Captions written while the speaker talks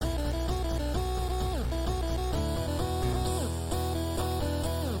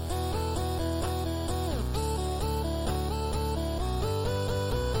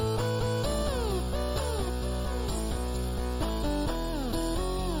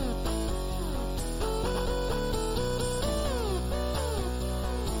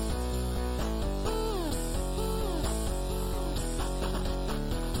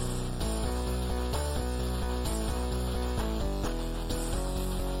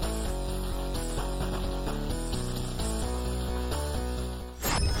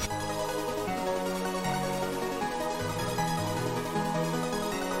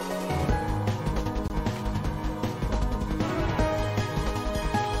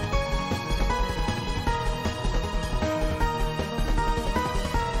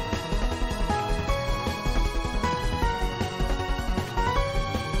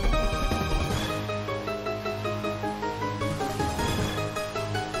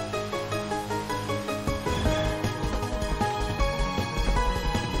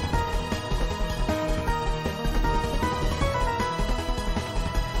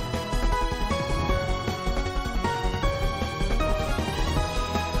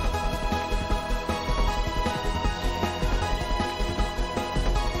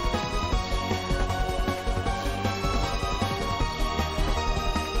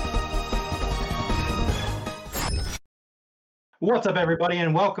What's up, everybody,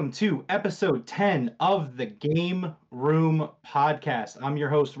 and welcome to episode 10 of the Game Room Podcast. I'm your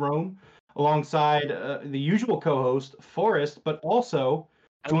host, Rome, alongside the usual co-host, Forrest, but also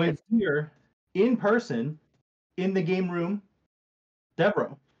joined here in person in the game room,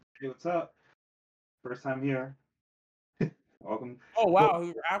 Devroro. Hey, what's up? First time here. Welcome. Oh wow,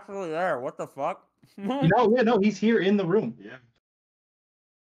 he's actually there. What the fuck? No, he's here in the room. Yeah.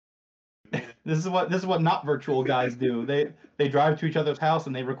 This is what not virtual guys do. They drive to each other's house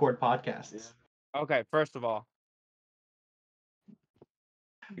and they record podcasts. Okay, first of all,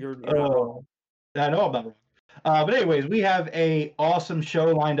 you're I know about it. But anyways, we have a awesome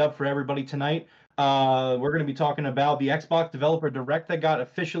show lined up for everybody tonight. We're going to be talking about the Xbox Developer Direct that got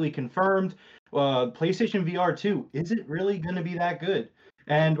officially confirmed. PlayStation VR 2, is it really going to be that good?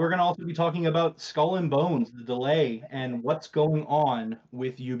 And we're going to also be talking about Skull and Bones, the delay, and what's going on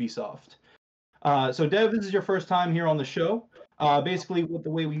with Ubisoft. So Dev, this is your first time here on the show. Basically, with the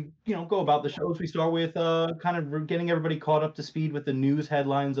way we go about the shows, we start with kind of getting everybody caught up to speed with the news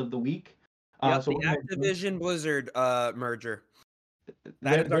headlines of the week. So the Activision Blizzard merger.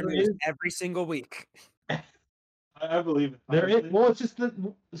 That is our news every single week. I believe it. There is. Well, it's just that.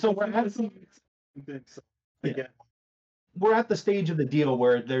 So we're at we're at the stage of the deal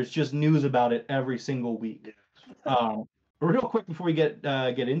where there's just news about it every single week. Real quick before we get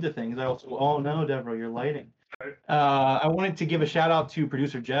into things, oh no, Devroro, you're lighting. I wanted to give a shout out to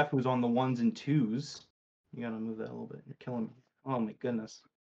producer Jeff, who's on the ones and twos. You gotta move that a little bit. You're killing me. Oh my goodness.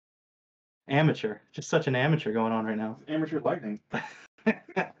 Amateur. Just such an amateur going on right now. Amateur lightning.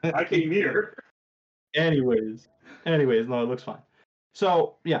 I came here. Anyways, no, it looks fine.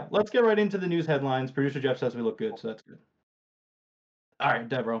 So yeah, let's get right into the news headlines. Producer Jeff says we look good, so that's good. All right,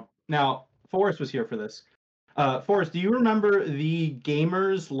 Devroro. Now, Forrest was here for this. Forrest, do you remember the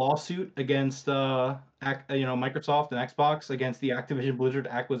gamers lawsuit against Microsoft and Xbox against the Activision Blizzard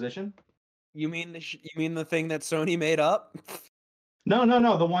acquisition? You mean the thing that Sony made up? No,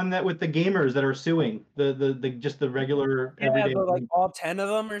 the one that with the gamers that are suing the just the regular everyday. Like all 10 of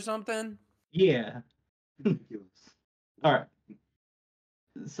them or something. Yeah. Ridiculous. All right.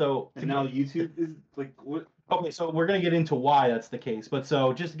 So and now YouTube is like what? Okay, so we're gonna get into why that's the case, but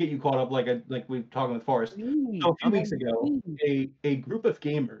so just to get you caught up, like we've talking with Forrest. So a few weeks ago, a group of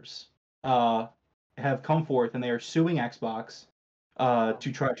gamers have come forth and they are suing Xbox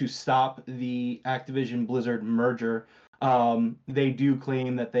to try to stop the Activision Blizzard merger. They do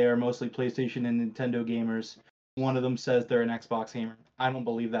claim that they are mostly PlayStation and Nintendo gamers. One of them says they're an Xbox gamer. I don't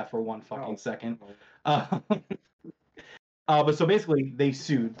believe that for one fucking second. But so basically, they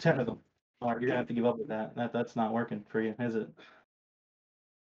sued 10 of them. You're gonna have to give up with that. That's not working for you, is it?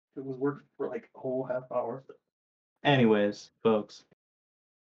 It was working for like a whole half hour. Anyways, folks,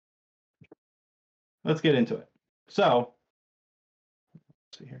 let's get into it. So,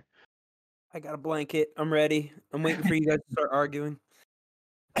 let's see here. I got a blanket. I'm ready. I'm waiting for you guys to start arguing.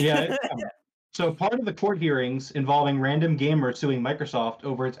 Yeah. So part of the court hearings involving random gamers suing Microsoft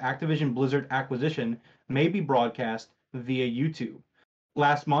over its Activision Blizzard acquisition may be broadcast via YouTube.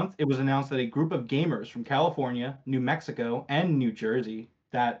 Last month, it was announced that a group of gamers from California, New Mexico, and New Jersey,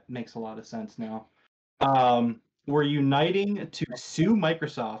 that makes a lot of sense now, were uniting to sue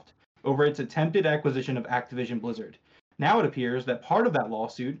Microsoft over its attempted acquisition of Activision Blizzard. Now it appears that part of that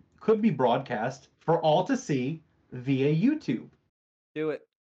lawsuit could be broadcast for all to see via YouTube. Do it.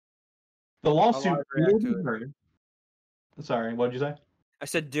 The lawsuit will be heard. Sorry, what did you say? I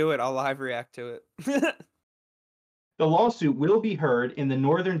said do it. I'll live react to it. The lawsuit will be heard in the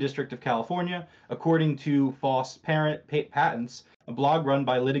Northern District of California, according to Foss Patents, a blog run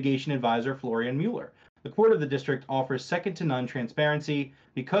by litigation advisor Florian Mueller. The court of the district offers second-to-none transparency.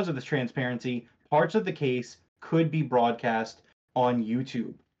 Because of this transparency, parts of the case could be broadcast on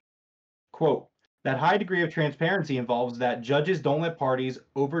YouTube. Quote, that high degree of transparency involves that judges don't let parties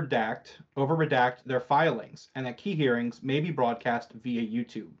over-redact their filings, and that key hearings may be broadcast via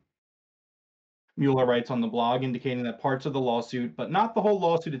YouTube. Mueller writes on the blog, indicating that parts of the lawsuit, but not the whole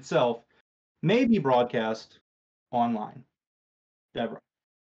lawsuit itself, may be broadcast online. Devroro,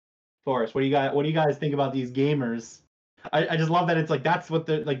 Forrest, what do you guys think about these gamers? I just love that it's like that's what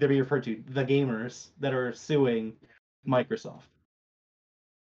they're being referred to, the gamers that are suing Microsoft.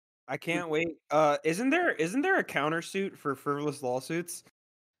 I can't wait. Isn't there a countersuit for frivolous lawsuits?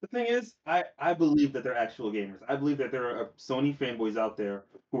 The thing is, I believe that they're actual gamers. I believe that there are Sony fanboys out there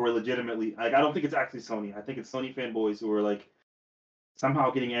who are legitimately like. I don't think it's actually Sony. I think it's Sony fanboys who are like somehow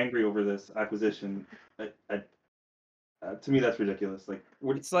getting angry over this acquisition. To me, that's ridiculous. Like,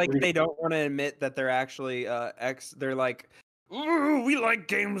 it's like they don't want to admit that they're actually they're like, "Ooh, we like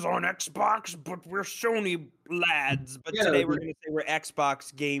games on Xbox, but we're Sony lads. But Yeah, today we're going to say we're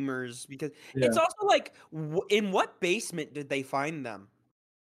Xbox gamers because it's Yeah. also like, in what basement did they find them?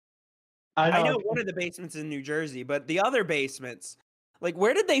 I I know. know one of the basements in New Jersey, but the other basements, like,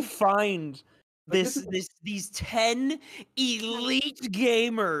 where did they find Like, these 10 elite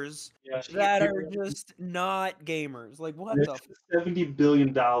gamers Yeah, that are just not gamers? Like, what this the? is a $70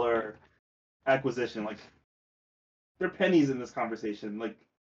 billion acquisition. Like, they're pennies in this conversation. Like,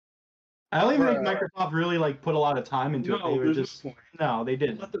 I don't even think Bruh. Microsoft really like put a lot of time into it. They were there's no just point. no, they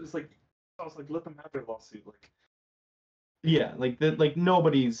didn't. Let them, it's like, I was like, let them have their lawsuit. Like, Yeah, like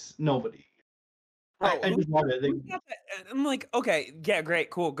nobody. I Bro, just love it. who's got that? I'm like, okay, yeah,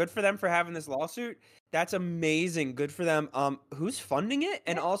 great, cool, good for them for having this lawsuit. That's amazing, good for them. Who's funding it?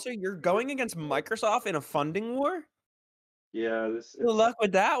 And also, you're going against Microsoft in a funding war. yeah, Good luck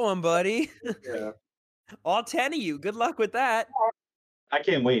with that one, buddy. Yeah, All 10 of you. Good luck with that. I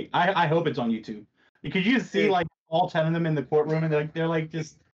can't wait. I hope it's on YouTube because you see like all 10 of them in the courtroom and they're like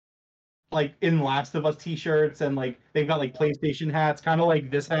just like in Last of Us t-shirts and like they've got like PlayStation hats, kind of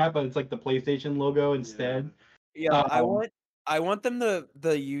like this hat, but it's like the PlayStation logo instead. Yeah, Um, I want them to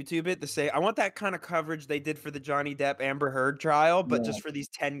the YouTube it to say I want that kind of coverage they did for the Johnny Depp Amber Heard trial, but Yeah. just for these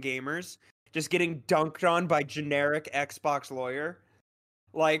 10 gamers just getting dunked on by generic Xbox lawyer.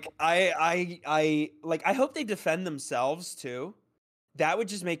 Like I hope they defend themselves too. That would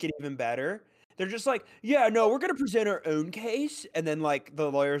just make it even better. They're just like, yeah, no, we're gonna present our own case, and then like the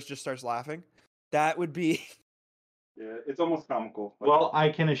lawyers just starts laughing. That would be yeah, it's almost comical. Like, well, I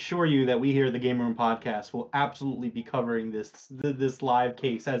can assure you that we here at the Game Room Podcast will absolutely be covering this live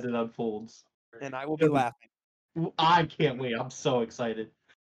case as it unfolds. and I will be laughing. I can't wait. I'm so excited.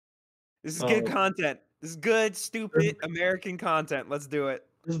 This is good content. This is good, stupid American content. Let's do it.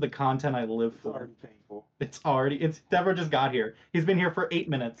 This is the content I live it's for. already painful. It's Deborah just got here. He's been here for 8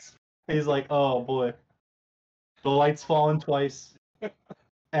 minutes. He's like, oh boy, the light's fallen twice,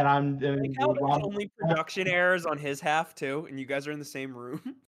 and Like how there's only production errors on his half too, and you guys are in the same room.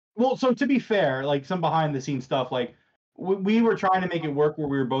 Well, so to be fair, like some behind the scenes stuff, like we were trying to make it work where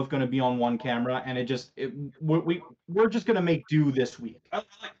we were both going to be on one camera, and we're just going to make do this week. I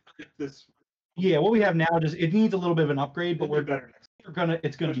like this. Yeah, what we have now it needs a little bit of an upgrade, but It'll be better next.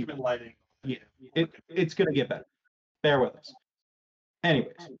 it's gonna be Especially with lighting. yeah, it's gonna get better. Bear with us.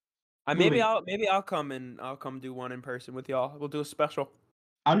 Anyways, Maybe I'll come do one in person with y'all. We'll do a special.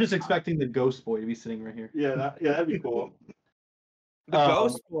 I'm just expecting the Ghost Boy to be sitting right here. Yeah, that'd be cool. The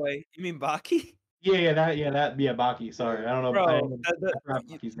Ghost Boy? You mean Baki? Yeah, Baki. Sorry, I don't know. Bro,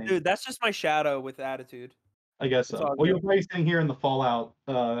 Baki's name. dude, that's just my shadow with attitude. I guess so. Well, you're probably sitting here in the Fallout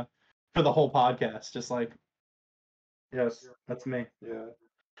for the whole podcast, just like, yes, that's me.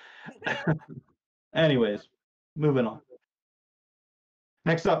 Yeah. Anyways, moving on.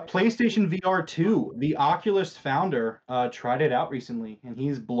 Next up, PlayStation VR 2. The Oculus founder tried it out recently, and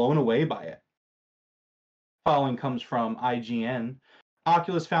he's blown away by it. Following comes from IGN.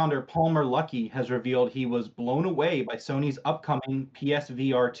 Oculus founder Palmer Luckey has revealed he was blown away by Sony's upcoming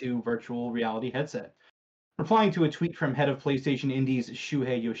PSVR 2 virtual reality headset. Replying to a tweet from head of PlayStation Indies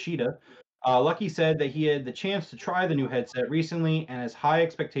Shuhei Yoshida, Luckey said that he had the chance to try the new headset recently and has high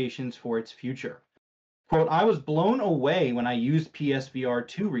expectations for its future. Quote, I was blown away when I used PSVR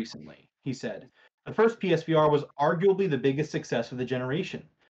 2 recently, he said. The first PSVR was arguably the biggest success of the generation,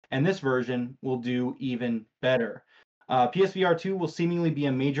 and this version will do even better. PSVR 2 will seemingly be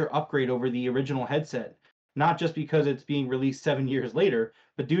a major upgrade over the original headset, not just because it's being released 7 years later,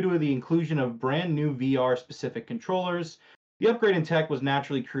 but due to the inclusion of brand new VR-specific controllers. The upgrade in tech has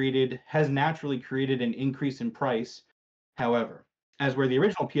naturally created an increase in price. However, as where the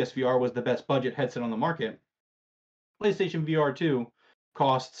original PSVR was the best budget headset on the market, PlayStation VR 2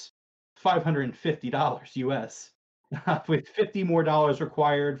 costs $550 US, with $50 more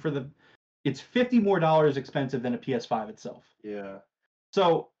required for the. It's $50 more expensive than a PS5 itself. Yeah.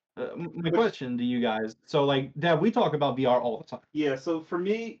 So my question to you guys, so like Deb, we talk about VR all the time. Yeah, so for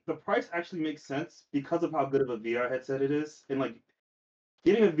me, the price actually makes sense because of how good of a VR headset it is. And like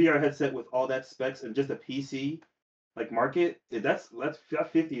getting a VR headset with all that specs and just a PC like market, that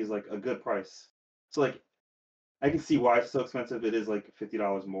 50 is like a good price. So like I can see why it's so expensive. It is like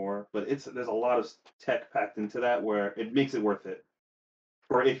 $50 more, but there's a lot of tech packed into that where it makes it worth it.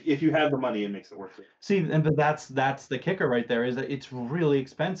 Or if you have the money, it makes it worth it. See, and but that's the kicker right there is that it's really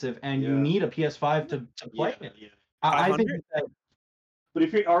expensive, and you need a PS5 to play it. Yeah. I think that. But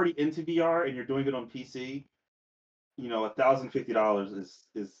if you're already into VR and you're doing it on PC, $1,050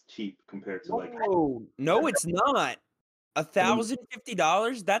 is cheap compared to like. No, it's not.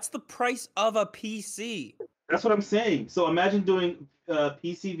 $1,050. That's the price of a PC. That's what I'm saying. So imagine doing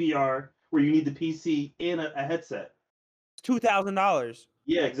PC VR where you need the PC and a headset. It's $2,000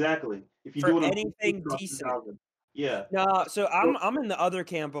 Yeah, exactly. If you for do it on PC, anything it costs decent. 2,000. Yeah. No, so I'm in the other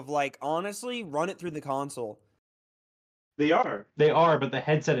camp of like, honestly, run it through the console. They are. They are, but the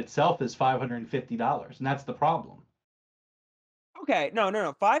headset itself is $550, and that's the problem. Okay, no.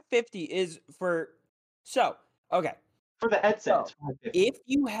 550 is for okay. For the headset, So, it's $550. if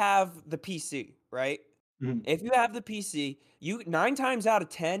you have the PC, right? Mhm. If you have the PC, you 9 times out of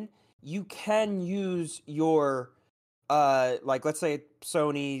 10, you can use your like let's say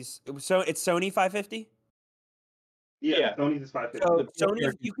Sony's it's Sony 550. Yeah. Sony's is 550. So The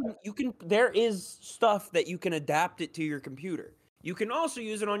Sony, PS you can there is stuff that you can adapt it to your computer. You can also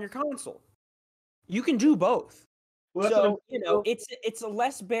use it on your console. You can do both. Well, that's what I'm So, you know, it's a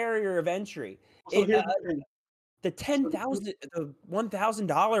less barrier of entry. So It, here's the thing. the the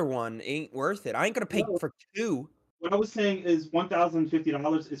 $1,000 one ain't worth it. I ain't gonna pay No. for 2. What I was saying is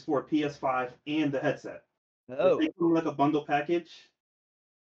 $1,050 is for a PS5 and the headset. Oh, They come like a bundle package.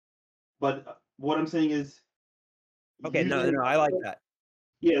 But what I'm saying is, okay. No, using- I like that.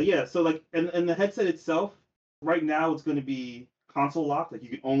 Yeah. So like, and the headset itself, right now it's going to be console locked. Like you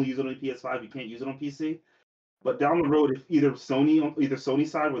can only use it on PS5. You can't use it on PC. But down the road, if either Sony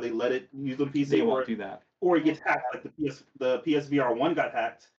side where they let it use on PC, They or won't do that. or it gets hacked, like the PSVR 1 got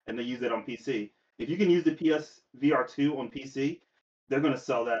hacked and they use it on PC. If you can use the PSVR 2 on PC, they're gonna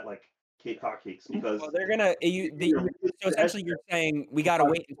sell that like hotcakes because Well, they're gonna so essentially you're saying we gotta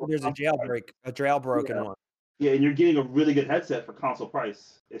wait until there's a jailbroken one. Yeah, and you're getting a really good headset for console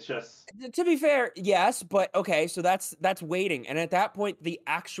price. It's just To be fair, yes, but okay, so that's waiting, and at that point, the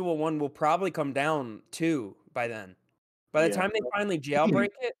actual one will probably come down too by then. By the Yeah. time they finally jailbreak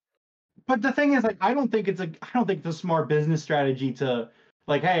it, But the thing is, like, I don't think it's a smart business strategy to,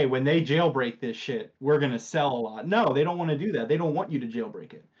 like, hey, when they jailbreak this shit, we're gonna sell a lot. No, they don't want to do that. They don't want you to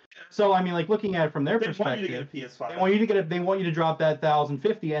jailbreak it. So I mean, like, looking at it from their they want you to perspective, get a PS5. they want you to drop that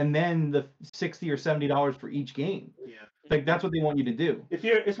 1,050 and then the $60 or $70 for each game. Yeah. Like that's what they want you to do.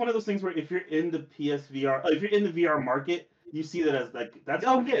 It's one of those things where if you're in the PSVR, if you're in the VR market, you see that as like that's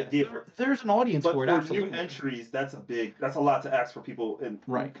Oh a yeah, big deal. there's an audience But for it. for new Absolutely. entries, that's a lot to ask for people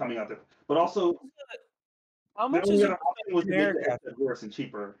Right. coming out there. But also, how the much only is other it? option was to make the America? headset worse and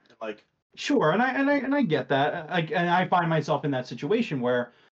cheaper. Like Sure, and I get that. And I find myself in that situation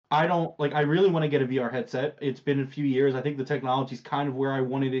where I don't like. I really want to get a VR headset. It's been a few years. I think the technology's kind of where I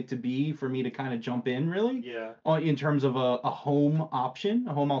wanted it to be for me to kind of jump in, really. yeah, In terms of a home option,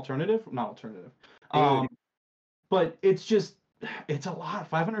 a home alternative, not alternative. Dude. But it's just it's a lot,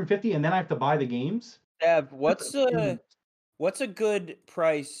 550, and then I have to buy the games. Deb, what's a good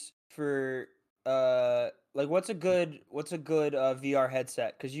price for like what's a good VR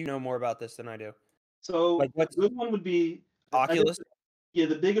headset? Because you know more about this than I do. so Like, what's- a good one would be I guess- Oculus? Yeah,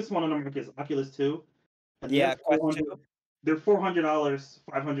 the biggest one on the market is Oculus 2. And Yeah, they're Quest 400 2. They're $400,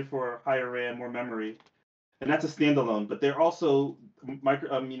 $500 for higher RAM, more memory, and that's a standalone. But they're also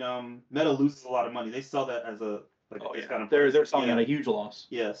Meta loses a lot of money. They sell that as a like Oh a yeah, discounted they're price. selling Yeah. at a huge loss.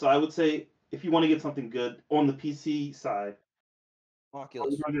 Yeah, so I would say if you want to get something good on the PC side,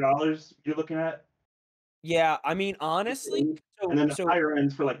 Oculus. $100 you're looking at, Yeah, I mean honestly, and then the so higher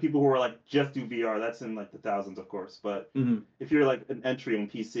ends for like people who are like just do VR, that's in like the thousands, of course. But Mhm. if you're like an entry on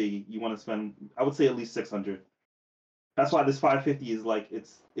PC, you want to spend, I would say at least 600. That's why this 550 is like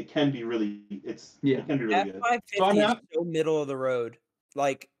it can be really it can be really that good. 550 So, I mean, is so middle of the road.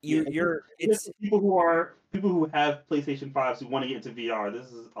 Like you're It's people who have PlayStation 5s who want to get into VR.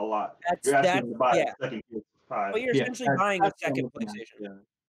 This is a lot. You're asking them to buy a second PS5. But you're Yeah, essentially that's- buying a that's what I'm second looking at. PlayStation. Yeah.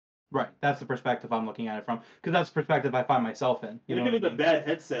 Right, that's the perspective I'm looking at it from, because that's the perspective I find myself in. You If know it what was I a mean? bad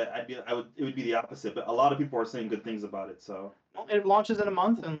headset, it would be the opposite. But a lot of people are saying good things about it. So Well, it launches in a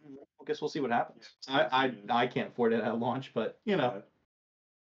month, and I guess we'll see what happens. I can't afford it at launch, but you know.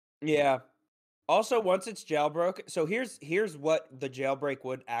 Yeah. Also, once it's jailbroken, so here's what the jailbreak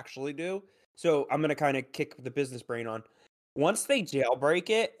would actually do. So I'm gonna kind of kick the business brain on. Once they jailbreak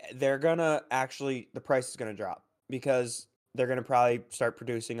it, they're gonna the price is gonna drop because they're gonna probably start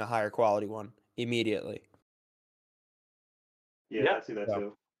producing a higher quality one immediately. yeah, I see that So-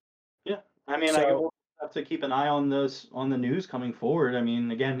 too. Yeah, I mean, So- I will have to keep an eye on the news coming forward. I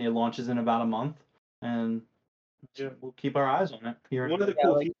mean, again, it launches in about a month, and we'll keep our eyes on it here. One of the Yeah,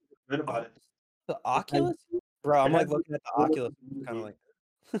 cool like- features I read about it. The Oculus, bro, I'm like looking at the Oculus, kind of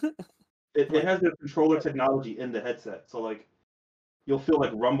like. It has the controller technology in the headset, so like you'll feel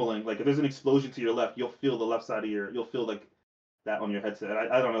like rumbling. Like if there's an explosion to your left, you'll feel the left side of you'll feel like that on your headset.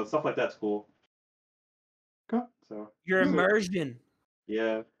 I don't know, stuff like that's cool. Okay. So Your immersion.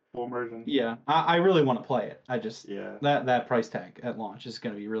 yeah, full immersion. Yeah, I really want to play it. I just Yeah. that price tag at launch is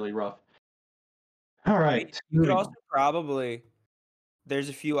going to be really rough. All I mean, right, you could moving also on. probably. There's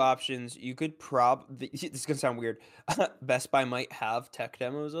a few options. You could this is gonna sound weird. Best Buy might have tech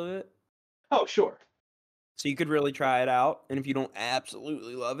demos of it, Oh, sure. so you could really try it out. And if you don't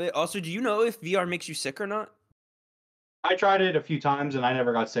absolutely love it, also, do you know if VR makes you sick or not? I tried it a few times and I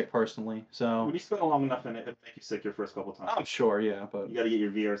never got sick personally. So When you spend long enough in it, it'll make you sick your first couple times. I'm sure, yeah, but You got to get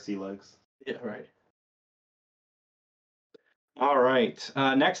your VRC legs. yeah, right. All right.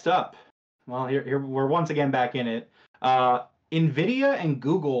 Next up, well, here we're once again back in it. Nvidia and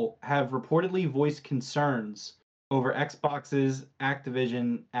Google have reportedly voiced concerns over Xbox's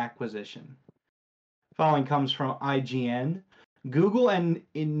Activision acquisition. Following comes from IGN. Google and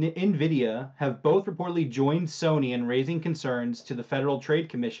Nvidia have both reportedly joined Sony in raising concerns to the Federal Trade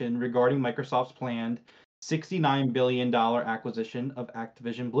Commission regarding Microsoft's planned $69 billion acquisition of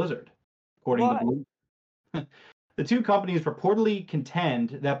Activision Blizzard. According to What? Bloomberg. The two companies reportedly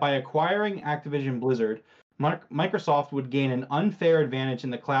contend that by acquiring Activision Blizzard, Microsoft would gain an unfair advantage in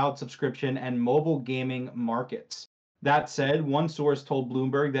the cloud subscription and mobile gaming markets. That said, one source told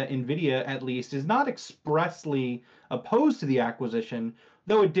Bloomberg that Nvidia, at least, is not expressly opposed to the acquisition,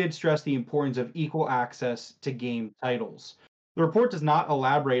 though it did stress the importance of equal access to game titles. The report does not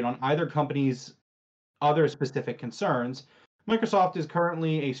elaborate on either company's other specific concerns. Microsoft is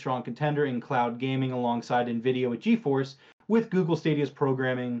currently a strong contender in cloud gaming alongside Nvidia with GeForce, with Google Stadia's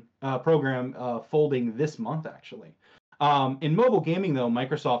program folding this month, actually. In mobile gaming, though,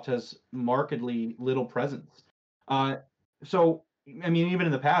 Microsoft has markedly little presence. So, I mean, even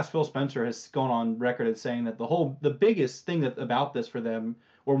in the past, Phil Spencer has gone on record as saying that the biggest thing about this for them,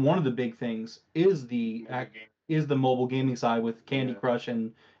 or one of the big things, is the mobile gaming side with Candy Crush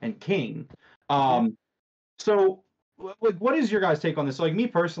and King. So, like, what is your guys' take on this? So, like, me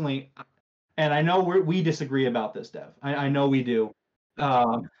personally, and I know we disagree about this, Dev. I know we do.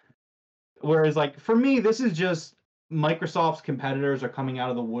 Whereas, like, for me, this is just Microsoft's competitors are coming out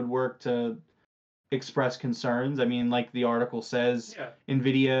of the woodwork to express concerns. I mean, like the article says,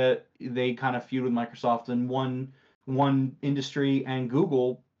 Nvidia, they kind of feud with Microsoft in one industry, and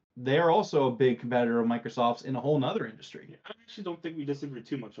Google, they're also a big competitor of Microsoft's in a whole nother industry. I actually don't think we disagree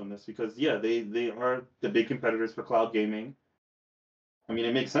too much on this because they are the big competitors for cloud gaming. I mean,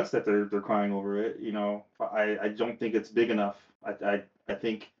 it makes sense that they're crying over it. You know, I don't think it's big enough. I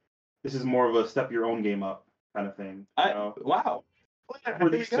think this is more of a step your own game up kind of thing. Wow. For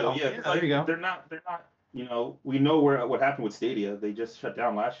these two, there you go. They're not. You know, we know what happened with Stadia. They just shut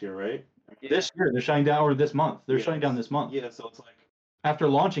down last year, right? This year they're shutting down, or this month they're shutting down this month. Yeah, so it's like after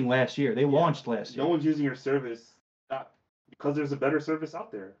launching last year, they launched last year. No one's using your service, not because there's a better service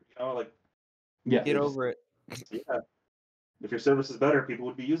out there. You know, like get over it. Yeah. If your service is better, people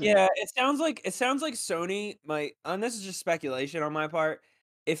would be using it. Yeah, it sounds like Sony might, and this is just speculation on my part.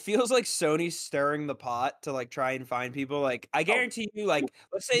 It feels like Sony's stirring the pot to like try and find people. Like I guarantee you, like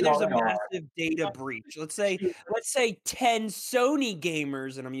let's say there's a massive data breach. Let's say 10 Sony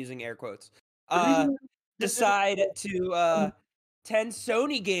gamers, and I'm using air quotes, decide to 10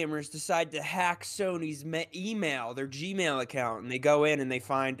 Sony gamers decide to hack Sony's email, their Gmail account, and they go in and they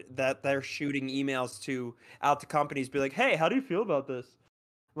find that they're shooting emails out to companies, be like, "Hey, how do you feel about this?"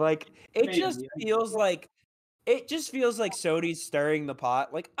 Like it just feels like Sony's stirring the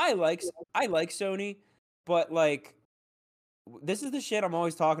pot. Like I like Sony, but like this is the shit I'm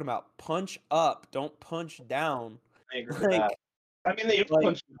always talking about. Punch up, don't punch down. I agree with that. I mean, they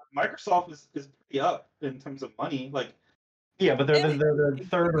punch. Microsoft is pretty up in terms of money. Like, yeah, but they're the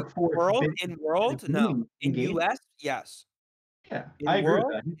third or fourth world. No, in US, yes. Yeah, I agree with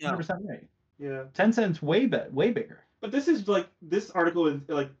that. He's 100% right. Yeah, Tencent's way bigger. But this is like this article is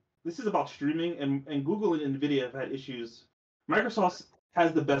like this is about streaming, and Google and Nvidia have had issues. Microsoft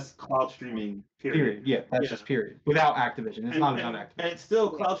has the best cloud streaming. Period. Yeah, that's just period. Without Activision, it's not about Activision. And it's still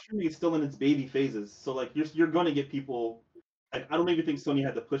cloud streaming is still in its baby phases. So like you're going to get people. Like, I don't even think Sony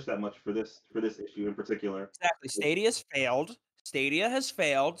had to push that much for this issue in particular. Exactly. Stadia has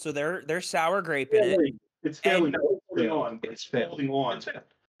failed, so they're sour graping it. It's failing. It's holding on.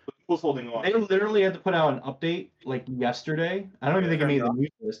 People's holding on. They literally had to put out an update like yesterday. I don't even think it made the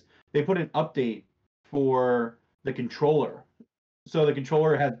news list. They put an update for the controller. So the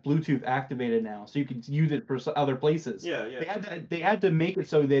controller has Bluetooth activated now, so you can use it for other places. Yeah. They had to make it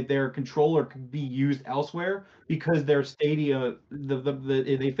so that their controller could be used elsewhere because their Stadia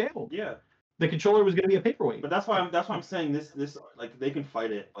they failed. Yeah. The controller was going to be a paperweight. But that's why I'm saying this like they can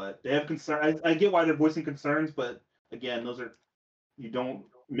fight it, but they have concerns. I get why they're voicing concerns, but again, those are you don't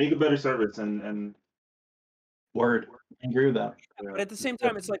make a better service and Word. I agree with that. But at the same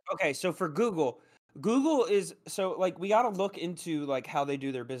time, it's like, okay, so for Google is so like we got to look into like how they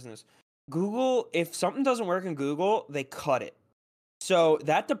do their business. Google, if something doesn't work in Google, they cut it. So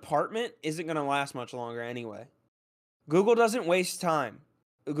that department isn't going to last much longer anyway. Google doesn't waste time.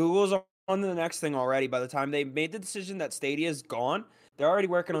 Google's on to the next thing already. By the time they made the decision that Stadia is gone, they're already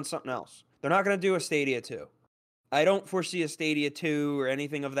working on something else. They're not going to do a Stadia 2. I don't foresee a Stadia 2 or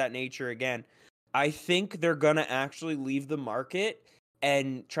anything of that nature again. I think they're going to actually leave the market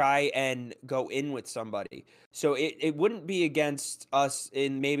and try and go in with somebody. So it wouldn't be against us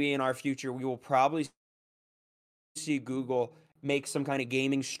maybe in our future. We will probably see Google make some kind of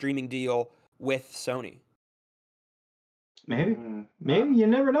gaming streaming deal with Sony. Maybe. Maybe. You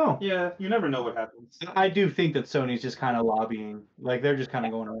never know. Yeah, you never know what happens. I do think that Sony's just kind of lobbying. Like, they're just kind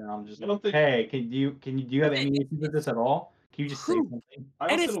of going around just like, hey, do you have any issues with this at all? Can you just say something?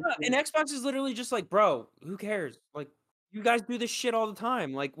 And it's not, and Xbox is literally just like, bro, who cares? Like, you guys do this shit all the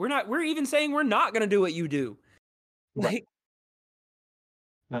time. Like, we're even saying we're not gonna do what you do. Like,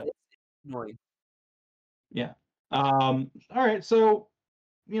 Right. it's annoying. Yeah. All right. So,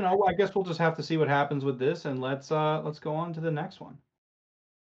 I guess we'll just have to see what happens with this, and let's go on to the next one.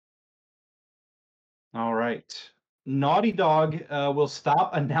 All right. Naughty Dog will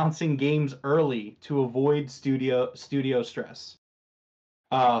stop announcing games early to avoid studio stress.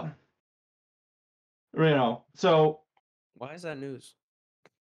 So Why is that news?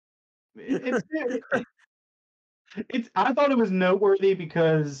 it's I thought it was noteworthy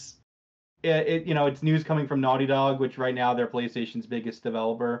because it's news coming from Naughty Dog, which right now they're PlayStation's biggest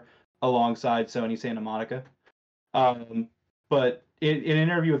developer alongside Sony Santa Monica. But in an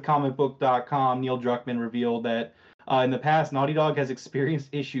interview with comicbook.com, Neil Druckmann revealed that in the past, Naughty Dog has experienced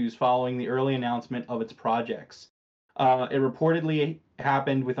issues following the early announcement of its projects. It reportedly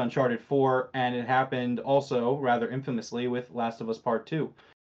happened with Uncharted 4, and it happened also, rather infamously, with Last of Us Part 2.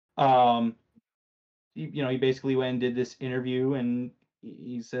 He basically went and did this interview, and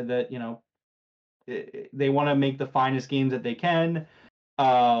he said that, they want to make the finest games that they can,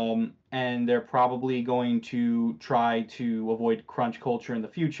 and they're probably going to try to avoid crunch culture in the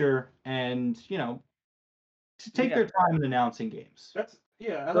future, and to take their time in announcing games. I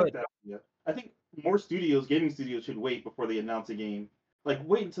like that. Yeah, I think more gaming studios, should wait before they announce a game. Like,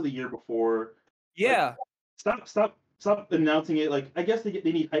 wait until the year before. Yeah. Like, stop announcing it. Like, I guess they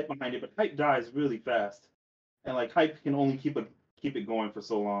need hype behind it, but hype dies really fast, and like hype can only keep it going for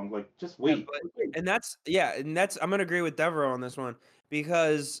so long. Like, just wait. And that's I'm gonna agree with Devroro on this one,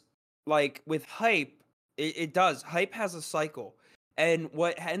 because like with hype, it does. Hype has a cycle. And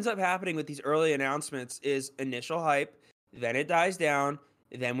what ends up happening with these early announcements is initial hype, then it dies down,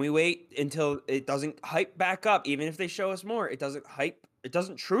 then we wait until it doesn't hype back up. Even if they show us more, it doesn't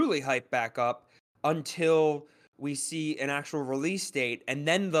truly hype back up until we see an actual release date, and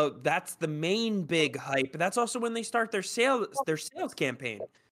then that's the main big hype. That's also when they start their sales campaign.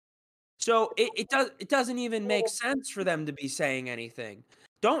 So it doesn't even make sense for them to be saying anything.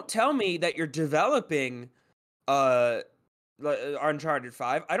 Don't tell me that you're developing Uncharted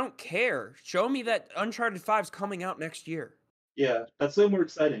 5. I don't care. Show me that Uncharted 5 is coming out next year. Yeah, that's so more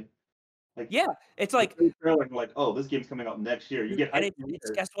exciting. Like, yeah, it's like like, oh, this game's coming out next year. You get hyped. And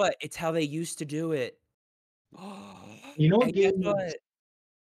guess what? It's how they used to do it. You know what And game? guess what?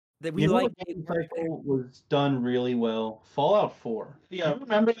 That we You know like what game cycle was done really well? Fallout 4. Yeah, you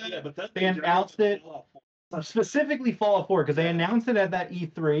remember that? Yeah, but they announced it specifically Fallout 4 because they announced it at that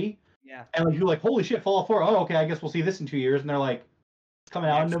E3. Yeah. And like, you're like, holy shit, Fallout 4. Oh, okay, I guess we'll see this in 2 years. And they're like, it's coming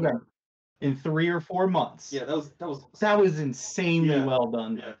out in November. In 3 or 4 months. Yeah, that was insanely well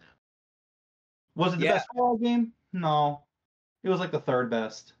done. Yeah. Was it the best Fallout game? No. It was like the third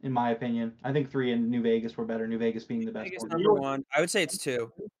best, in my opinion. I think 3 and New Vegas were better. New Vegas being the best Vegas one. number 1. I would say it's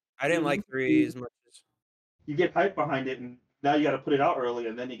 2. I didn't like 3 as much as you get hype behind it, and now you got to put it out early,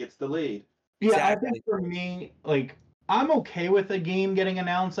 and then it gets delayed. Yeah, exactly. I think for me, like, I'm okay with a game getting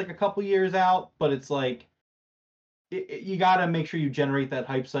announced like a couple years out, but it's like you got to make sure you generate that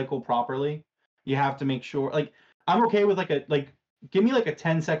hype cycle properly. You have to make sure, like, I'm okay with give me like a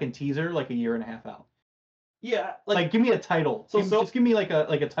 10-second teaser like a year and a half out. Yeah, like give me a title. Just give me like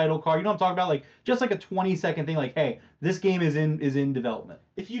a title card. You know what I'm talking about? Like just like a 20-second thing. Like, hey, this game is in development.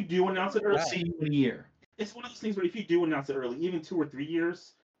 If you do announce it early, see you in a year. It's one of those things where if you do announce it early, even 2 or 3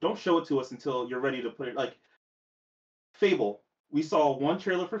 years, don't show it to us until you're ready to put it. Like Fable, we saw one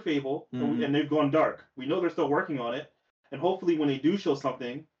trailer for Fable, and they've gone dark. We know they're still working on it, and hopefully when they do show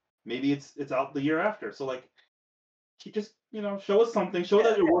something, maybe it's out the year after. So like, just show us something, show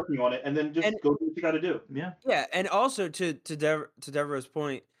that you're working on it, and then just go do what you got to do. Yeah. Yeah, and also to Devroro's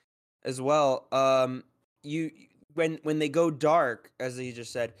point as well, you when they go dark, as he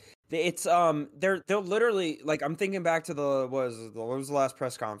just said, it's they'll literally, like, I'm thinking back to what was the last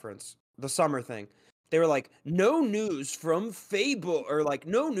press conference, the summer thing. They were like, no news from Fable, or like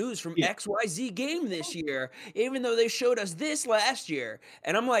no news from Yeah. XYZ game this year, even though they showed us this last year.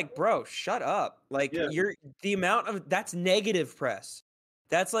 And I'm like, bro, shut up. Like, Yeah. the amount of that's negative press.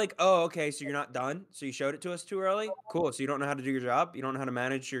 That's like, oh, okay, so you're not done. So you showed it to us too early. Cool. So you don't know how to do your job. You don't know how to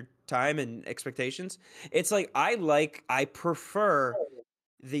manage your time and expectations. It's like I prefer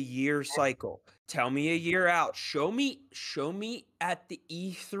the year cycle. Tell me a year out. Show me at the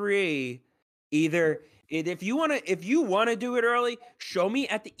E3. Either if you want to do it early, show me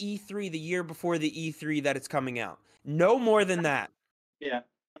at the E3 the year before the E3 that it's coming out. No more than that. Yeah.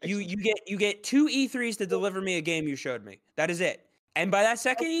 You get 2 E3s to deliver me a game you showed me. That is it. And by that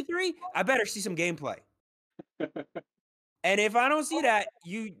second E3, I better see some gameplay. And if I don't see that,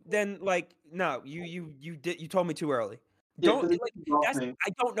 you told me too early. Yeah, Don't 'cause it's like exhausting. I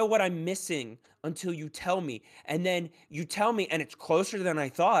don't know what I'm missing until you tell me. And then you tell me and it's closer than I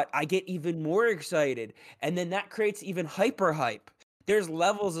thought. I get even more excited. And then that creates even hyper hype. There's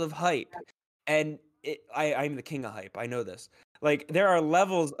levels of hype. And I'm the king of hype. I know this. Like, there are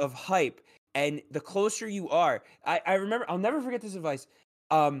levels of hype, and the closer you are, I remember, I'll never forget this advice.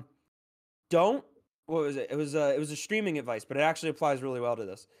 Don't What was it? It was a streaming advice, but it actually applies really well to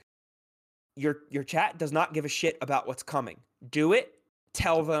this. Your chat does not give a shit about what's coming. Do it,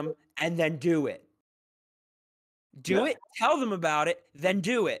 tell them, and then do it. Do it, tell them about it, then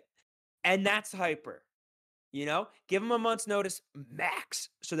do it. And that's hyper. Give them a month's notice max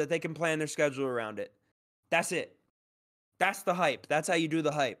so that they can plan their schedule around it. That's it. That's the hype. That's how you do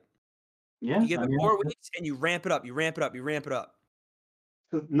the hype. Yeah. You give it 4 weeks and you ramp it up. You ramp it up. You ramp it up.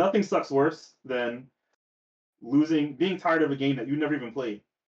 'Cause nothing sucks worse than being tired of a game that you never even played.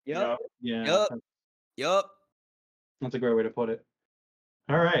 You know? Yeah. Yup. That's a great way to put it.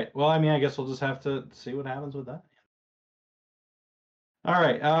 All right. Well, I mean, I guess we'll just have to see what happens with that. All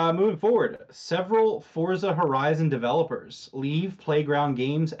right. Moving forward, several Forza Horizon developers leave Playground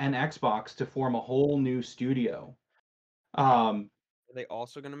Games and Xbox to form a whole new studio. Are they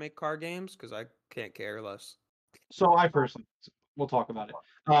also going to make car games? Because I can't care less. So we'll talk about it.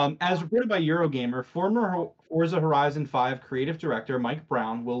 As reported by Eurogamer, former Forza Horizon 5 creative director Mike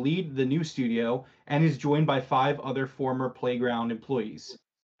Brown will lead the new studio and is joined by 5 other former Playground employees.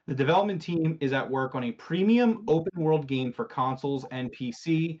 The development team is at work on a premium open world game for consoles and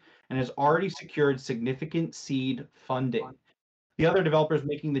PC and has already secured significant seed funding. The other developers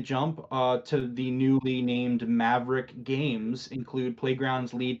making the jump to the newly named Maverick Games include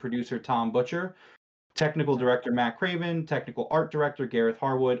Playground's lead producer Tom Butcher, technical director Matt Craven, technical art director Gareth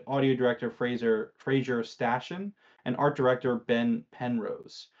Harwood, audio director Fraser Stashen, and art director Ben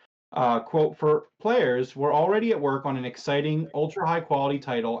Penrose. Quote, for players, we're already at work on an exciting, ultra high quality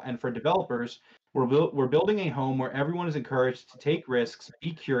title, and for developers, we're building a home where everyone is encouraged to take risks,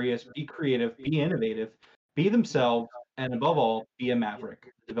 be curious, be creative, be innovative, be themselves, and above all, be a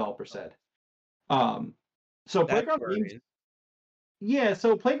maverick, the developer said. So Playground Games,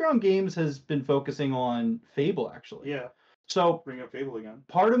 so Playground Games has been focusing on Fable, actually. Yeah. So Bring up Fable again.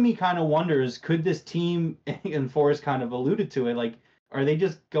 part of me kind of wonders, could this team, and Forrest kind of alluded to it, like, are they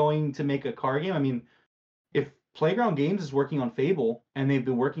just going to make a car game? I mean, if Playground Games is working on Fable, and they've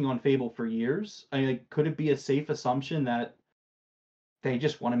been working on Fable for years, could it be a safe assumption that they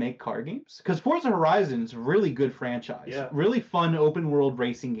just want to make car games? Because Forza Horizon is a really good franchise. Yeah. Really fun open world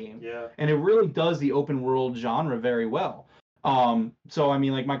racing game. Yeah. And it really does the open world genre very well. So I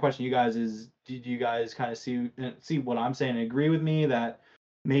mean, like, my question to you guys is, did you guys kind of see what I'm saying and agree with me that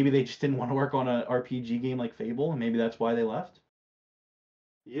maybe they just didn't want to work on an RPG game like Fable, and maybe that's why they left?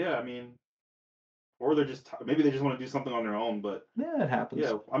 Yeah, I mean, or maybe they just want to do something on their own. But Yeah, it happens.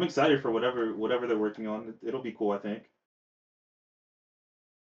 yeah, I'm excited for whatever they're working on. It'll be cool, I think.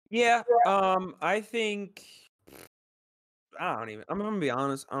 Yeah. I think I'm gonna be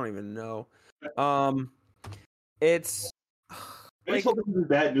honest. I don't even know. It's I just hope this is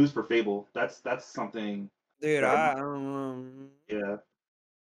bad news for Fable. That's something. dude. that- I don't know. Yeah.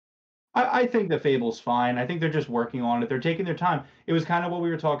 I think that Fable's fine. I think they're just working on it. They're taking their time. It was kind of what we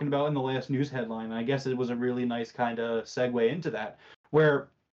were talking about in the last news headline. And I guess it was a really nice kind of segue into that, where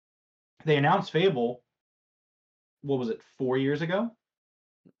they announced Fable. What was it, 4 years ago?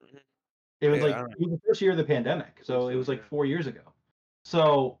 It was Yeah, it was the first year of the pandemic, so it was like 4 years ago.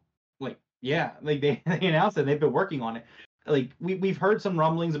 So, like, yeah, like they announced it. They've been working on it. Like, we've heard some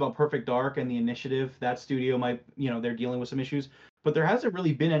rumblings about Perfect Dark and the Initiative. That studio might, they're dealing with some issues, but there hasn't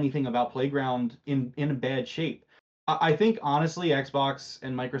really been anything about Playground in a bad shape. I think honestly, Xbox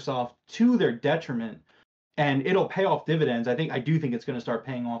and Microsoft, to their detriment, and it'll pay off dividends. I do think it's going to start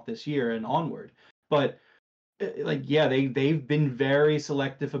paying off this year and onward. But like, yeah, they've been very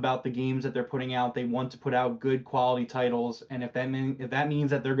selective about the games that they're putting out. They want to put out good quality titles, and if that means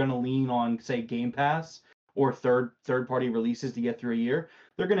that they're going to lean on, say, Game Pass or third party releases to get through a year,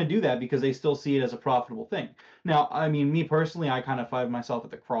 they're going to do that because they still see it as a profitable thing. Now, I mean, me personally, I kind of find myself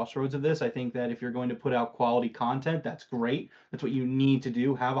at the crossroads of this. I think that if you're going to put out quality content, that's great. That's what you need to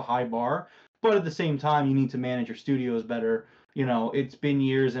do. Have a high bar, but at the same time, you need to manage your studios better. You know, it's been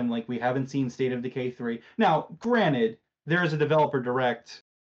years and like we haven't seen State of Decay 3. Now, granted, there's a developer direct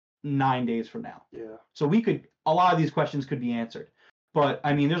 9 days from now. Yeah. So a lot of these questions could be answered. But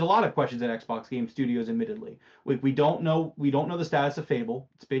I mean, there's a lot of questions at Xbox Game Studios, admittedly. We don't know the status of Fable.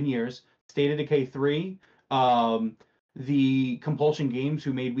 It's been years. State of Decay 3, the Compulsion Games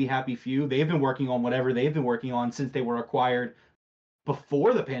who made We Happy Few, they've been working on whatever they've been working on since they were acquired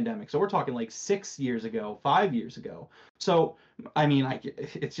before the pandemic. So we're talking like 6 years ago, 5 years ago. So I mean,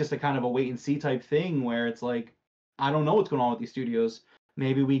 it's just a kind of a wait and see type thing where it's like, I don't know what's going on with these studios.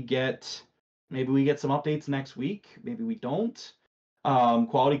 Maybe we get some updates next week. Maybe we don't.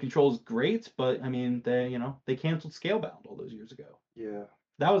 Quality control is great, but I mean, they canceled Scalebound all those years ago. Yeah.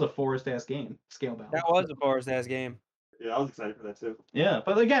 That was a forest ass game, Scalebound. That was a forest ass game. Yeah, I was excited for that too. Yeah,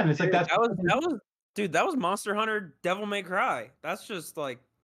 but again, it's like Dude, that was dude, that was Monster Hunter Devil May Cry. That's just like,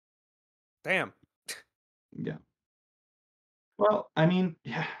 damn. Yeah. Well, I mean,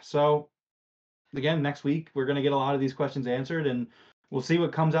 yeah. So again, next week we're gonna get a lot of these questions answered, and we'll see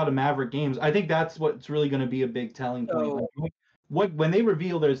what comes out of Maverick Games. I think that's what's really gonna be a big telling point. So- Like, when they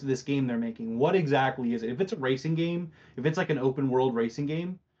reveal there's this game they're making, what exactly is it? If it's a racing game, if it's like an open world racing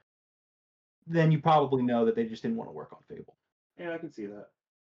game, then you probably know that they just didn't want to work on Fable. Yeah, I can see that.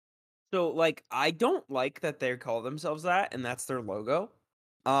 So like I don't like that they call themselves that and that's their logo.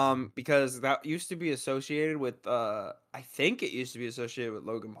 Because that used to be associated with I think it used to be associated with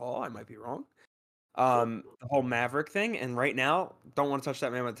Logan Paul, I might be wrong. The whole Maverick thing, and right now, don't want to touch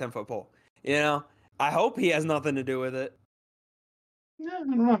that man with a 10-foot pole. You know? I hope he has nothing to do with it. Yeah, I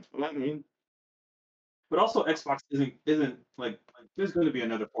don't know. I mean, But also Xbox isn't like there's going to be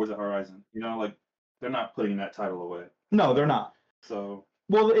another Forza Horizon. You know, like they're not putting that title away. no, they're not. So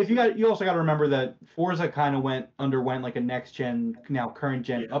Well, if you also got to remember that Forza kind of underwent like a next gen, now current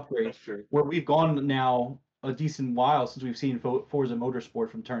gen upgrade, that's true. where we've gone now a decent while since we've seen Forza Motorsport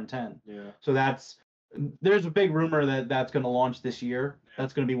from Turn 10. Yeah. So there's a big rumor that that's going to launch this year. Yeah.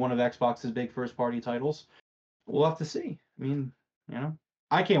 That's going to be one of Xbox's big first party titles. We'll have to see. I mean,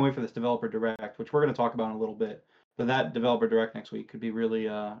 I can't wait for this developer direct, which we're going to talk about in a little bit. But that developer direct next week could be really,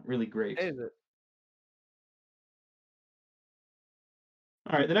 really great. Is it?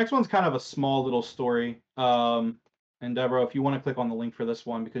 All right, the next one's kind of a small little story. And Deborah, if you want to click on the link for this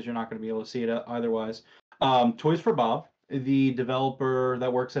one, because you're not going to be able to see it otherwise. Toys for Bob, the developer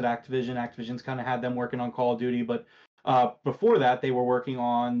that works at Activision's kind of had them working on Call of Duty, but before that, they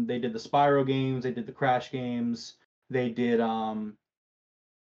did the Spyro games, they did the Crash games, they did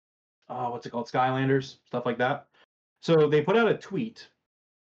what's it called, Skylanders, stuff like that. So they put out a tweet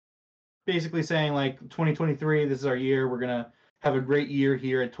basically saying like 2023, this is our year, we're gonna have a great year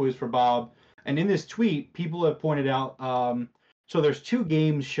here at Toys for Bob. And in this tweet, people have pointed out, so there's 2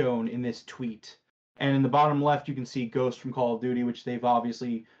 games shown in this tweet. And in the bottom left, you can see Ghost from Call of Duty, which they've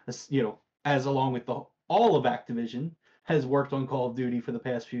obviously, as along with all of Activision, has worked on Call of Duty for the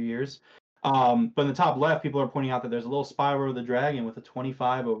past few years. But in the top left, people are pointing out that there's a little Spyro the Dragon with a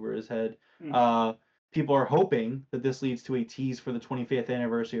 25 over his head. People are hoping that this leads to a tease for the 25th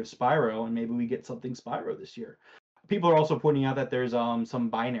anniversary of Spyro, and maybe we get something Spyro this year. People are also pointing out that there's some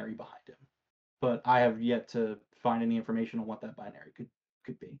binary behind him, but I have yet to find any information on what that binary could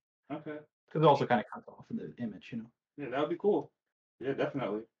be. Okay. Because it also kind of cuts off in the image, Yeah, that would be cool. Yeah,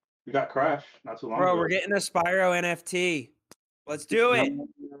 definitely. We got Crash not too long Bro, ago. we're getting a Spyro NFT. Let's do it.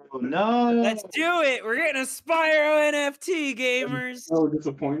 No. Let's do it. We're getting a Spyro NFT, gamers. So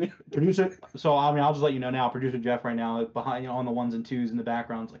disappointed. Producer. So I mean, I'll just let you know now. Producer Jeff right now behind on the 1s and 2s in the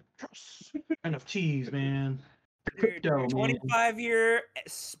background's like, trust NFTs, man. Crypto, 25-year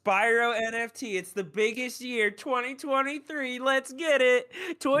Spyro NFT. It's the biggest year, 2023. Let's get it.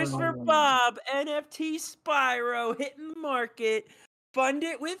 Toys for Bob, NFT Spyro hitting the market. Fund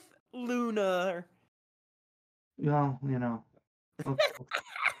it with Luna. Well,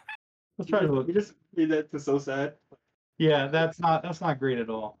 let's try to. We just made that to so sad. Yeah, that's not great at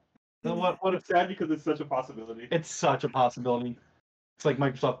all. What It's sad because it's such a possibility. It's such a possibility. It's like,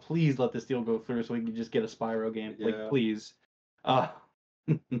 Microsoft, please let this deal go through so we can just get a Spyro game. Yeah. Like, please. Bro,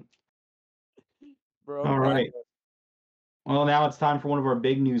 All right. Well, now it's time for one of our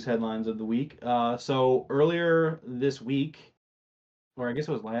big news headlines of the week. So earlier this week, or I guess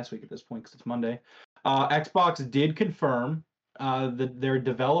it was last week at this point because it's Monday, Xbox did confirm that their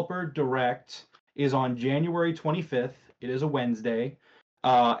developer direct is on January 25th. It is a Wednesday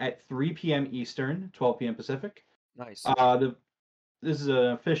at 3 p.m. Eastern, 12 p.m. Pacific. Nice. This is an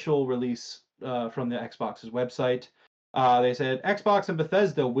official release from the Xbox's website. They said Xbox and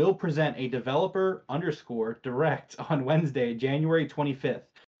Bethesda will present a developer _ direct on Wednesday, January 25th,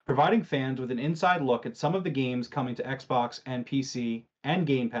 providing fans with an inside look at some of the games coming to Xbox and PC and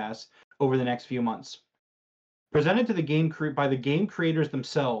Game Pass over the next few months. Presented to by the game creators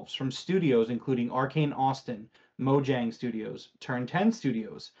themselves from studios including Arcane Austin, Mojang Studios, Turn 10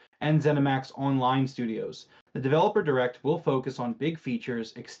 Studios, and ZeniMax Online Studios. The Developer Direct will focus on big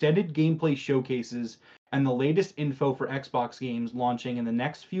features, extended gameplay showcases, and the latest info for Xbox games launching in the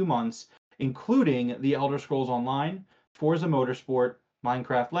next few months, including The Elder Scrolls Online, Forza Motorsport,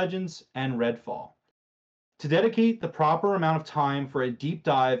 Minecraft Legends, and Redfall. To dedicate the proper amount of time for a deep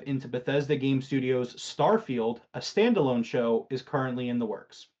dive into Bethesda Game Studios' Starfield, a standalone show is currently in the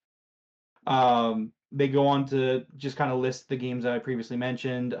works. They go on to just kind of list the games that I previously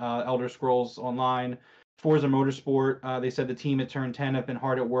mentioned, Elder Scrolls Online, Forza Motorsport. They said the team at Turn 10 have been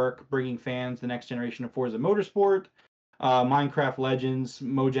hard at work bringing fans the next generation of Forza Motorsport. Minecraft Legends,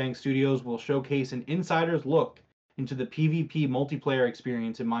 Mojang Studios will showcase an insider's look into the PvP multiplayer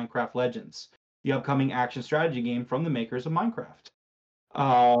experience in Minecraft Legends, the upcoming action strategy game from the makers of Minecraft.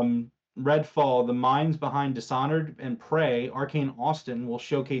 Redfall, the minds behind Dishonored and Prey, Arcane Austin will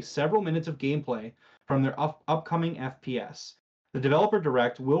showcase several minutes of gameplay from their upcoming FPS. The Developer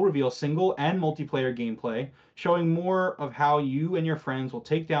Direct will reveal single and multiplayer gameplay, showing more of how you and your friends will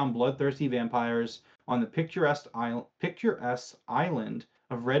take down bloodthirsty vampires on the picturesque island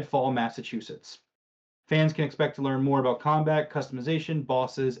of Redfall, Massachusetts. Fans can expect to learn more about combat, customization,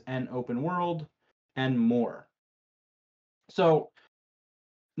 bosses, and open world, and more. So,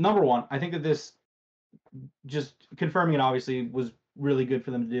 number one, I think that this, just confirming it obviously, was really good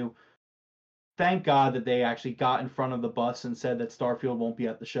for them to do. Thank God that they actually got in front of the bus and said that Starfield won't be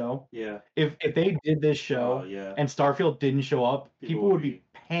at the show. Yeah. If they did this show and Starfield didn't show up, people would be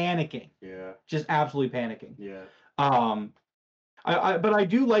panicking. Yeah. Just absolutely panicking. Yeah. But I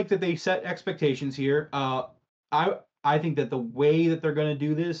do like that they set expectations here. I think that the way that they're going to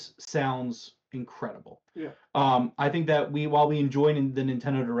do this sounds incredible. Yeah. I think that while we enjoy the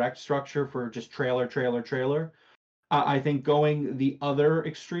Nintendo Direct structure for just trailer, I think going the other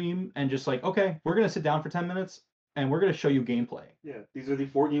extreme and just like, okay, we're going to sit down for 10 minutes and we're going to show you gameplay. Yeah. These are the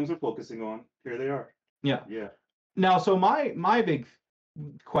 4 games we're focusing on. Here they are. Yeah. Yeah. Now, so my big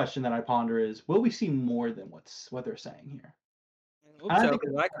question that I ponder is, will we see more than what they're saying here?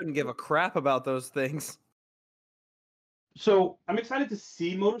 I couldn't give a crap about those things. So I'm excited to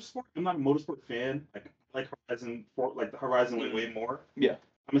see Motorsport. I'm not a Motorsport fan. Like Horizon, the Horizon way more. Yeah.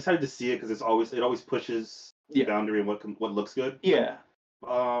 I'm excited to see it because it always pushes the boundary and what looks good. Yeah.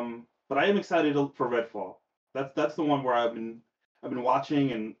 But I am excited for Redfall. That's the one where I've been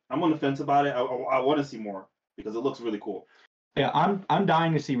watching and I'm on the fence about it. I want to see more because it looks really cool. Yeah, I'm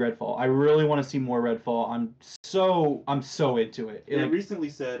dying to see Redfall. I really want to see more Redfall. I'm so into it. They recently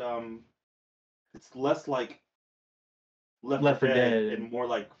said it's less like Left 4 Dead and more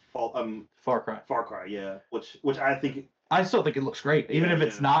like Far Cry. Far Cry, yeah. Which I think I still think it looks great, even if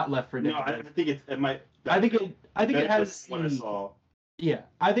it's not Left 4 Dead. No, I think it might. I think it has what I saw. Yeah,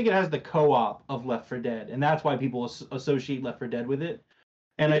 I think it has the co-op of Left 4 Dead, and that's why people associate Left 4 Dead with it.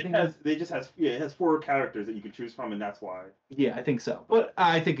 And it has 4 characters that you can choose from, and that's why. Yeah, I think so. But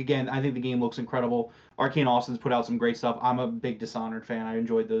I think the game looks incredible. Arcane Austin's put out some great stuff. I'm a big Dishonored fan. I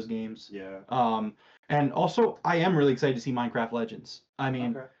enjoyed those games. Yeah. And also I am really excited to see Minecraft Legends. I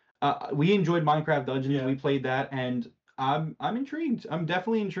mean, we enjoyed Minecraft Dungeons. Yeah. We played that, and I'm intrigued. I'm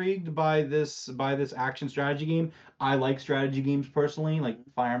definitely intrigued by this action strategy game. I like strategy games personally. Like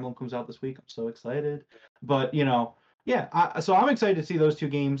Fire Emblem comes out this week. I'm so excited. But so I'm excited to see those 2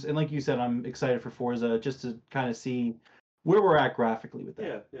 games, and like you said, I'm excited for Forza just to kind of see where we're at graphically with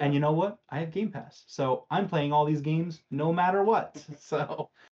that. Yeah. And you know what? I have Game Pass, so I'm playing all these games no matter what. So,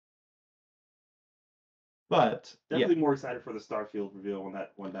 but definitely more excited for the Starfield reveal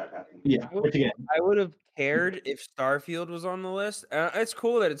when that happens. Yeah, I would have cared if Starfield was on the list. It's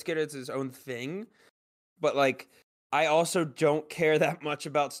cool that it's its own thing, but like, I also don't care that much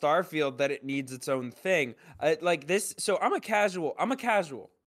about Starfield that it needs its own thing. Like this, so I'm a casual.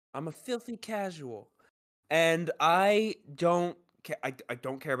 I'm a filthy casual, and I don't care. I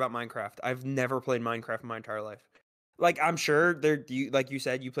don't care about Minecraft. I've never played Minecraft in my entire life. Like, I'm sure like you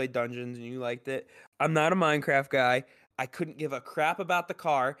said, you played Dungeons and you liked it. I'm not a Minecraft guy. I couldn't give a crap about the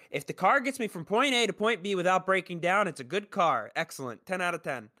car. If the car gets me from point A to point B without breaking down, it's a good car. Excellent. 10 out of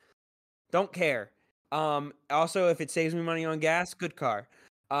 10. Don't care. Also, if it saves me money on gas, good car.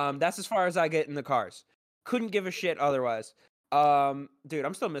 That's as far as I get in the cars. Couldn't give a shit otherwise. Dude,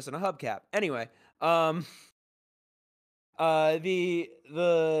 I'm still missing a hubcap. Anyway, the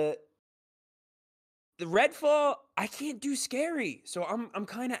Redfall, I can't do scary, so I'm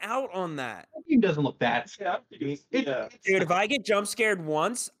kind of out on that. The game doesn't look that scary. Yeah. Dude, if I get jump scared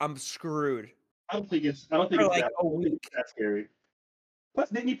once, I'm screwed. I don't think it's For like that, a week. that scary. Plus,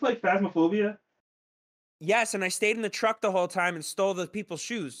 didn't you play Phasmophobia? Yes, and I stayed in the truck the whole time and stole the people's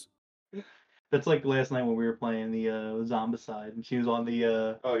shoes. That's like last night when we were playing the Zombicide, and she was on the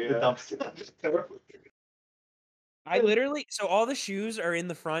the dumpster. I literally, so all the shoes are in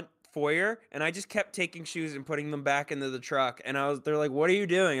the front foyer, and I just kept taking shoes and putting them back into the truck. And they're like, "What are you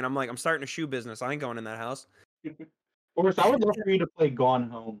doing?" And I'm like, "I'm starting a shoe business. I ain't going in that house." Forrest, I would love for you to play Gone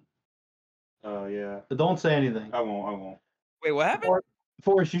Home. Oh yeah. But don't say anything. I won't. Wait, what happened?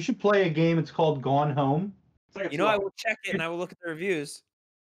 Forrest, you should play a game. It's called Gone Home. It's like a You know, I 2 will check it and I will look at the reviews.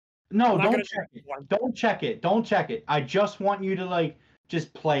 No, I'm not don't gonna check it. one. Don't check it. Don't check it. I just want you to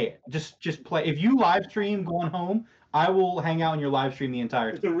just play it. Just play. If you live stream Gone Home, I will hang out in your live stream the entire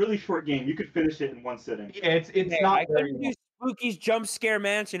It's time. a really short game. You could finish it in one sitting. Yeah, it's Hey, not I very couldn't long. do Spooky's Jump Scare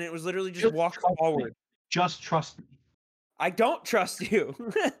Mansion. It was literally just Just walk trust me. forward. Just trust me. I don't trust you.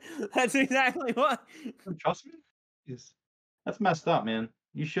 That's exactly what. Don't trust me? Jeez. That's messed up, man.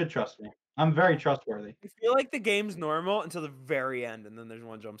 You should trust me. I'm very trustworthy. I feel like the game's normal until the very end, and then there's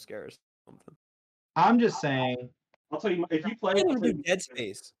one jump scare or something. I'm just saying. I'll tell you, if you play I didn't I'll even tell do you- Dead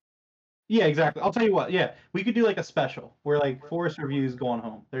Space. Yeah, exactly. I'll tell you what. Yeah, we could do like a special where Forrest reviews Gone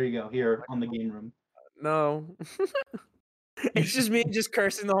Home. There you go. Here on the game room. No. It's just me just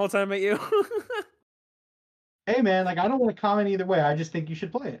cursing the whole time at you. Hey, man. I don't want to comment either way. I just think you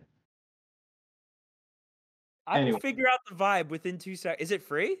should play it. I Anyway. will figure out the vibe within 2 seconds. Is it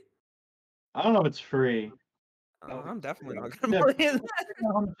free? I don't know if it's free. Oh, I'm definitely not Yeah. gonna play it. I don't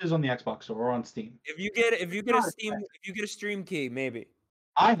know how much it is on the Xbox Store or on Steam. If you get a Stream key, maybe.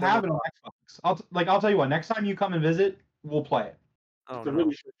 I Then have it we'll on Xbox. I'll tell you what. Next time you come and visit, we'll play it. Oh, It's a no.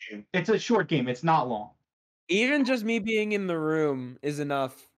 really short game. It's a short game. It's not long. Even just me being in the room is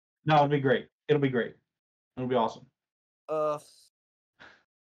enough. No, it'll be great. It'll be great. It'll be awesome.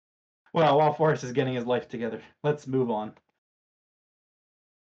 Well, while Forrest is getting his life together, let's move on.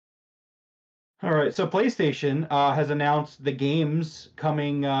 All right, so PlayStation has announced the games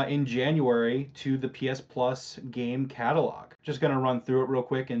coming in January to the PS Plus game catalog. Just going to run through it real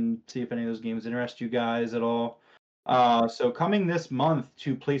quick and see if any of those games interest you guys at all. So coming this month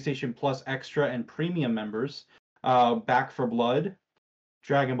to PlayStation Plus Extra and Premium members, Back for Blood,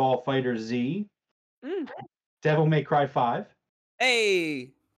 Dragon Ball Fighter Z, Devil May Cry 5,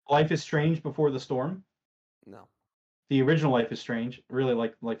 Hey. Life is Strange Before the Storm, No. the original Life is Strange, really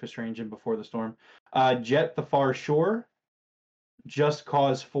like Life is Strange and Before the Storm, Jet the Far Shore, Just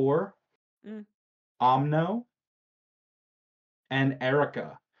Cause 4, Omno, and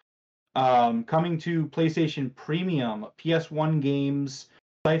Erica. Coming to PlayStation Premium, PS1 games,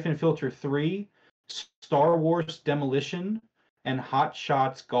 Siphon Filter 3, Star Wars Demolition, and Hot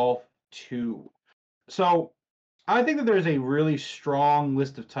Shots Golf 2. So I think that there's a really strong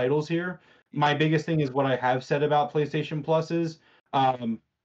list of titles here. My biggest thing is what I have said about PlayStation Plus is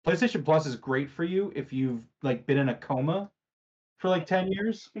PlayStation Plus is great for you if you've been in a coma for 10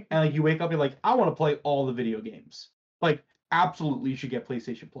 years and you wake up, you're like, I want to play all the video games. Absolutely you should get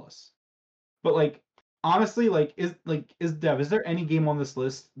PlayStation Plus. But honestly, is there any game on this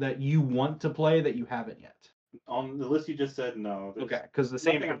list that you want to play that you haven't yet? On the list you just said, no. Okay, because the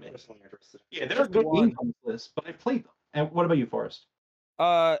same Nothing I'm thing. personally interested in. Yeah, there are good games on this list, but I played them. And what about you, Forrest?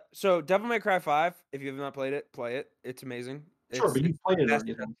 So Devil May Cry 5, if you have not played it, play it. It's amazing. Sure, but you played it best.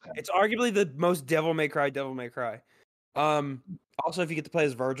 already. then. It's arguably the most Devil May Cry. Also, if you get to play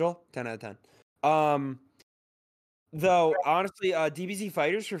as Virgil, 10 out of 10. Though honestly, DBZ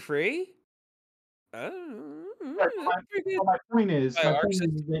Fighters for free. Right, my point is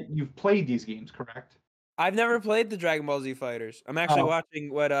that you've played these games, correct? I've never played the Dragon Ball Z Fighters. I'm actually Oh. watching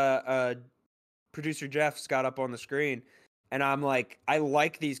what producer Jeff's got up on the screen, and I'm like, I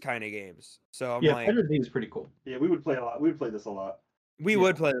like these kind of games. So I'm like, Fighter Z is pretty cool. Yeah, we would play a lot. We would play this a lot. we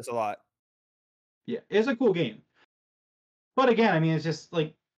would play this a lot. Yeah, it's a cool game. But again, I mean, it's just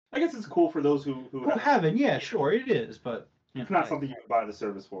I guess it's cool for those who haven't. Yeah, sure, it is. But it's not something you can buy the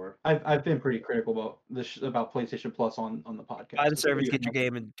service for. I've been pretty critical about this about PlayStation Plus on the podcast. Buy the service, get your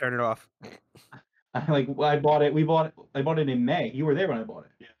game, and turn it off. I bought it. I bought it in May. You were there when I bought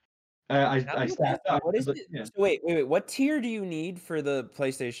it. Yeah. I sat up. What is But, it? yeah. So wait. What tier do you need for the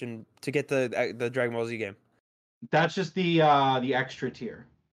PlayStation to get the Dragon Ball Z game? That's just the extra tier.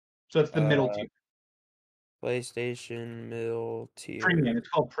 So it's the middle tier. PlayStation middle tier. Premium. It's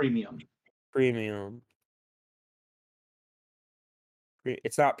called premium. Premium.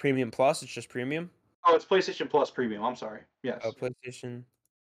 It's not Premium Plus. It's just Premium. Oh, it's PlayStation Plus Premium. I'm sorry. Yes. Oh, PlayStation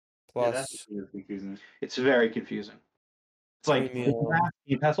Yeah, Plus. that's confusing. It's very confusing. It's like Premium.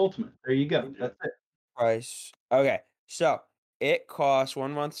 Game Pass Ultimate. There you go. Yeah. That's it. Price. Okay, so it costs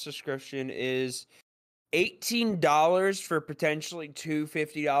 1 month subscription is $18 for potentially two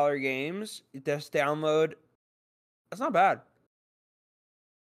 $50 games. Just download. That's not bad.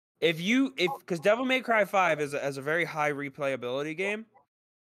 Because Devil May Cry 5 is a very high replayability game.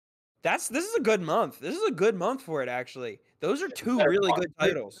 This is a good month. This is a good month for it, actually. Those are two really good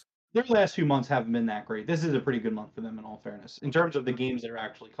titles. Their last few months haven't been that great. This is a pretty good month for them, in all fairness, in terms of the games that are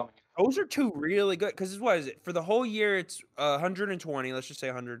actually coming out. Those are two really good. Because what is it? For the whole year, it's 120. Let's just say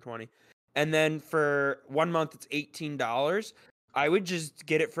 120. And then for 1 month, it's $18. I would just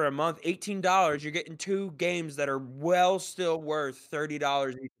get it for a month. $18. You're getting two games that are still worth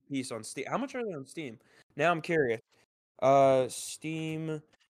 $30 each piece on Steam. How much are they on Steam? Now I'm curious. Steam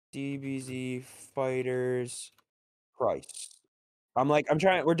DBZ Fighters price.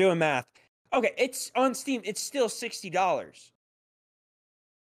 We're doing math. Okay, it's on Steam. It's still $60.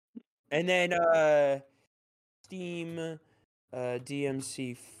 And then Steam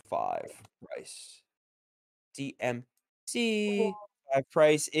DMC 5 price. DMC 5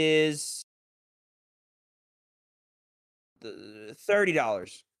 price is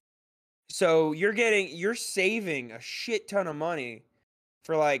 $30. So you're saving a shit ton of money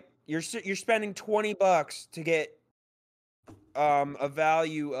for like you're spending $20 to get a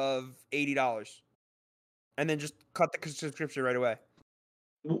value of $80, and then just cut the subscription right away.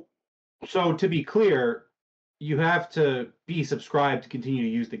 So to be clear, you have to be subscribed to continue to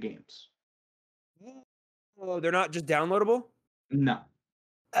use the games. Oh, they're not just downloadable? No.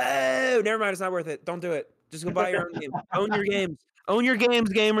 Oh, never mind. It's not worth it. Don't do it. Just go buy your own game. Own your games. Own your games,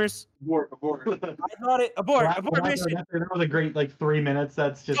 gamers. Abort. I thought it. Abort mission. That was a great 3 minutes.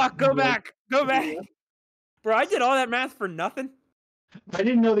 That's just. Fuck, go back. Go back. Bro, I did all that math for nothing. I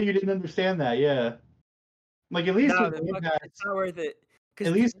didn't know that you didn't understand that. Yeah. Like at least with Game Pass, it's not worth it.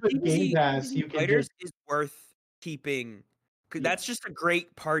 At least with Game Pass, you can Fighters is worth keeping. That's just a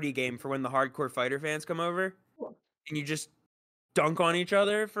great party game for when the hardcore fighter fans come over, and you just dunk on each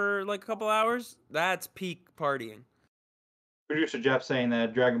other for like a couple hours. That's peak partying. Producer Jeff saying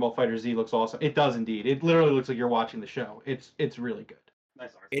that Dragon Ball Fighter Z looks awesome. It does indeed. It literally looks like you're watching the show. It's really good.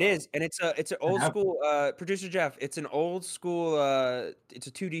 Nice art. It is, and it's an old school. Producer Jeff, it's an old school. It's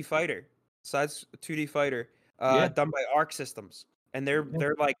a 2D fighter. Besides 2D fighter, done by Arc Systems, and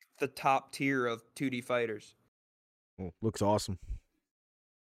they're like the top tier of 2D fighters. Oh, looks awesome.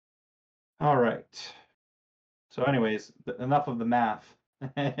 All right. So, anyways, enough of the math.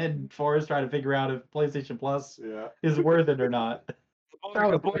 And Forrest trying to figure out if PlayStation Plus is worth it or not.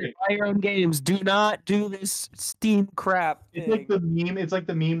 Buy your own games. Do not do this Steam crap. It's like the meme. It's like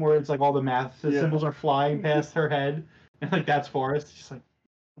the meme where it's like all the math symbols are flying past her head, and like that's Forrest. She's like,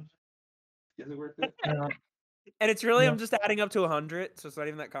 is it worth it? And it's really I'm just adding up to 100, so it's not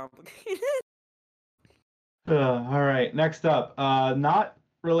even that complicated. All right. Next up, not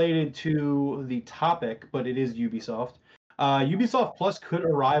related to the topic, but it is Ubisoft. Ubisoft Plus could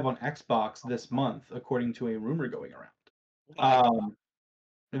arrive on Xbox this month, according to a rumor going around.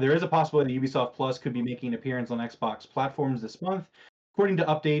 There is a possibility that Ubisoft Plus could be making an appearance on Xbox platforms this month, according to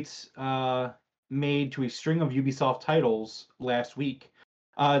updates made to a string of Ubisoft titles last week.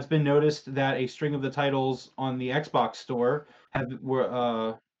 It's been noticed that a string of the titles on the Xbox store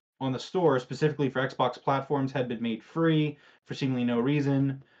on the store specifically for Xbox platforms had been made free for seemingly no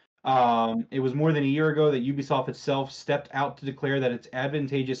reason. It was more than a year ago that Ubisoft itself stepped out to declare that its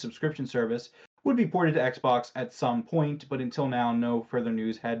advantageous subscription service would be ported to Xbox at some point, but until now, no further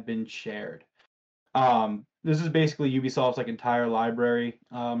news had been shared. This is basically Ubisoft's entire library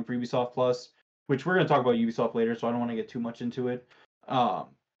for Ubisoft Plus, which we're going to talk about Ubisoft later, so I don't want to get too much into it. So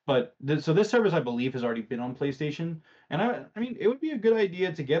this service, I believe, has already been on PlayStation, and I mean, it would be a good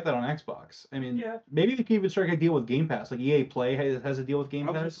idea to get that on Xbox. I mean, maybe they could even strike a deal with Game Pass. Like EA Play has a deal with Game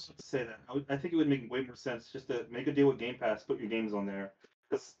Pass. I was just to say that. I think it would make way more sense just to make a deal with Game Pass, put your games on there.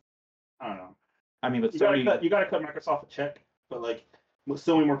 Because I don't know. I mean, but you gotta cut Microsoft a check, but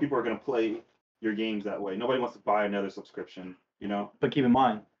so many more people are gonna play your games that way. Nobody wants to buy another subscription, you know. But keep in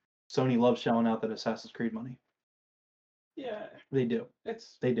mind, Sony loves shelling out that Assassin's Creed money. Yeah, they do.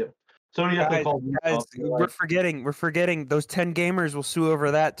 They do. Sony definitely calls we're forgetting those 10 gamers will sue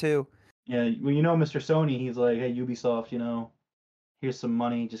over that too. Yeah, well, Mr. Sony, he's like, hey, Ubisoft, here's some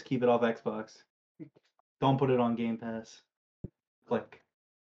money, just keep it off Xbox. Don't put it on Game Pass. Click.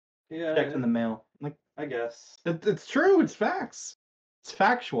 Yeah, Checks in the mail. Like, I guess. it's true. It's facts. It's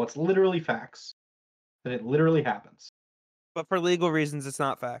factual. It's literally facts. That it literally happens. But for legal reasons, it's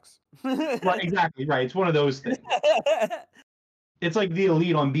not facts. Right, exactly. Right. It's one of those things. It's like the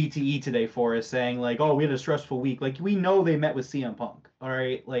elite on BTE today for us saying like, oh, we had a stressful week. Like, we know they met with CM Punk. All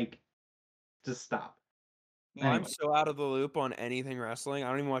right. Like, just stop. Well, I'm Anyway. so out of the loop on anything wrestling. I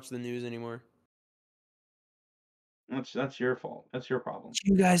don't even watch the news anymore. That's your fault. That's your problem.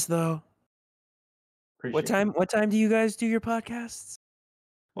 You guys though. Appreciate it. What time do you guys do your podcasts?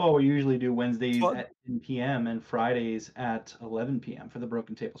 Well, we usually do Wednesdays What? at 10 p.m. and Fridays at 11 p.m. for the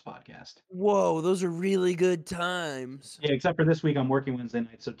Broken Tables podcast. Whoa, those are really good times. Yeah, except for this week, I'm working Wednesday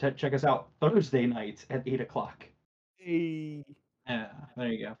night, so check us out Thursday nights at 8 o'clock. Hey, Yeah, there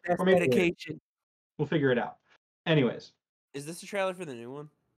you go. that's Or maybe later. dedication. We'll figure it out. Anyways, Is this a trailer for the new one?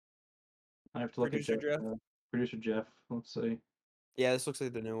 I have to look Producer at Jeff? Producer Jeff. Let's see. Yeah, this looks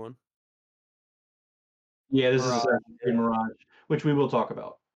like the new one. Yeah, this is Mirage, Assassin's Creed Mirage, which we will talk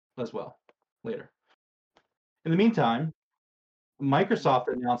about as well later. In the meantime,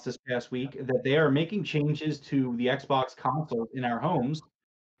 Microsoft announced this past week that they are making changes to the Xbox consoles in our homes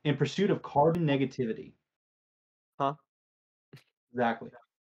in pursuit of carbon negativity. Huh? Exactly.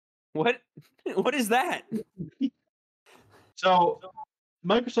 What? What is that? So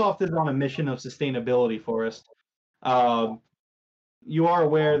Microsoft is on a mission of sustainability for us. You are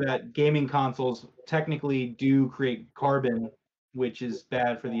aware that gaming consoles technically do create carbon, which is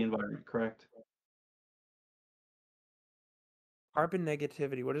bad for the environment, correct? Carbon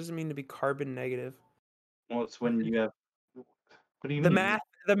negativity. What does it mean to be carbon negative? Well, it's when you have. What do you The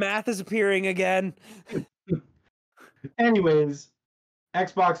mean? math is appearing again. Anyways,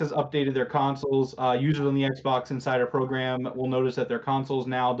 Xbox has updated their consoles. Users on the Xbox Insider program will notice that their consoles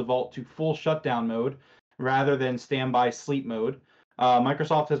now default to full shutdown mode rather than standby sleep mode.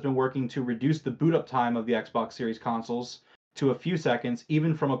 Microsoft has been working to reduce the boot up time of the Xbox Series consoles to a few seconds,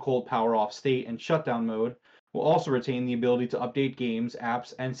 even from a cold power off state, and shutdown mode will also retain the ability to update games,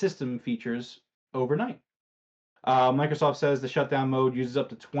 apps, and system features overnight. Microsoft says the shutdown mode uses up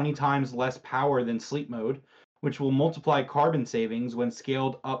to 20 times less power than sleep mode, which will multiply carbon savings when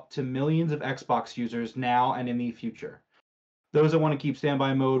scaled up to millions of Xbox users now and in the future. Those that want to keep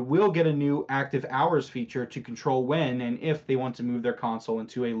standby mode will get a new active hours feature to control when and if they want to move their console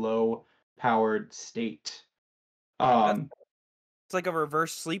into a low powered state. It's like a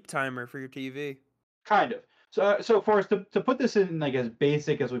reverse sleep timer for your TV. Kind of. So for us to put this in like as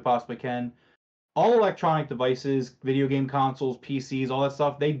basic as we possibly can, all electronic devices, video game consoles, PCs, all that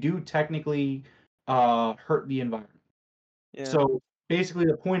stuff, they do technically hurt the environment. Yeah. So basically,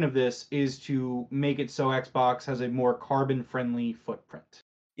 the point of this is to make it so Xbox has a more carbon-friendly footprint.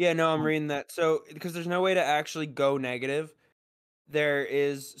 Yeah, no, I'm reading that. So because there's no way to actually go negative,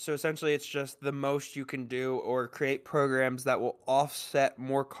 so essentially it's just the most you can do or create programs that will offset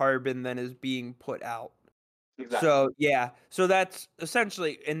more carbon than is being put out. Exactly. So yeah, so that's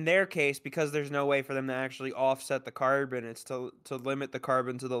essentially in their case, because there's no way for them to actually offset the carbon. It's to limit the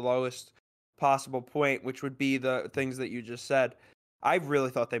carbon to the lowest possible point, which would be the things that you just said. I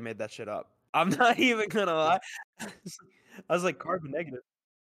really thought they made that shit up. I'm not even gonna lie. I was like, carbon negative.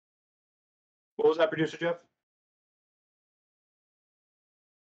 What was that, Producer Jeff?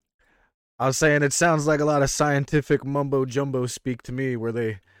 I was saying it sounds like a lot of scientific mumbo jumbo speak to me, where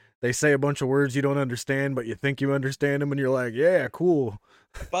they say a bunch of words you don't understand, but you think you understand them, and you're like, yeah, cool.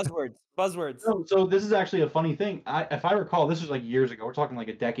 Buzzwords. So this is actually a funny thing. If I recall, this was like years ago. We're talking like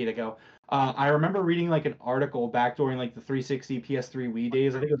a decade ago. I remember reading like an article back during like the 360 PS3 Wii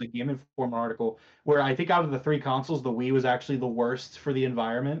days. I think it was a Game Informer article where I think out of the three consoles, the Wii was actually the worst for the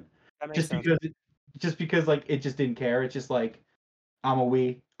environment. That makes sense. Just because like it just didn't care. It's just like I'm a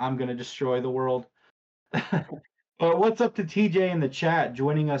Wii. I'm gonna destroy the world. But what's up to TJ in the chat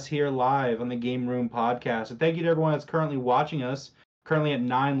joining us here live on the Game Room podcast? And thank you to everyone that's currently watching us. Currently at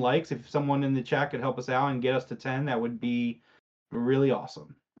 9 likes. If someone in the chat could help us out and get us to 10, that would be really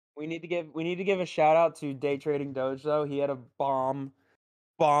awesome. We need to give a shout out to Day Trading Doge though. He had a bomb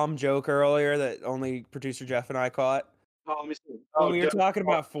joke earlier that only producer Jeff and I caught. Oh, let me see. When we were talking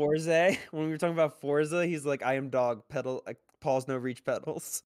about Forza, he's like, "I am dog pedal, Paul's no reach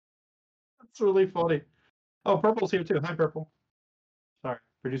pedals." That's really funny. Oh, Purple's here too. Hi, Purple. Sorry,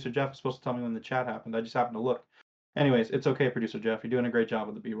 producer Jeff was supposed to tell me when the chat happened. I just happened to look. Anyways, it's okay, producer Jeff. You're doing a great job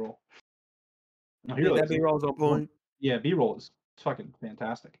with the B-roll. Oh, Yeah, that B-roll's on point. Yeah, B-roll is fucking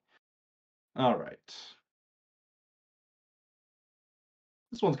fantastic. All right.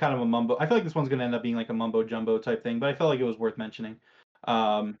 This one's kind of a mumbo. I feel like this one's going to end up being like a mumbo jumbo type thing, but I felt like it was worth mentioning.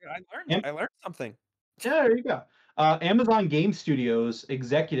 I Am- learned something. Yeah, there you go. Amazon Game Studios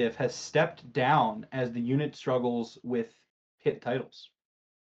executive has stepped down as the unit struggles with hit titles.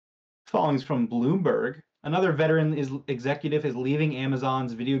 Following from Bloomberg, another executive is leaving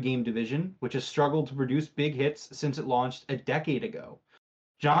Amazon's video game division, which has struggled to produce big hits since it launched a decade ago.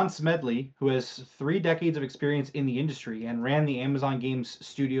 John Smedley, who has 3 decades of experience in the industry and ran the Amazon Games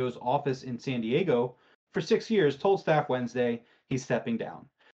Studios office in San Diego for 6 years, told staff Wednesday he's stepping down.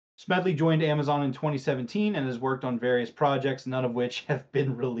 Smedley joined Amazon in 2017 and has worked on various projects, none of which have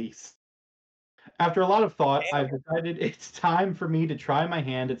been released. After a lot of thought, I've decided it's time for me to try my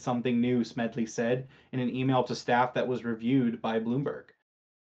hand at something new, Smedley said in an email to staff that was reviewed by Bloomberg.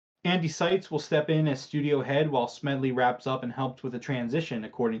 Andy Seitz will step in as studio head while Smedley wraps up and helps with the transition,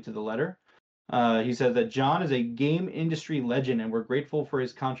 according to the letter. He says that John is a game industry legend and we're grateful for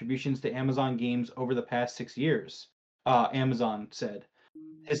his contributions to Amazon games over the past 6 years, Amazon said.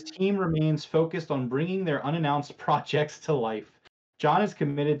 His team remains focused on bringing their unannounced projects to life. John is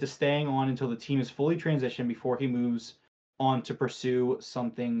committed to staying on until the team is fully transitioned before he moves on to pursue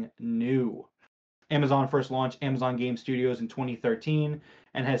something new. Amazon first launched Amazon Game Studios in 2013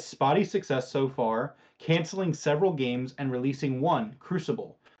 and has spotty success so far, canceling several games and releasing one,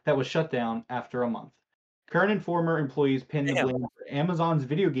 Crucible, that was shut down after a month. Current and former employees pinned the blame for Amazon's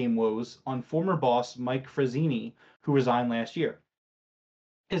video game woes on former boss Mike Frazzini, who resigned last year.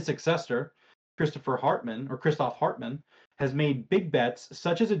 His successor, Christoph Hartman, has made big bets,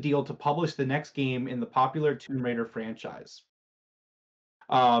 such as a deal to publish the next game in the popular Tomb Raider franchise.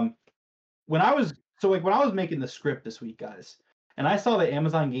 When I was making the script this week, guys, and I saw that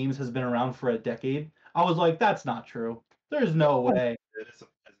Amazon Games has been around for a decade, I was like, that's not true. There's no way.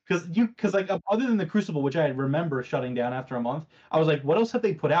 Because like other than the Crucible, which I remember shutting down after a month, I was like, what else have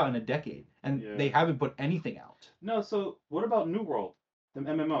they put out in a decade? And they haven't put anything out. No, so what about New World, the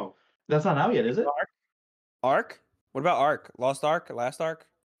MMO? That's not out yet, is it? Ark? What about Ark? Last Ark?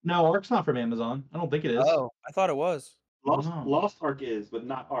 No, Ark's not from Amazon. I don't think it is. Oh, I thought it was. Lost Ark is, but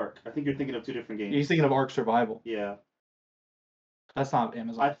not Ark. I think you're thinking of two different games. He's thinking of Ark Survival. Yeah. That's not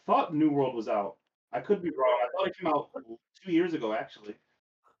Amazon. I thought New World was out. I could be wrong. I thought it came out 2 years ago, actually.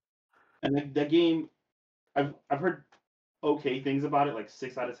 And that game, I've heard okay things about it, like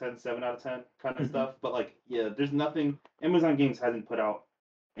 6 out of 10, 7 out of 10 kind of stuff. But like, yeah, there's nothing. Amazon Games hasn't put out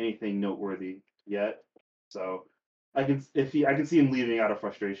anything noteworthy yet. So I can see him leaving out of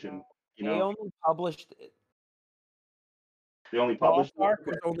frustration. You know, They only published it. they only published. Lost Ark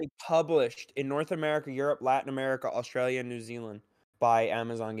was only published in North America, Europe, Latin America, Australia, and New Zealand by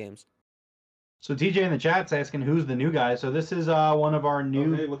Amazon Games. So TJ in the chat's asking who's the new guy. So this is one of our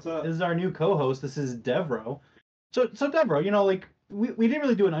new. Hey, what's up? This is our new co-host. This is Devroro. So Devroro, you know, like we didn't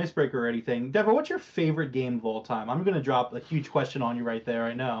really do an icebreaker or anything. Devroro, what's your favorite game of all time? I'm gonna drop a huge question on you right there.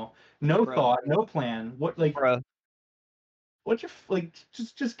 I know, no thought, no plan. What like? What's your like?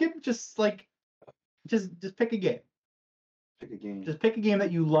 Just pick a game. Pick a game. Just pick a game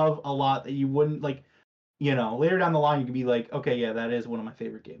that you love a lot that you wouldn't like. You know, later down the line you could be like, okay, yeah, that is one of my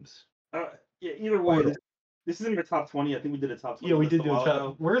favorite games. Yeah, either way, this is in your top 20. I think we did a top 20. Yeah, we did do a while top.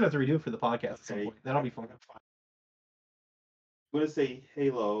 ago. We're gonna have to redo it for the podcast at some Okay. point. That'll be fun. I'm gonna say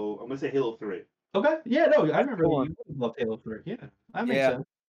Halo. I'm gonna say Halo 3. Okay. Yeah, no, I remember cool. you loved Halo 3. Yeah, that makes Yeah. sense.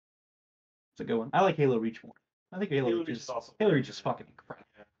 It's a good one. I like Halo Reach more. I think Halo Reach is awesome. Halo Reach is fucking incredible.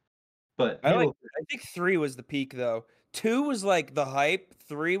 Yeah. But I think 3 was the peak though. 2 was like the hype.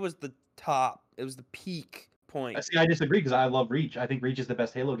 3 was the top. It was the peak point. See, I disagree because I love Reach. I think Reach is the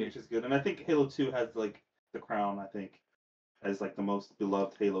best Halo game. Which is good, and I think Halo 2 has like the crown. I think as like the most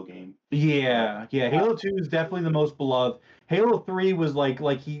beloved Halo game. Yeah. Halo 2 is definitely the most beloved. Halo 3 was like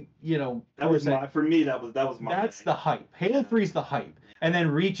he, you know, That was for me. That was my. That's the hype. Halo 3 is the hype, and then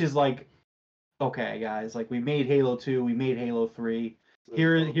Reach is like, okay, guys, like we made Halo 2, we made Halo 3.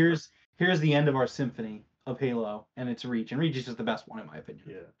 Here's the end of our symphony of Halo, and it's Reach, and Reach is just the best one in my opinion.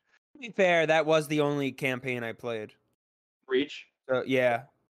 Yeah. To be fair, that was the only campaign I played. Reach. So yeah,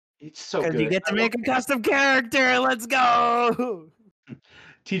 It's so because good. you get to make a custom character. Let's go.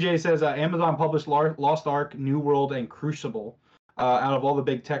 TJ says Amazon published Lost Ark, New World, and Crucible. Out of all the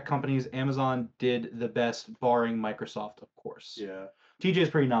big tech companies, Amazon did the best, barring Microsoft, of course. Yeah. TJ is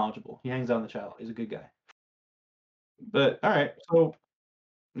pretty knowledgeable. He hangs out in the chat. He's a good guy. But all right, so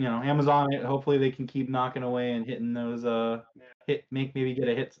you know, Amazon. Hopefully, they can keep knocking away and hitting those maybe get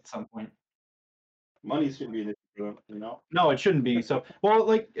a hits at some point. Money shouldn't be an issue for them, you know. No, it shouldn't be. So, well,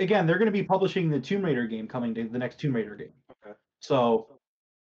 like again, they're going to be publishing the Tomb Raider game coming to the next Tomb Raider game. Okay. So,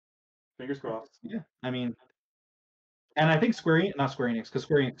 Fingers crossed. yeah, I mean, And I think not Square Enix, because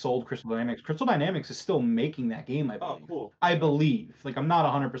Square Enix sold Crystal Dynamics. Crystal Dynamics is still making that game, I Oh, believe. cool. I believe. Like, I'm not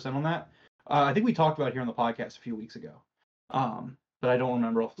 100% on that. I think we talked about it here on the podcast a few weeks ago. But I don't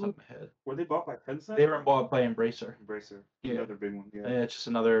remember off the top of my head. Were they bought by Tencent? They were bought by Embracer. Embracer. Yeah. Another big one. Yeah. It's just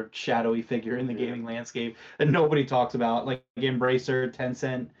another shadowy figure in the gaming landscape that nobody talks about. Like Embracer,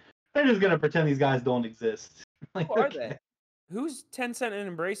 Tencent. They're just going to pretend these guys don't exist. Like, Who are they? Who's Tencent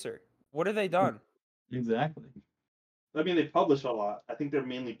and Embracer? What have they done? Exactly. I mean, they publish a lot. I think they're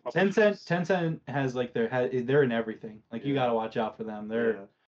mainly publishers. Tencent has like they're in everything. Like you got to watch out for them. They're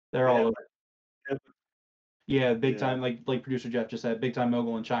all over. Yeah, big time. Like producer Jeff just said, big time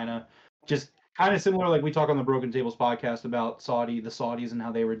mogul in China. Just kind of similar, like we talk on the Broken Tables podcast about the Saudis and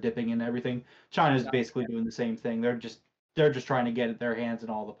how they were dipping in everything. China's basically doing the same thing. They're just trying to get their hands in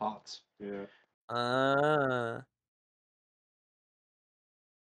all the pots. Yeah.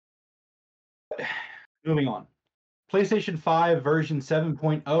 Moving on. PlayStation 5 version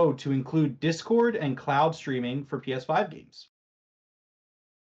 7.0 to include Discord and cloud streaming for PS5 games.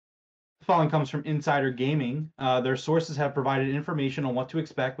 The following comes from Insider Gaming. Their sources have provided information on what to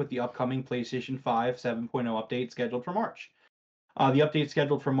expect with the upcoming PlayStation 5 7.0 update scheduled for March. The update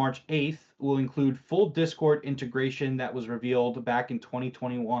scheduled for March 8th will include full Discord integration that was revealed back in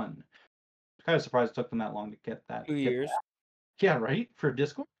 2021. I'm kind of surprised it took them that long to get that. 2 years. Yeah, right? For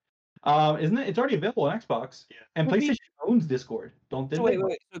Discord? Isn't it? It's already available on Xbox. Yeah. And PlayStation owns Discord.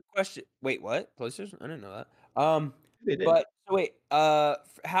 Wait. So question. Wait, what? PlayStation? I didn't know that. They did. But so wait.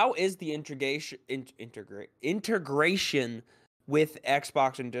 How is the integration with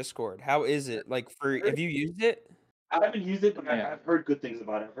Xbox and Discord? How is it? Like, have you used it? I haven't used it, but I've heard good things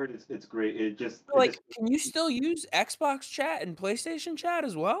about it. I've heard it's great. Can you still use Xbox chat and PlayStation chat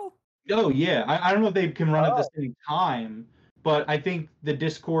as well? Oh yeah, I don't know if they can run at the same time, but I think the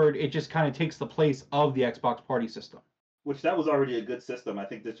Discord, it just kind of takes the place of the Xbox party system. Which that was already a good system. I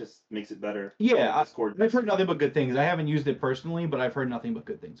think this just makes it better. Yeah, I've heard nothing but good things. I haven't used it personally, but I've heard nothing but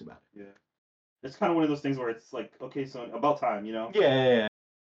good things about it. Yeah, it's kind of one of those things where it's like, okay, so about time, you know? Yeah.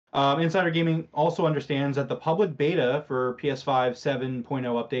 Insider Gaming also understands that the public beta for PS5 7.0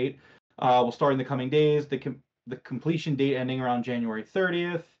 update will start in the coming days. The completion date ending around January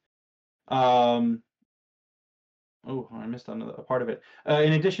 30th. I missed another part of it.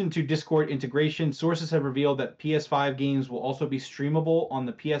 In addition to Discord integration, sources have revealed that PS5 games will also be streamable on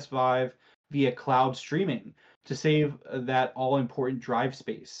the PS5 via cloud streaming to save that all-important drive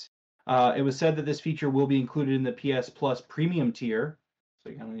space. It was said that this feature will be included in the PS Plus Premium tier. So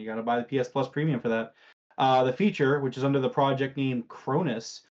you got to buy the PS Plus Premium for that. The feature, which is under the project name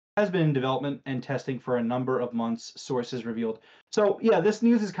Cronus, has been in development and testing for a number of months, sources revealed. So yeah, this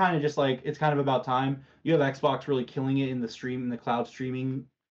news is kind of just like, it's kind of about time. You have Xbox really killing it in the cloud streaming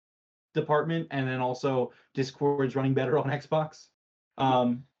department, and then also Discord's running better on Xbox.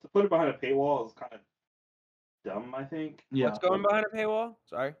 To put it behind a paywall is kind of dumb, I think. Yeah. What's going behind a paywall?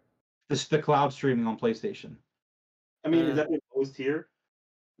 Sorry. The cloud streaming on PlayStation. I mean, is that the lowest tier?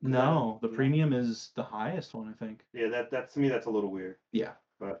 No, the premium is the highest one, I think. Yeah, that to me that's a little weird. Yeah.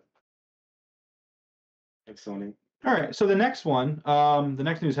 But like Sony. All right, so the next one, the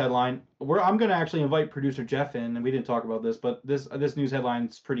next news headline, I'm going to actually invite producer Jeff in, and we didn't talk about this, but this news headline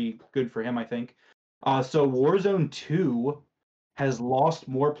is pretty good for him, I think. So Warzone 2 has lost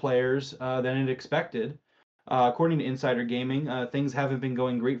more players than it expected. According to Insider Gaming, things haven't been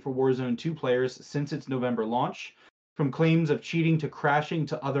going great for Warzone 2 players since its November launch. From claims of cheating to crashing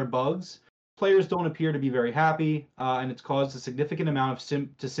to other bugs, players don't appear to be very happy, and it's caused a significant amount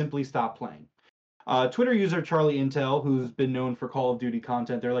to simply stop playing. Twitter user Charlie Intel, who's been known for Call of Duty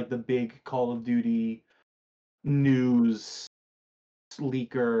content, they're like the big Call of Duty news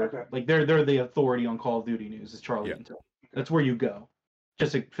leaker. Okay. Like they're the authority on Call of Duty news. Is Charlie Intel? That's where you go.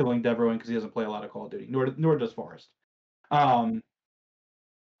 Just like filling Devroro in because he doesn't play a lot of Call of Duty, nor does Forrest.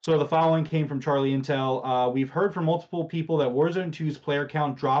 So the following came from Charlie Intel. We've heard from multiple people that Warzone 2's player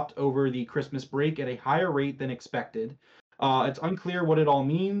count dropped over the Christmas break at a higher rate than expected. It's unclear what it all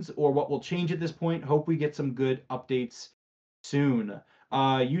means or what will change at this point. Hope we get some good updates soon.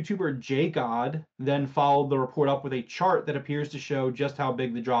 YouTuber JGod then followed the report up with a chart that appears to show just how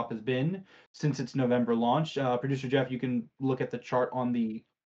big the drop has been since its November launch. Producer Jeff, you can look at the chart on the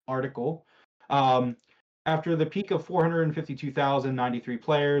article. After the peak of 452,093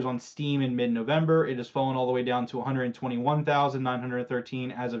 players on Steam in mid-November, it has fallen all the way down to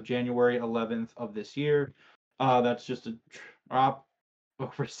 121,913 as of January 11th of this year. That's just a drop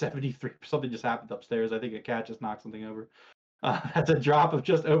over 73. Something just happened upstairs. I think a cat just knocked something over. That's a drop of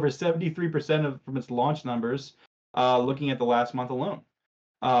just over 73% from its launch numbers, looking at the last month alone.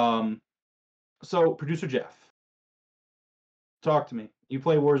 So, Producer Jeff, talk to me. You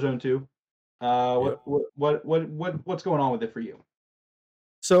play Warzone 2. Yep. What's going on with it for you?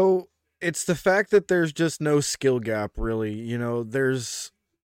 So it's the fact that there's just no skill gap, really. You know, there's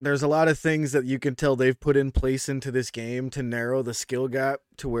a lot of things that you can tell they've put in place into this game to narrow the skill gap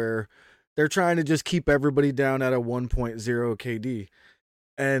to where they're trying to just keep everybody down at a 1.0 KD.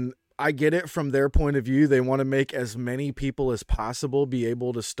 And I get it from their point of view. They want to make as many people as possible be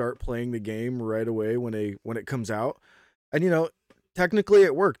able to start playing the game right away when it comes out. And you know, technically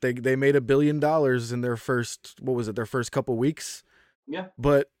it worked. They made $1 billion in their first couple weeks. Yeah.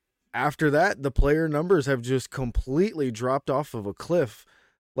 But after that, the player numbers have just completely dropped off of a cliff.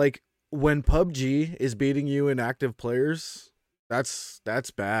 Like when PUBG is beating you in active players, that's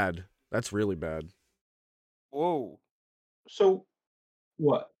bad. That's really bad. Whoa. So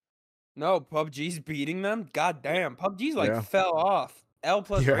what? No, PUBG's beating them? God damn. PUBG's like Yeah. fell off. L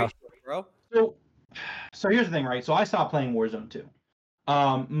plus Yeah. ratio, bro. So here's the thing, right? So I stopped playing Warzone 2.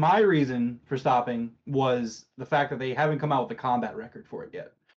 My reason for stopping was the fact that they haven't come out with a combat record for it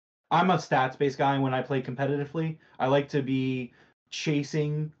yet. I'm a stats-based guy, and when I play competitively, I like to be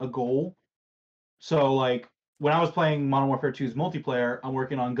chasing a goal. So, like, when I was playing Modern Warfare 2's multiplayer, I'm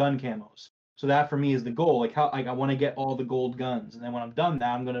working on gun camos. So that for me is the goal. Like, I want to get all the gold guns, and then when I'm done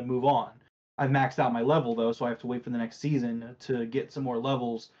that, I'm gonna move on. I've maxed out my level though, so I have to wait for the next season to get some more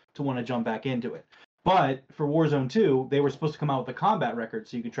levels to want to jump back into it. But for Warzone 2, they were supposed to come out with a combat record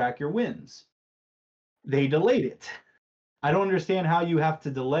so you could track your wins. They delayed it. I don't understand how you have to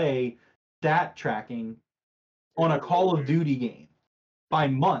delay stat tracking on a Call of Duty game by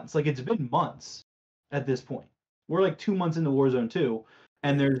months. Like, it's been months at this point. We're like 2 months into Warzone 2,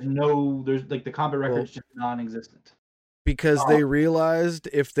 and there's like the combat record's just non-existent. Because they realized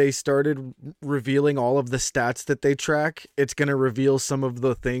if they started revealing all of the stats that they track, it's going to reveal some of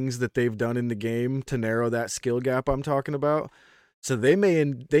the things that they've done in the game to narrow that skill gap I'm talking about. So they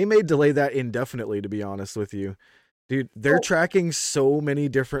may delay that indefinitely, to be honest with you. Dude, they're tracking so many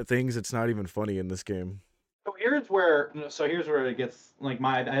different things, it's not even funny in this game. So here's where it gets, like,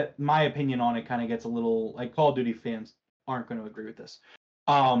 my opinion on it kind of gets a little, like, Call of Duty fans aren't going to agree with this.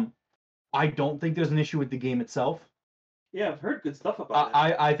 I don't think there's an issue with the game itself. Yeah, I've heard good stuff about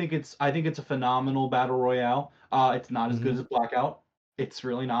it. I think it's a phenomenal battle royale. It's not as good as Blackout. It's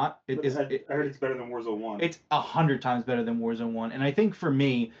really not. I heard it's better than Warzone 1. It's 100 times better than Warzone 1. And I think for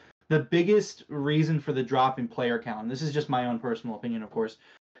me, the biggest reason for the drop in player count, and this is just my own personal opinion, of course,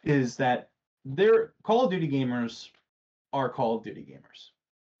 is that Call of Duty gamers are Call of Duty gamers.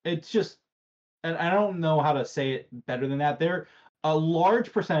 It's just, and I don't know how to say it better than that. They're a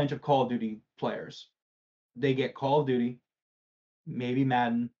large percentage of Call of Duty players. They get Call of Duty, maybe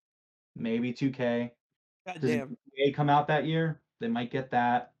Madden, maybe 2K. God Does damn. GTA come out that year? They might get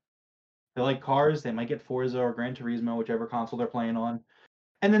that. They like cars, they might get Forza or Gran Turismo, whichever console they're playing on.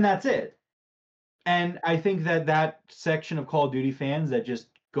 And then that's it. And I think that section of Call of Duty fans that just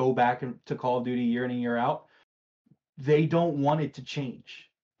go back to Call of Duty year in and year out, they don't want it to change.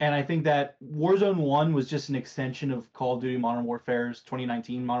 And I think that Warzone 1 was just an extension of Call of Duty Modern Warfare's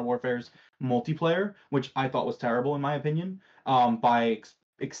 2019 Modern Warfare's multiplayer, which I thought was terrible in my opinion. By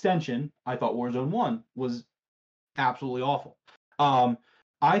extension, I thought Warzone 1 was absolutely awful.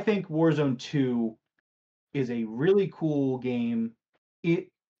 I think Warzone 2 is a really cool game in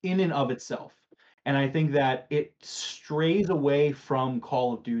and of itself. And I think that it strays away from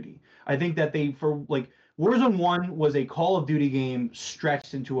Call of Duty. I think that Warzone 1 was a Call of Duty game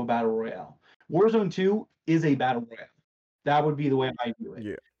stretched into a battle royale. Warzone 2 is a battle royale. That would be the way I view it.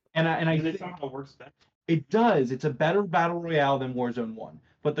 Yeah. And I Does it think somehow works better? it does. It's a better battle royale than Warzone 1.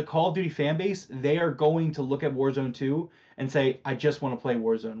 But the Call of Duty fan base, they are going to look at Warzone 2 and say, I just want to play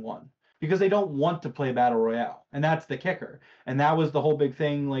Warzone 1. Because they don't want to play battle royale. And that's the kicker. And that was the whole big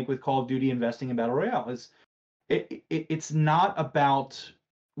thing, like, with Call of Duty investing in battle royale, is it's not about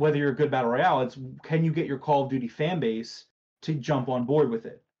whether you're a good battle royale. It's, can you get your Call of Duty fan base to jump on board with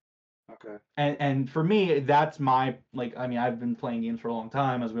it? Okay. And for me, that's my, like, I mean, I've been playing games for a long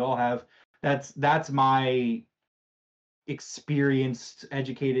time, as we all have. That's my experienced,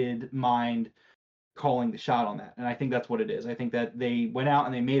 educated mind calling the shot on that. And I think that's what it is. I think that they went out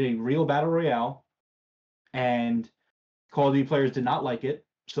and they made a real battle royale, and Call of Duty players did not like it,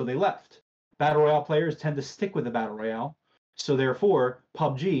 so they left. Battle royale players tend to stick with the battle royale, so therefore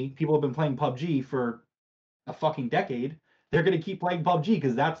PUBG, people have been playing PUBG for a fucking decade. They're going to keep playing PUBG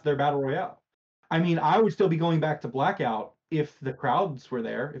because that's their battle royale. I mean, I would still be going back to Blackout if the crowds were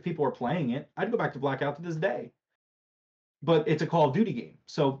there, if people were playing it. I'd go back to Blackout to this day. But it's a Call of Duty game,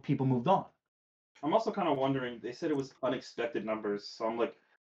 so people moved on. I'm also kind of wondering, they said it was unexpected numbers, so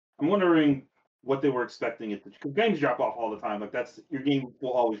I'm wondering, what they were expecting it to. Because games drop off all the time. Like your game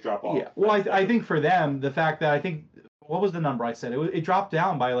will always drop off. Yeah. Well, I think for them, the fact that I think what was the number I said? It dropped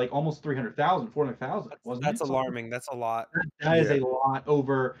down by like almost 300,000, 400,000, wasn't That's it? alarming. That's a lot. That is Yeah. a lot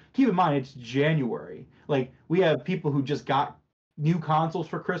over. Keep in mind, it's January. Like we have people who just got new consoles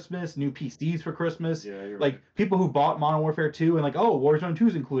for Christmas, new PCs for Christmas. Yeah, you're Like right. people who bought Modern Warfare 2 and like, oh, Warzone 2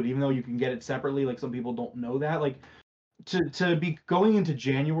 is included, even though you can get it separately. Like some people don't know that. Like to be going into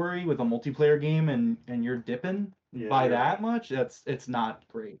January with a multiplayer game and you're dipping Yeah, by you're that right. much, it's not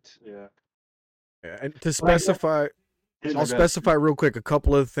great. Yeah. And to But I guess- specify, And I'll Okay. specify real quick a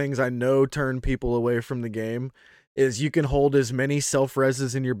couple of things I know turn people away from the game. Is you can hold as many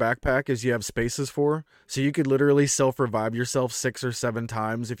self-reses in your backpack as you have spaces for. So you could literally self-revive yourself 6 or 7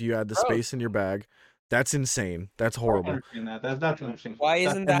 times if you had the Gross. space in your bag. That's insane. That's I horrible. understand that. That's interesting. Why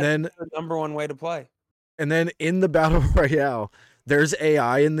isn't that And then the number one way to play? And then in the battle royale, there's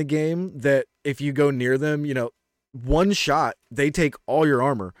AI in the game that if you go near them, one shot, they take all your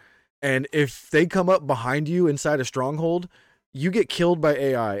armor. And if they come up behind you inside a stronghold, you get killed by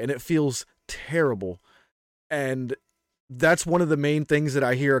AI, and it feels terrible. And that's one of the main things that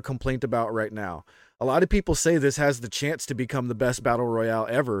I hear a complaint about right now. A lot of people say this has the chance to become the best battle royale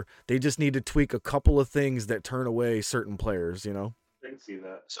ever. They just need to tweak a couple of things that turn away certain players, I can see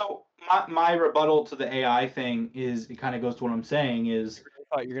that. So my rebuttal to the AI thing is it kind of goes to what I'm saying is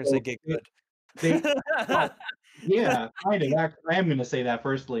I thought you were gonna say get good. they well, yeah, kind of. I am going to say that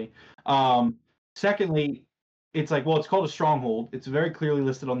firstly. Secondly, it's like, well, it's called a stronghold. It's very clearly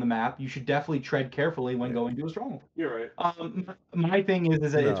listed on the map. You should definitely tread carefully when going to a stronghold. You're right. My thing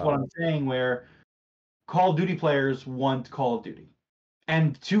is that it's what No. I'm saying where Call of Duty players want Call of Duty.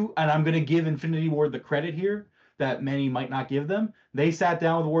 And I'm going to give Infinity Ward the credit here that many might not give them. They sat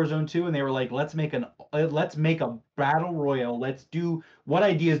down with Warzone 2 and they were like, let's make a battle royale. Let's do what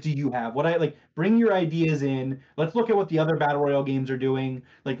ideas do you have? Bring your ideas in. Let's look at what the other battle royale games are doing.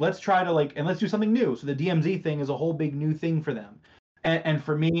 Like let's try to and let's do something new. So the DMZ thing is a whole big new thing for them. And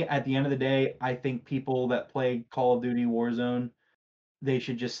for me, at the end of the day, I think people that play Call of Duty Warzone, they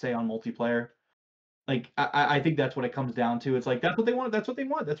should just stay on multiplayer. Like I think that's what it comes down to. It's like that's what they want. That's what they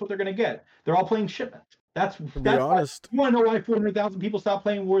want. That's what they're gonna get. They're all playing shipment. That's To be that's why, honest, you want to know why 400,000 people stopped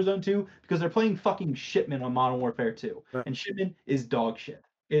playing Warzone 2? Because they're playing fucking shipment on Modern Warfare 2, and shipment is dog shit.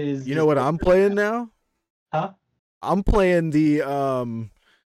 It is. you know what I'm playing now? Huh? I'm playing the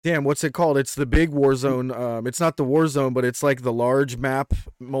damn, what's it called? It's the big Warzone. It's not the Warzone, but it's like the large map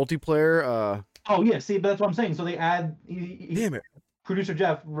multiplayer. Oh yeah. See, but that's what I'm saying. So they add. Damn it. Producer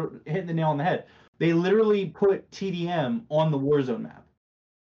Jeff hitting the nail on the head. They literally put TDM on the Warzone map.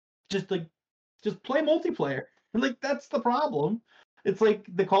 Just play multiplayer. Like that's the problem. It's like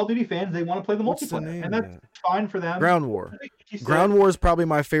the Call of Duty fans, they want to play the What's the multiplayer, name and of that's that? fine for them. Ground War. Like you said, Ground War is probably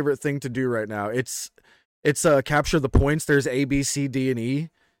my favorite thing to do right now. It's capture the points. There's A, B, C, D, and E,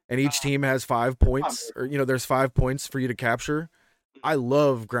 and each team has 5 points, or there's 5 points for you to capture. I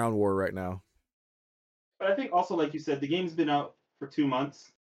love Ground War right now. But I think also, like you said, the game's been out for 2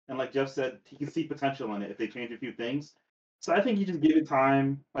 months, and like Jeff said, he can see potential in it if they change a few things. So I think you just give it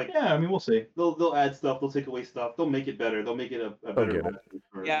time. Like Yeah, I mean, we'll see. they'll add stuff, they'll take away stuff, they'll make it better, they'll make it a better get it. version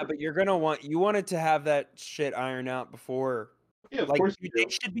for- Yeah, but you're gonna want to have that shit ironed out before. yeah, of Like course you do.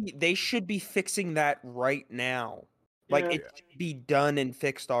 they should be fixing that right now. Like Yeah. it should be done and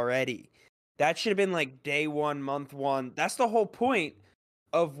fixed already. That should have been like day one, month one. That's the whole point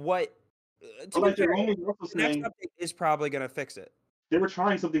of what. To But be like fair, Jerome was also the next saying, update is probably gonna fix it. they were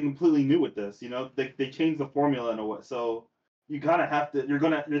trying something completely new with this. They changed the formula in a way, so you kind of have to.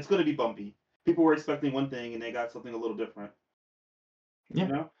 It's gonna be bumpy. People were expecting one thing and they got something a little different. Yeah.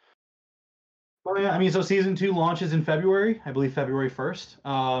 You know? Well, yeah, I mean, so season 2 launches in February, I believe February 1st.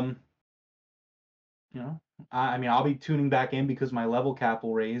 I mean, I'll be tuning back in because my level cap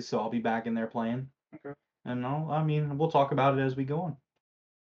will raise, so I'll be back in there playing. Okay. And I mean, we'll talk about it as we go on.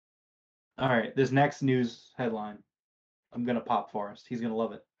 All right, this next news headline, I'm gonna pop Forrest. He's gonna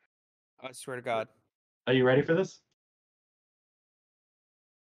love it. I swear to God. Are you ready for this?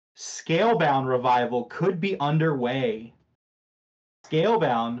 Scalebound revival could be underway.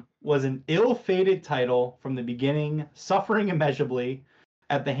 Scalebound was an ill-fated title from the beginning, suffering immeasurably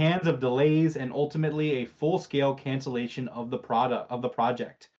at the hands of delays and ultimately a full-scale cancellation of the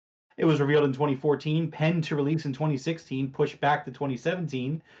project. It was revealed in 2014, penned to release in 2016, pushed back to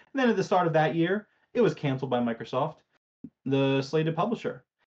 2017, and then at the start of that year, it was canceled by Microsoft, the slated publisher.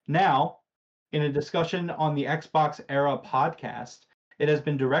 Now, in a discussion on the Xbox Era podcast, it has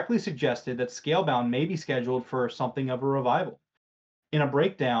been directly suggested that Scalebound may be scheduled for something of a revival. In a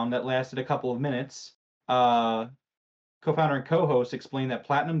breakdown that lasted a couple of minutes, co-founder and co-host, explained that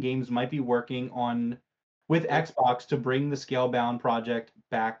Platinum Games might be working with Xbox to bring the Scalebound project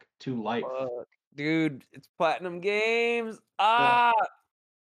back to life. Dude, it's Platinum Games. Ah,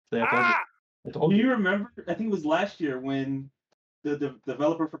 So ah. Do you remember? I think it was last year when the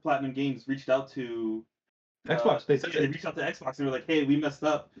developer for Platinum Games reached out to Xbox. They said they reached out to Xbox and were like, "Hey, we messed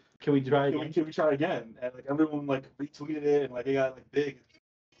up. Can we try again? Can we try again?" And like everyone like retweeted it and like it got like big.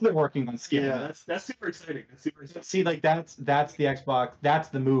 They're working on Scalebound. Yeah, that's super exciting. That's super exciting. See, like that's the Xbox. That's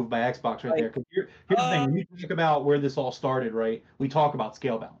the move by Xbox right there. Because here's the thing: when you talk about where this all started, right? We talk about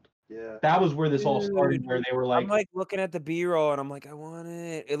Scalebound. Yeah. That was where this all started, where they were like, I'm like looking at the B-roll and I'm like, I want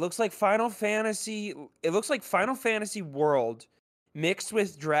it. It looks like Final Fantasy. It looks like Final Fantasy World mixed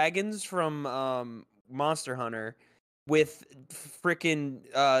with dragons from Monster Hunter with freaking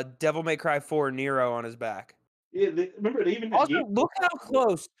Devil May Cry 4 Nero on his back. Yeah, remember they even had Also, look how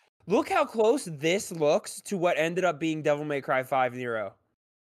close. Look how close this looks to what ended up being Devil May Cry 5 Nero.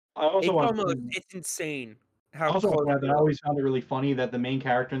 I also It's insane. I also want to add that I always found it really funny that the main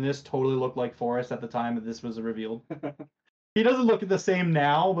character in this totally looked like Forrest at the time that this was revealed. He doesn't look the same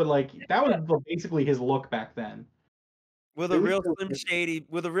now, but like that was basically his look back then. With a real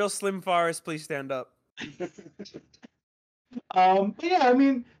Slim Forrest, please stand up. But yeah, I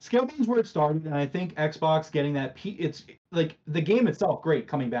mean, Scalebound's where it started, and I think Xbox getting that it's like the game itself, great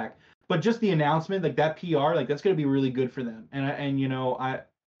coming back, but just the announcement, like that PR, like that's gonna be really good for them. And you know,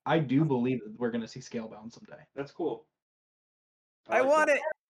 I do believe that we're gonna see Scalebound someday. That's cool. I want it.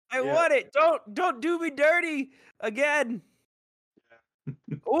 I want it. Don't do me dirty again.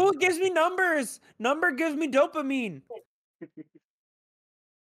 Oh, it gives me numbers. Number gives me dopamine.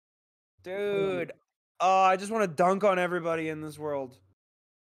 Dude. Oh, I just want to dunk on everybody in this world.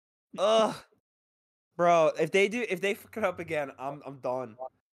 Ugh. Bro, if they fuck it up again, I'm done.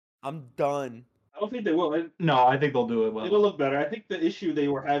 I'm done. I don't think they will. No, I think they'll do it well. It'll look better. I think the issue they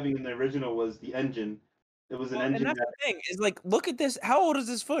were having in the original was the engine. It was an engine. And that's the thing is like, look at this. How old is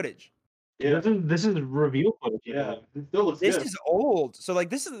this footage? Yeah, this is reveal footage. Yeah, it still looks This good. is old. So like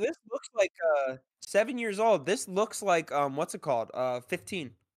this looks like 7 years old. This looks like what's it called?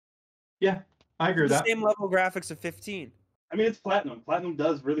 15. Yeah, I agree with The that. same level graphics of 15. I mean, it's Platinum. Platinum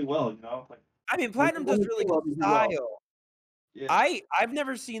does really well, you know. Like, I mean, Platinum does really good style. Yeah. I've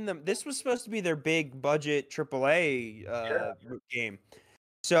never seen them. This was supposed to be their big budget AAA game.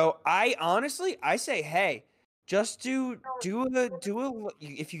 So I honestly say, hey, just do a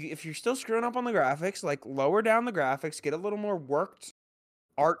if you're still screwing up on the graphics, like lower down the graphics, get a little more worked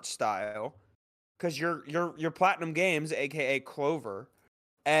art style, because you're Platinum Games, aka Clover,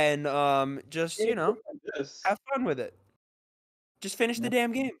 and just have fun with it. Just finish the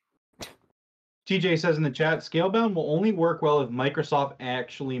damn game. TJ says in the chat, Scalebound will only work well if Microsoft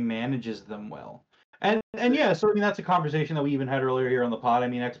actually manages them well. And yeah, so I mean that's a conversation that we even had earlier here on the pod. I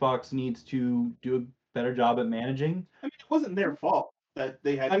mean, Xbox needs to do a better job at managing. I mean, it wasn't their fault that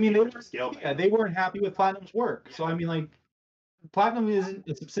they had. I mean, they were Scalebound. Yeah, they weren't happy with Platinum's work. So I mean, like, Platinum isn't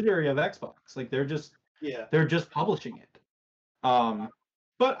a subsidiary of Xbox. Like they're just publishing it.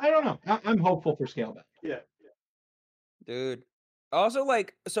 But I don't know. I'm hopeful for Scalebound. Yeah. Dude. Also,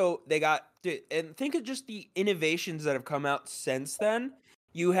 like, so they got, and think of just the innovations that have come out since then.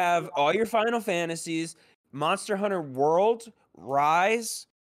 You have all your Final Fantasies, Monster Hunter World, Rise.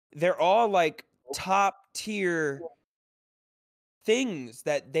 They're all like top tier things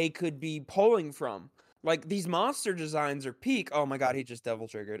that they could be pulling from. Like these monster designs are peak. Oh my god, he just devil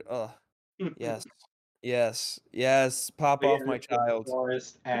triggered. Ugh. Yes. Pop off my child.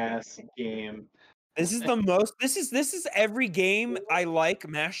 Forest ass game. This is the most. This is every game I like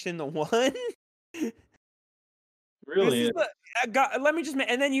mashed into one. Really? Let me just.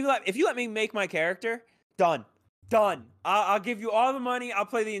 And then if you let me make my character, done. I'll give you all the money. I'll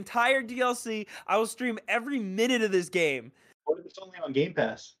play the entire DLC. I will stream every minute of this game. What if it's only on Game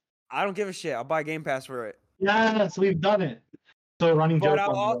Pass? I don't give a shit. I'll buy Game Pass for it. Yes, we've done it. So running joke. But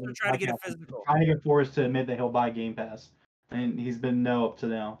I'll also try to get a physical. Trying to get Forrest to admit that he'll buy Game Pass. And he's been no up to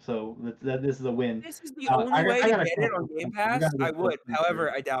now, so this is a win. This is the only way to get it on Game Pass. I would, however,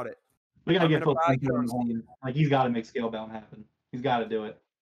 I doubt it. We gotta get Phil Clinton. Like he's got to make Scalebound happen. He's got to do it.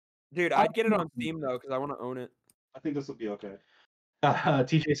 Dude, I'd get it on Steam though because I want to own it. I think this will be okay.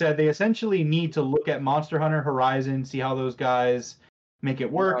 TJ said they essentially need to look at Monster Hunter Horizon, see how those guys make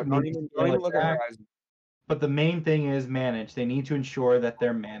it work. Don't even look at Horizon. But the main thing is managed. They need to ensure that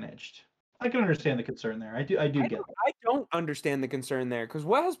they're managed. I can understand the concern there. I do get it. I don't understand the concern there because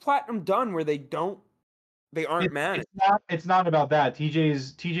what has Platinum done where they aren't managed? It's not about that.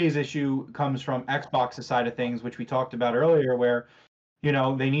 TJ's issue comes from Xbox's side of things, which we talked about earlier, where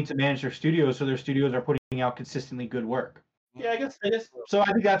they need to manage their studios so their studios are putting out consistently good work. Yeah, I guess. So I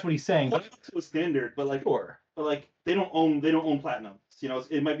think that's what he's saying. But to a standard, but like, Sure. but like they don't own platinum.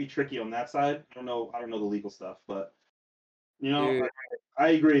 It might be tricky on that side. I don't know the legal stuff, but Dude. I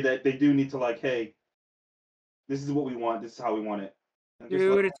agree that they do need to like, hey, this is what we want. This is how we want it.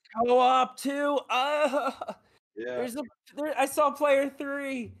 Dude, it's co-op too. Yeah. I saw player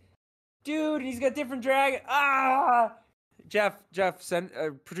 3. Dude, and he's got different dragon.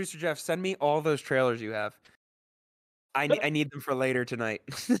 Producer Jeff, send me all those trailers you have. I need them for later tonight.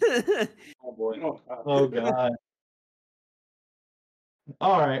 Oh boy. Oh god.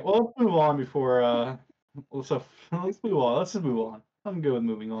 All right. Well, let's move on before. Let's move on. Let's just move on. I'm good with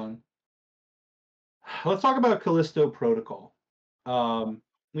moving on. Let's talk about Callisto Protocol.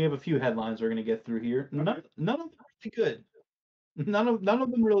 We have a few headlines we're gonna get through here. None of them really good. None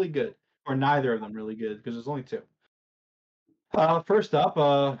of them really good, or neither of them really good because there's only 2. First up,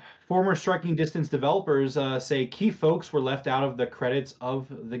 former Striking Distance developers say key folks were left out of the credits of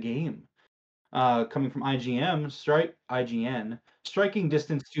the game. Coming from IGN, Striking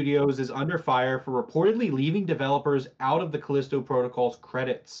Distance Studios is under fire for reportedly leaving developers out of the Callisto Protocol's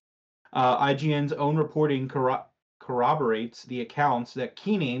credits. IGN's own reporting corroborates the accounts that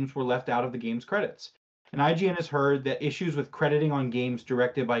key names were left out of the game's credits. And IGN has heard that issues with crediting on games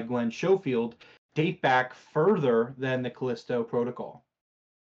directed by Glenn Schofield date back further than the Callisto Protocol.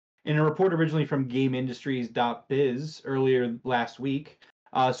 In a report originally from GameIndustries.biz earlier last week,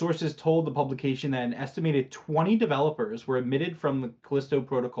 sources told the publication that an estimated 20 developers were omitted from the Callisto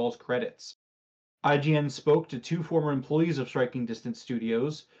Protocol's credits. IGN spoke to 2 former employees of Striking Distance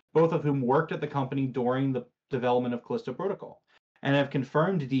Studios, both of whom worked at the company during the development of Callisto Protocol, and have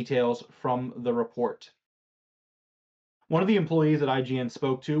confirmed details from the report. One of the employees that IGN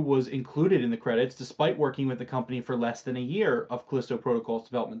spoke to was included in the credits despite working with the company for less than a year of Callisto Protocol's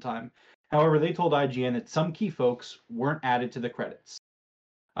development time. However, they told IGN that some key folks weren't added to the credits.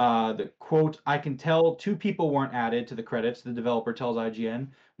 The quote, I can tell 2 people weren't added to the credits, the developer tells IGN.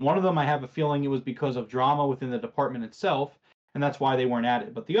 One of them, I have a feeling it was because of drama within the department itself, and that's why they weren't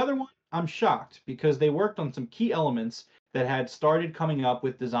added. But the other one, I'm shocked because they worked on some key elements that had started coming up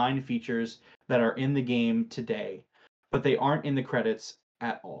with design features that are in the game today, but they aren't in the credits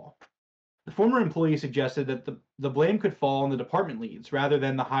at all. The former employee suggested that the blame could fall on the department leads rather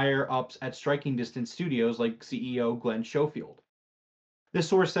than the higher ups at Striking Distance Studios like CEO Glenn Schofield. This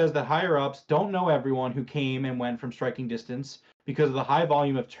source says that higher ups don't know everyone who came and went from Striking Distance because of the high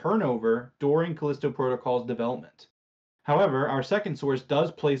volume of turnover during Callisto Protocol's development. However, our second source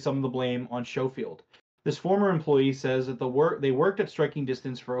does place some of the blame on Schofield. This former employee says that they worked at Striking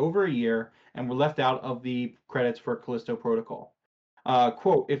Distance for over a year and were left out of the credits for Callisto Protocol.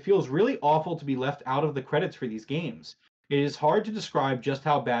 Quote, it feels really awful to be left out of the credits for these games. It is hard to describe just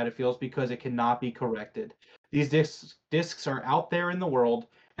how bad it feels because it cannot be corrected. These discs are out there in the world,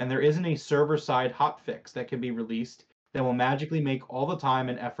 and there isn't a server-side hotfix that can be released that will magically make all the time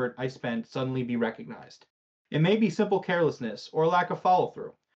and effort I spent suddenly be recognized. It may be simple carelessness or lack of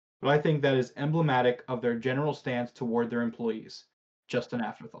follow-through, but I think that is emblematic of their general stance toward their employees. Just an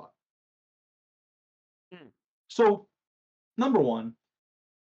afterthought. So, number one,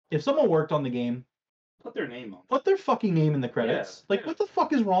 if someone worked on the game, Put their name on. put their fucking name in the credits. Yeah, Like, what the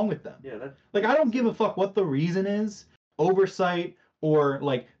fuck is wrong with them? Yeah, Like, I don't give a fuck what the reason is, oversight, or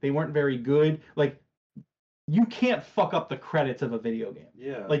like they weren't very good. Like, you can't fuck up the credits of a video game.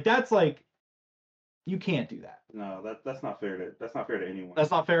 yeah. Like, that's like, you can't do that. No, that's not fair to anyone.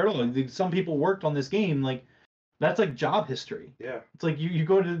 That's not fair at all. Some people worked on this game, like, that's like job history. Yeah. It's like you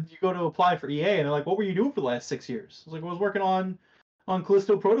go to apply for EA, and they're like, what were you doing for the last 6 years? I was like, I was working on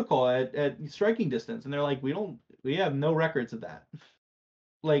Callisto Protocol at Striking Distance, and they're like, we have no records of that.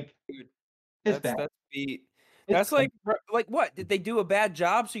 Like, Dude, it's bad. That's beat. That's like what? Did they do a bad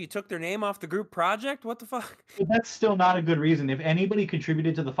job so you took their name off the group project? What the fuck? But that's still not a good reason. If anybody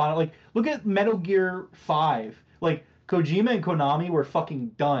contributed to the final, like, look at Metal Gear 5. Like, Kojima and Konami were fucking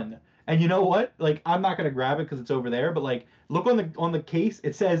done. And you know what? Like, I'm not gonna grab it because it's over there. But like, look on the case.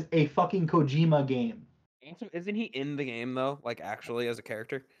 It says a fucking Kojima game. Isn't he in the game though? Like actually as a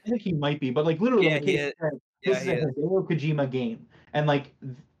character? I think he might be, but like literally, Yeah, like, he it is. says, Yeah, this he is a is. Hideo Kojima game, and like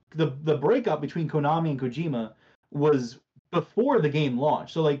the breakup between Konami and Kojima was before the game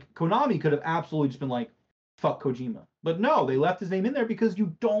launched. So like Konami could have absolutely just been like, fuck Kojima. But no, they left his name in there because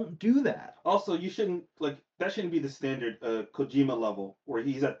you don't do that. Also, you shouldn't that shouldn't be the standard Kojima level where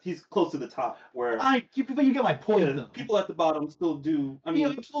he's close to the top. Where But you get my point. Though. people at the bottom still do. I mean,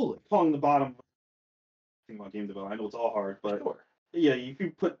 yeah, absolutely. Calling the bottom. Think about game development. I know it's all hard, but Sure. yeah, if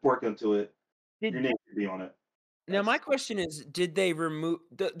you put work into it, Did- your name should be on it. Now my question is, did they remove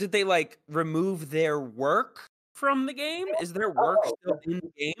their work from the game? Is their work still in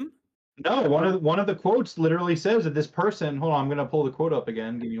the game? No, one of the quotes literally says that this person. Hold on, I'm gonna pull the quote up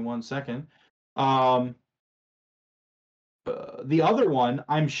again. Give me 1 second. The other one,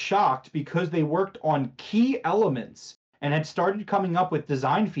 I'm shocked because they worked on key elements and had started coming up with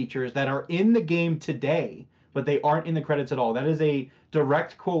design features that are in the game today, but they aren't in the credits at all. That is a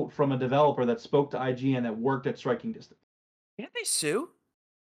direct quote from a developer that spoke to IGN that worked at Striking Distance. Can't they sue?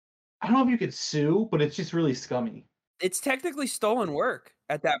 I don't know if you could sue, but it's just really scummy. It's technically stolen work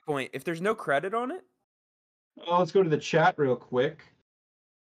at that point if there's no credit on it. Let's go to the chat real quick.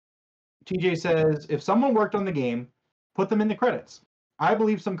 TJ says, if someone worked on the game, put them in the credits. I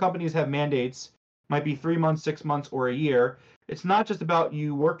believe some companies have mandates, might be 3 months, 6 months, or a year. It's not just about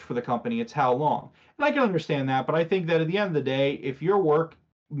you worked for the company, it's how long. And I can understand that, but I think that at the end of the day, if your work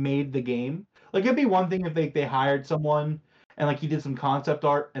made the game, like it'd be one thing if they hired someone and like he did some concept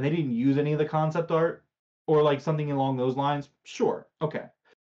art and they didn't use any of the concept art or like something along those lines, sure, okay.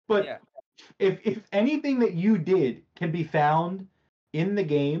 But Yeah. if anything that you did can be found in the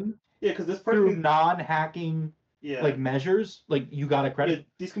game Yeah, because this through person, non-hacking like measures, like you got a credit. yeah,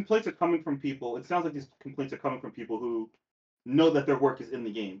 these complaints are coming from people. It sounds like these complaints are coming from people who know that their work is in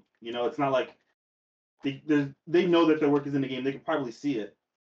the game. You know, it's not like they know that their work is in the game. They can probably see it.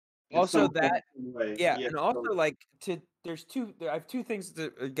 in Also some that way. yeah, Yeah, and also like I have two things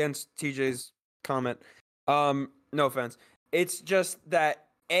against TJ's comment. No offense. It's just that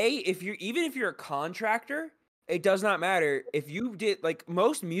if you're a contractor, it does not matter if you did like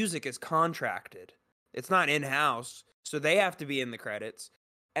most music is contracted. It's not in-house, so they have to be in the credits.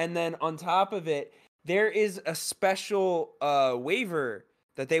 And then on top of it, there is a special waiver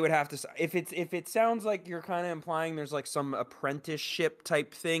that they would have to if it sounds like you're kind of implying there's like some apprenticeship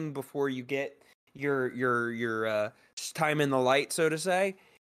type thing before you get your time in the light, so to say.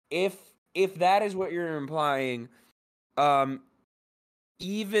 If that is what you're implying,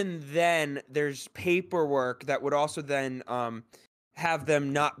 even then there's paperwork that would also then have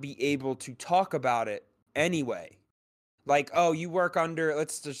them not be able to talk about it anyway. Like, oh, you work under, I'm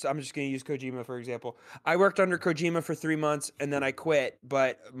just going to use Kojima for example. I worked under Kojima for 3 months and then I quit,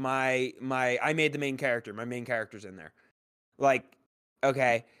 but I made the main character. My main character's in there. Like,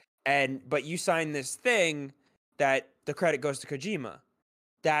 okay. But you signed this thing that the credit goes to Kojima.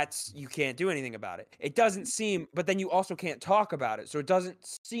 You can't do anything about it. It doesn't seem, but then you also can't talk about it. So it doesn't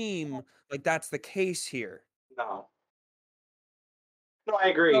seem like that's the case here. No. No, I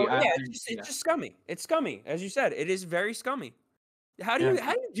agree. So, yeah, it's just scummy. It's scummy, as you said. It is very scummy. How do you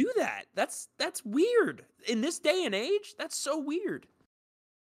do that? That's weird in this day and age. That's so weird.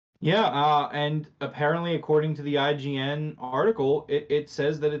 Yeah, and apparently, according to the IGN article, it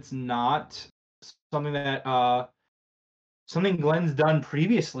says that it's not something that something Glenn's done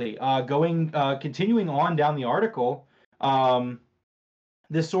previously. Continuing on down the article,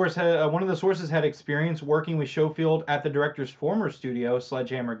 this source one of the sources had experience working with Schofield at the director's former studio,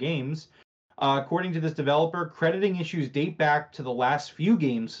 Sledgehammer Games. According to this developer, crediting issues date back to the last few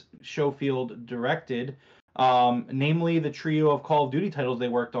games Schofield directed, namely the trio of Call of Duty titles they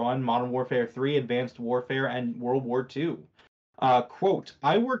worked on: Modern Warfare 3, Advanced Warfare, and World War II. Quote,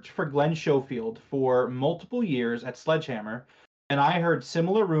 I worked for Glenn Schofield for multiple years at Sledgehammer, and I heard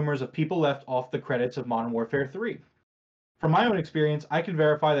similar rumors of people left off the credits of Modern Warfare 3. From my own experience, I can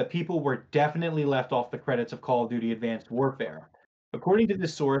verify that people were definitely left off the credits of Call of Duty Advanced Warfare. According to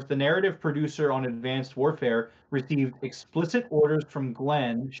this source, the narrative producer on Advanced Warfare received explicit orders from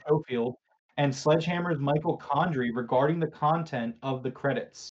Glenn Schofield and Sledgehammer's Michael Condrey regarding the content of the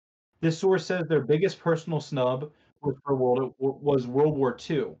credits. This source says their biggest personal snub was World War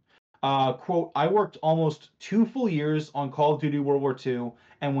II. Quote, I worked almost 2 full years on Call of Duty World War II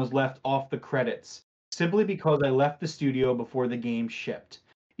and was left off the credits, simply because I left the studio before the game shipped,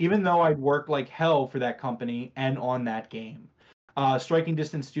 even though I'd worked like hell for that company and on that game. Striking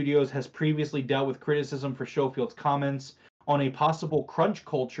Distance Studios has previously dealt with criticism for Schofield's comments on a possible crunch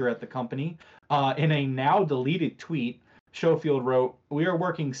culture at the company. In a now deleted tweet, Schofield wrote, we are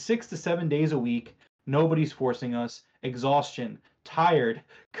working 6 to 7 days a week. Nobody's forcing us. Exhaustion. Tired.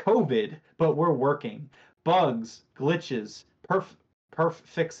 COVID. But we're working. Bugs. Glitches. Perf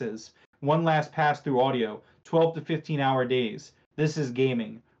fixes. One last pass through audio. 12 to 15-hour days. This is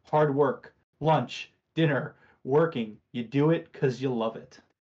gaming. Hard work. Lunch. Dinner. Working. You do it because you love it.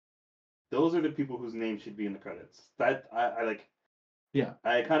 Those are the people whose names should be in the credits. That I like. Yeah.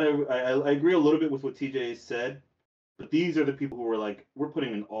 I agree a little bit with what TJ said, but these are the people who were like, we're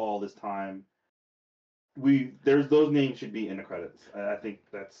putting in all this time. Those names should be in the credits. I think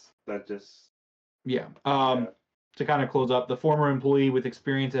that just yeah. to kind of close up, the former employee with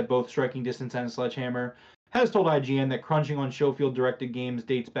experience at both Striking Distance and Sledgehammer has told IGN that crunching on Schofield-directed games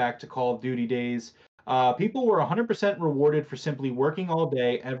dates back to Call of Duty days. People were 100% rewarded for simply working all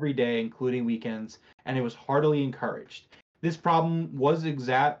day, every day, including weekends, and it was heartily encouraged. This problem was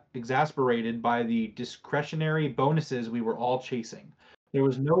exasperated by the discretionary bonuses we were all chasing. There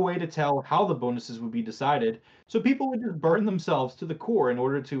was no way to tell how the bonuses would be decided, so people would just burn themselves to the core in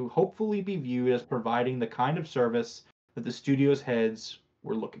order to hopefully be viewed as providing the kind of service that the studio's heads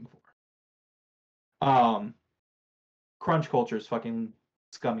were looking for. Crunch culture is fucking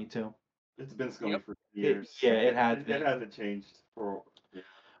scummy too. It's been scummy Yep. for years. It has It been. hasn't changed for.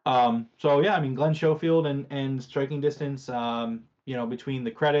 So yeah, I mean Glenn Schofield and Striking Distance, between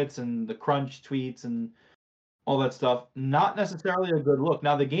the credits and the crunch tweets and all that stuff, not necessarily a good look.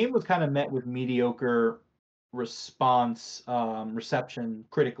 Now the game was kind of met with mediocre reception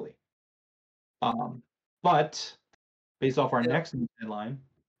critically. But based off our Yeah. next headline,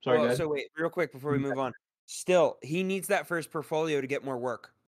 sorry Well, guys. so wait, real quick before we move on. Still, he needs that first portfolio to get more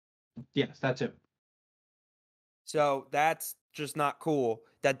work. Yes, that's it. So that's just not cool.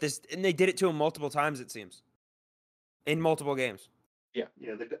 And they did it to him multiple times, it seems, in multiple games. Yeah.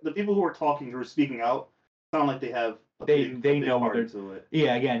 The people who were speaking out sound like they have. They big know what part they're into it.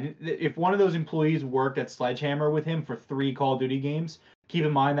 Yeah, again, if one of those employees worked at Sledgehammer with him for 3 Call of Duty games, keep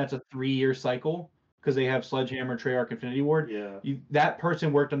in mind that's a 3-year cycle because they have Sledgehammer, Treyarch, Infinity Ward. Yeah. That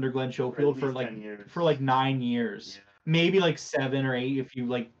person worked under Glenn Schofield for least 10 years. 9 years, Yeah. maybe like 7 or 8 if you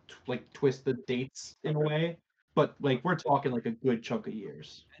like twist the dates in a way. But like we're talking like a good chunk of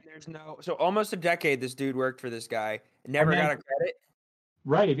years. And so almost a decade this dude worked for this guy. Never got a credit.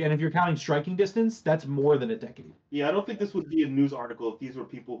 Right, and if you're counting Striking Distance, that's more than a decade. Yeah, I don't think this would be a news article if these were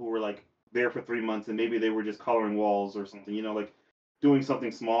people who were like there for 3 months and maybe they were just coloring walls or something, like doing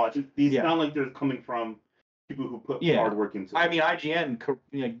something small. These sound like they're coming from people who put hard work into it. I mean,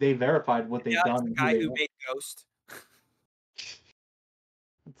 IGN, they verified what they've done. The guy who made Ghost.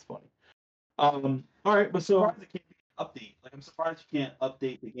 That's funny. All right, but so it can't be an update. Like I'm surprised you can't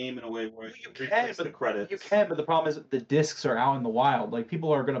update the game in a way where you can, the credits. You can, but the problem is the discs are out in the wild. Like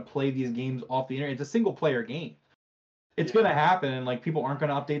people are gonna play these games off the internet. It's a single player game. It's gonna happen, and like people aren't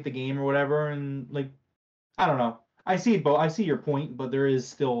gonna update the game or whatever. And like, I don't know. I see your point, but there is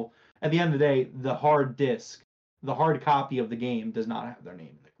still, at the end of the day, the hard disc, the hard copy of the game does not have their name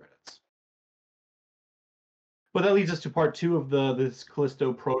in the credits. But that leads us to part 2 of this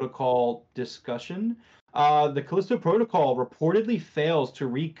Callisto Protocol discussion. The Callisto Protocol reportedly fails to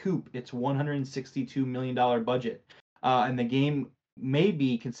recoup its $162 million budget, and the game may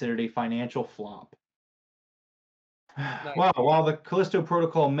be considered a financial flop. Wow, while the Callisto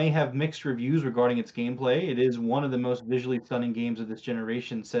Protocol may have mixed reviews regarding its gameplay, it is one of the most visually stunning games of this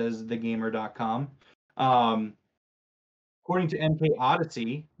generation, says thegamer.com. According to MK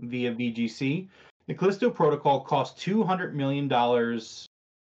Odyssey via VGC, the Callisto Protocol cost $200 million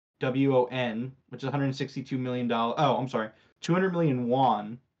WON, which is $162 million. Oh, I'm sorry, 200 million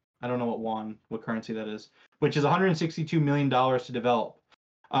won. I don't know what currency that is, which is $162 million to develop.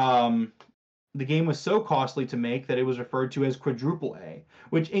 The game was so costly to make that it was referred to as quadruple A,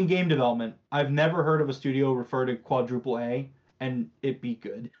 which in game development, I've never heard of a studio refer to quadruple A and it be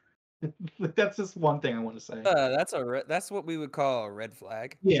good. That's just one thing I want to say. That's what we would call a red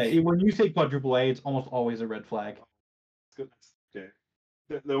flag. Yeah, when you say quadruple A, it's almost always a red flag. Okay.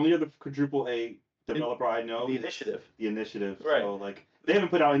 The only other quadruple A developer I know The is Initiative. Right. So like they haven't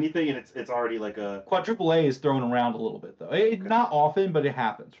put out anything, and it's already like a quadruple A is thrown around a little bit though. Not often, but it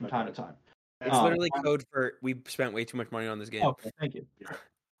happens from time to time. It's literally code for we spent way too much money on this game. Okay, thank you.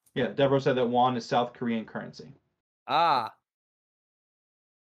 Yeah, Devroro said that won is South Korean currency.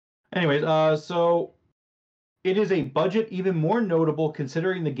 Anyways, so it is a budget even more notable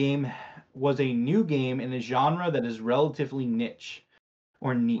considering the game was a new game in a genre that is relatively niche.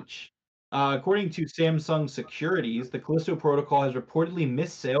 According to Samsung Securities, the Callisto Protocol has reportedly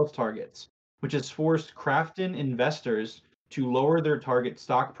missed sales targets, which has forced Krafton investors to lower their target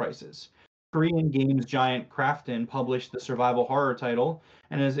stock prices. Korean games giant Krafton published the survival horror title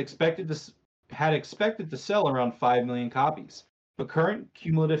and had expected to sell around 5 million copies. But current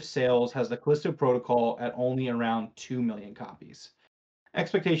cumulative sales has the Callisto Protocol at only around 2 million copies.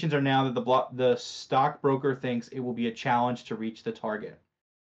 Expectations are now that the stockbroker thinks it will be a challenge to reach the target.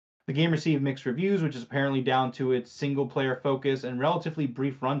 The game received mixed reviews, which is apparently down to its single-player focus and relatively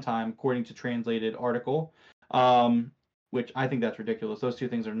brief runtime, according to translated article, which I think that's ridiculous. Those two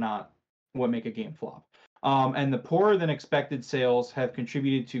things are not what make a game flop. And the poorer than expected sales have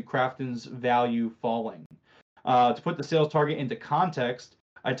contributed to Krafton's value falling. To put the sales target into context,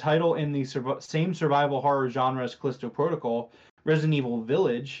 a title in the same survival horror genre as Callisto Protocol, Resident Evil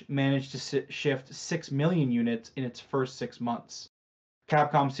Village managed to shift 6 million units in its first 6 months.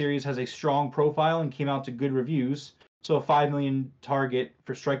 Capcom series has a strong profile and came out to good reviews, so a 5 million target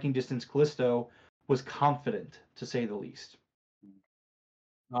for Striking Distance Callisto was confident, to say the least.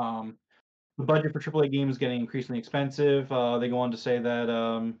 The budget for AAA games is getting increasingly expensive. They go on to say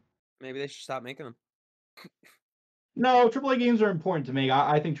that maybe they should stop making them. no, AAA games are important to make.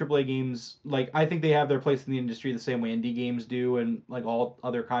 I think AAA games, like, I think they have their place in the industry the same way indie games do, and like all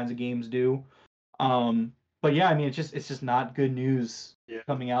other kinds of games do. But yeah, I mean, it's just not good news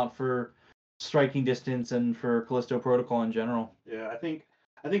coming out for Striking Distance and for Callisto Protocol in general. Yeah, I think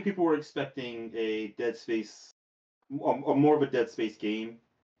people were expecting a Dead Space, more of a Dead Space game,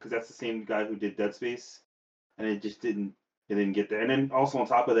 because that's the same guy who did Dead Space, and it didn't get there. And then also on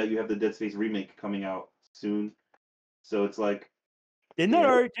top of that, you have the Dead Space remake coming out soon, so it's like. Didn't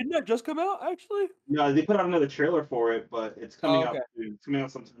that just come out actually? No, they put out another trailer for it, but it's coming out soon. It's coming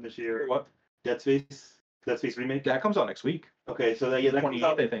out sometime this year. What? Dead Space remake. That comes out next week. Okay, so that comes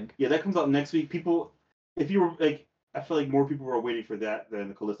out. I think. Yeah, that comes out next week. People, if you were like, I feel like more people were waiting for that than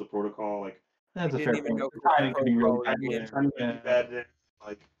the Callisto Protocol. Like, that's a It fair didn't even point. go The timing could be really for bad. yeah. timing could be bad there.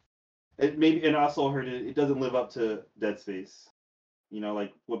 Like, it maybe, and I also heard it doesn't live up to Dead Space. You know,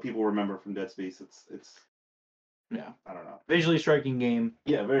 like what people remember from Dead Space. It's. Yeah. I don't know. Visually striking game.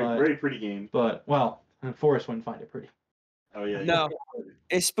 Yeah, very pretty game. But well, Forrest wouldn't find it pretty. Oh yeah. No,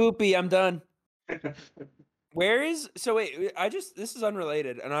 it's spoopy. I'm done. Where is wait? This is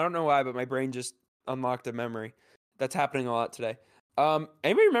unrelated, and I don't know why, but my brain just unlocked a memory that's happening a lot today.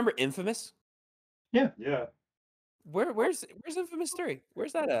 Anybody remember Infamous? Yeah. Where's Infamous 3?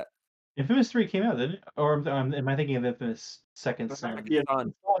 Where's that at? Infamous 3 came out, didn't it? Or am I thinking of Infamous Second Son? Yeah.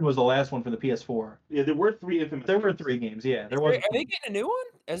 Son. One was the last one for the PS4. Yeah, there were 3 Infamous. There were 3 games, yeah. Are they getting a new one?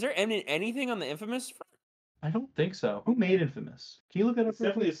 Is there anything on the Infamous front? I don't think so. Who made Infamous? Can you look that up? It's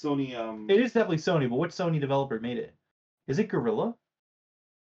definitely a Sony. It is definitely Sony, but what Sony developer made it? Is it Guerrilla?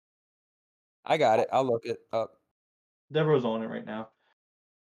 I got it. I'll look it up. Devroro's on it right now.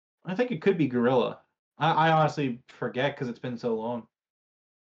 I think it could be Guerrilla. I honestly forget because it's been so long.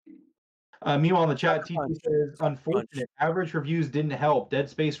 Meanwhile, in the chat, TT says, unfortunate. Average reviews didn't help. Dead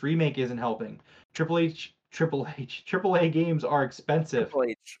Space Remake isn't helping. AAA games are expensive. Triple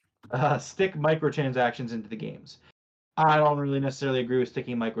H. Stick microtransactions into the games. I don't really necessarily agree with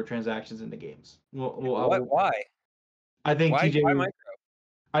sticking microtransactions into games. Why? I think Why micro?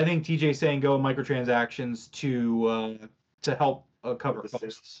 I think TJ's saying go microtransactions to help cover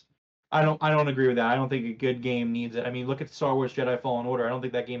costs. I don't agree with that. I don't think a good game needs it. I mean, look at Star Wars Jedi Fallen Order. I don't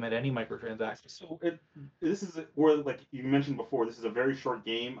think that game had any microtransactions. So this is where, like you mentioned before, this is a very short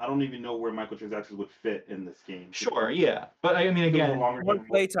game. I don't even know where microtransactions would fit in this game. Sure, yeah, but I mean, again, one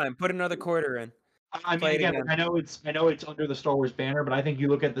playtime. Put another quarter in. I mean, again, I know it's under the Star Wars banner, but I think you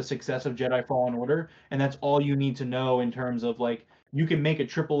look at the success of Jedi Fallen Order, and that's all you need to know in terms of like you can make a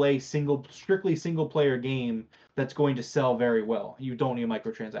AAA strictly single player game that's going to sell very well. You don't need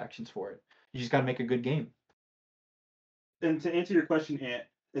microtransactions for it. You just got to make a good game. And to answer your question, Ant,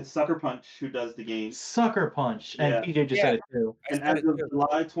 it's Sucker Punch who does the game. Sucker Punch, and TJ just said it too. And as of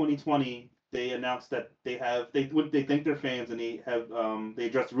July 2020, they announced that they thank their fans, and they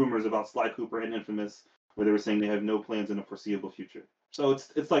addressed rumors about Sly Cooper and Infamous, where they were saying they have no plans in the foreseeable future. So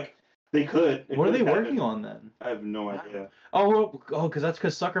it's like they could. What are they working on then? I have no idea.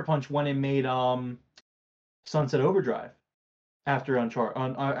 Because Sucker Punch went and made Sunset Overdrive after Infamous,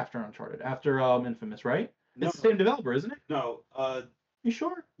 right? No. It's the same developer, isn't it? No. You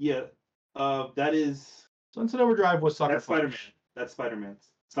sure? Yeah. That is Sunset Overdrive was Sucker Punch. Spider-Man. That's Spider-Man.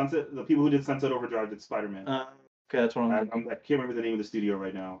 The people who did Sunset Overdrive did Spider-Man. Okay, that's what I can't remember the name of the studio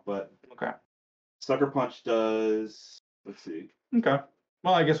right now, but okay. Sucker Punch does. Let's see. Okay.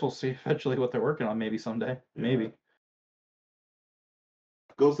 Well, I guess we'll see eventually what they're working on. Maybe someday. Yeah. Maybe.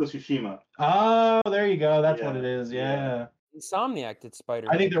 Ghost of Tsushima. Oh, there you go. That's what it is. Yeah. Insomniac did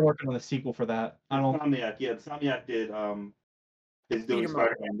Spider-Man. I think they're working on the sequel for that. Insomniac. Yeah, Insomniac did. Is doing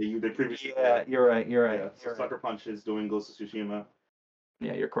Spider-Man. They previously. Yeah, you're right. Yeah, so Sucker Punch is doing Ghost of Tsushima.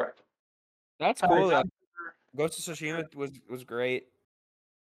 Yeah, you're correct. That's cool. Ghost of Tsushima was great.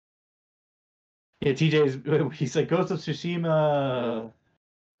 Yeah, he's like Ghost of Tsushima.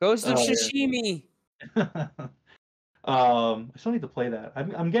 Ghost of Tsushima. I still need to play that.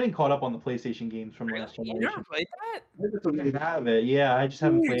 I'm getting caught up on the PlayStation games from last generation. You never played I that? have it. Yeah, I just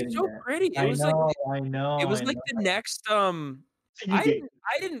haven't played it. It's so pretty. I know. It was like the next. I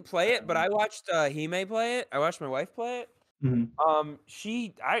didn't play it, but I watched Hime play it. I watched my wife play it. Mhm.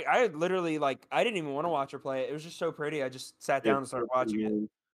 I literally like I didn't even want to watch her play it. It was just so pretty. I just sat down and started watching it.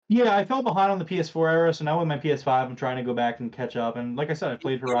 Yeah, I fell behind on the PS4 era, so now with my PS5, I'm trying to go back and catch up. And like I said, I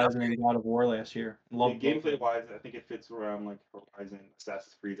played Horizon and God of War last year. Loved both of them. Gameplay wise, I think it fits around like Horizon,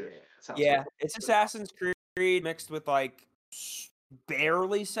 Assassin's Creed. Yeah, it's Assassin's Creed mixed with like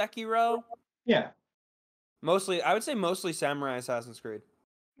barely Sekiro. Yeah. Mostly, I would say mostly Samurai Assassin's Creed.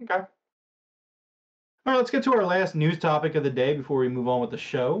 Okay. All right, let's get to our last news topic of the day before we move on with the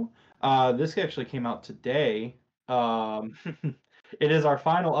show. This actually came out today. It is our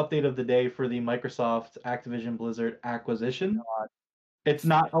final update of the day for the Microsoft Activision Blizzard acquisition. It's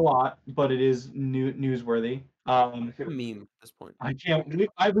not a lot, but it is newsworthy. A meme at this point. I can't.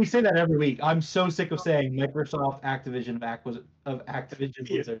 We say that every week. I'm so sick of saying Microsoft Activision of Activision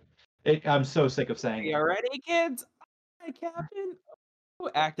Blizzard. I'm so sick of saying it. You ready, kids? Hi, Captain.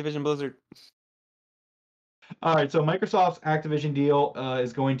 Oh, Activision Blizzard. All right, so Microsoft's Activision deal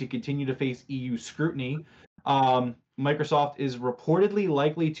is going to continue to face EU scrutiny. Microsoft is reportedly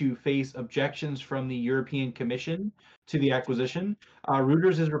likely to face objections from the European Commission to the acquisition.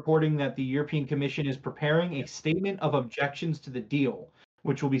 Reuters is reporting that the European Commission is preparing a statement of objections to the deal,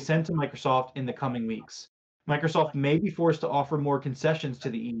 which will be sent to Microsoft in the coming weeks. Microsoft may be forced to offer more concessions to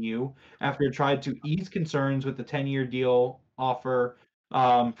the EU after it tried to ease concerns with the 10-year deal offer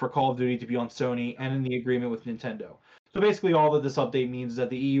for Call of Duty to be on Sony and in the agreement with Nintendo. So basically, all that this update means is that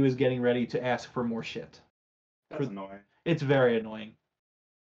the EU is getting ready to ask for more shit. That's annoying. It's very annoying.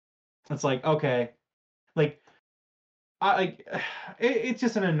 It's like, okay, like, it's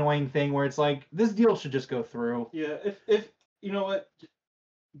just an annoying thing where it's like this deal should just go through. Yeah, if you know what,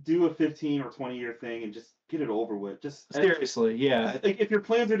 do a 15 or 20-year thing and just get it over with. Just seriously, yeah. Like if your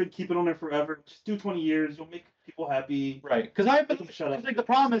plans are to keep it on there forever, just do 20 years. You'll make people happy. Right? Because like the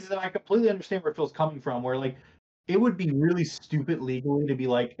problem is that I completely understand where Phil's coming from. Where like it would be really stupid legally to be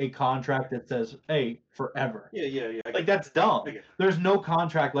like a contract that says, "Hey, forever." Yeah. Like that's dumb. There's no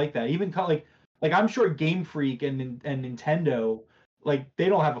contract like that. Even like I'm sure Game Freak and Nintendo, like they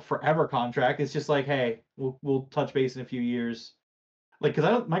don't have a forever contract. It's just like, hey, we'll touch base in a few years. Like,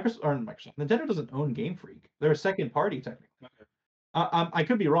 because Microsoft, Nintendo doesn't own Game Freak. They're a second party technically. Okay. I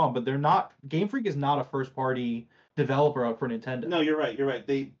could be wrong, but they're not. Game Freak is not a first party developer out for Nintendo. No, you're right.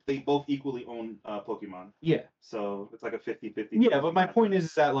 They both equally own Pokemon. Yeah. So it's like a 50-50. Yeah, but my point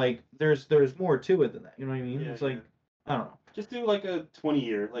is that like there's more to it than that. You know what I mean? Yeah, it's like I don't know. Just do like a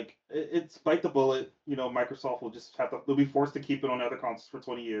 20-year. Like it's bite the bullet. You know, Microsoft will just they'll be forced to keep it on other consoles for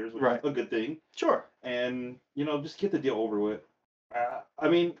 20 years, which is a good thing. Sure. And you know, just get the deal over with. I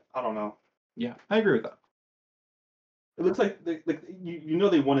mean, I don't know. Yeah, I agree with that. It looks like you know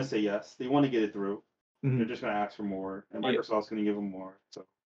they want to say yes. They want to get it through. Mm-hmm. They're just going to ask for more, and Microsoft's going to give them more. So,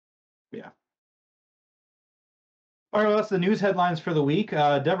 yeah. All right, well, that's the news headlines for the week.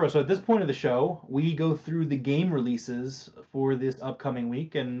 Devroro, so at this point of the show, we go through the game releases for this upcoming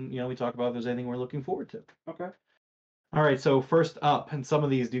week, and we talk about if there's anything we're looking forward to. Okay. All right, so first up, and some of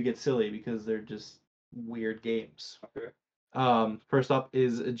these do get silly because they're just weird games. Okay. First up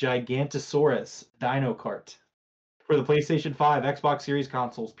is Gigantosaurus Dino Kart for the PlayStation 5, Xbox Series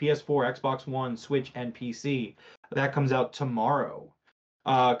consoles, PS4, Xbox One, Switch, and PC. That comes out tomorrow.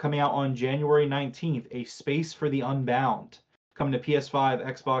 Coming out on January 19th, A Space for the Unbound. Coming to PS5,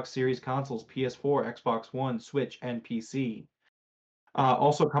 Xbox Series consoles, PS4, Xbox One, Switch, and PC.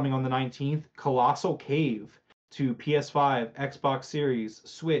 Also coming on the 19th, Colossal Cave to PS5, Xbox Series,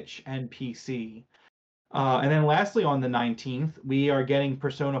 Switch, and PC. And then lastly on the 19th, we are getting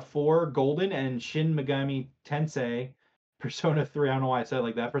Persona 4 Golden and Shin Megami Tensei Persona 3. I don't know why I said it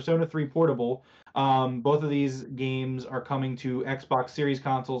like that. Persona 3 Portable. Both of these games are coming to Xbox Series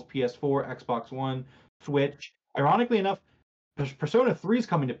consoles, PS4, Xbox One, Switch. Ironically enough, Persona 3 is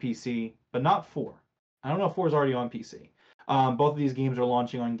coming to PC, but not 4. I don't know if 4 is already on PC. Both of these games are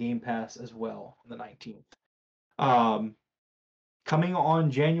launching on Game Pass as well on the 19th. Coming on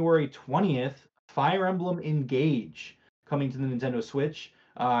January 20th, Fire Emblem Engage coming to the Nintendo Switch.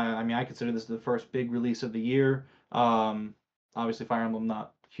 I consider this the first big release of the year. Obviously, Fire Emblem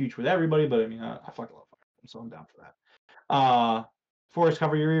not huge with everybody, but I fucking love Fire Emblem, so I'm down for that. Forrest,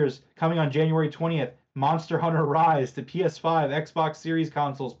 cover your ears. Coming on January 20th, Monster Hunter Rise to PS5, Xbox Series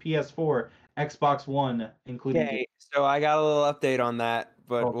consoles, PS4, Xbox One, including. Okay, so I got a little update on that,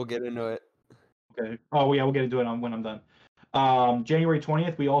 but we'll get into it. Okay. Oh yeah, we'll get into it when I'm done. January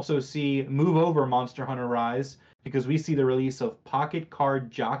 20th, we also see Move Over Monster Hunter Rise because we see the release of Pocket Card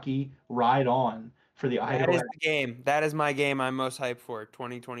Jockey Ride On for the iOS. That is the game. That is my game I'm most hyped for,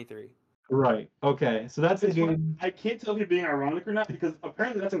 2023. Right. Okay. So that's the It's fun. game. I can't tell if you're being ironic or not because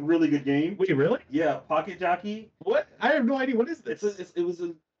apparently that's a really good game. Wait, really? Yeah, Pocket Jockey. What? I have no idea. What is this? It was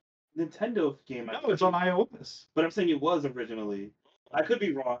a Nintendo game. No, it's on iOS. But I'm saying it was originally. I could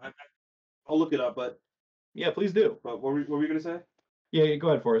be wrong. I'll look it up. But Yeah, please do. what were you gonna say? Yeah, go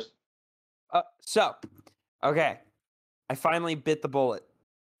ahead, Forrest. Okay, I finally bit the bullet.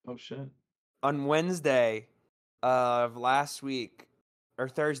 Oh shit. On Wednesday of last week, or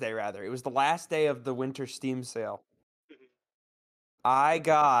Thursday rather, it was the last day of the winter Steam sale. I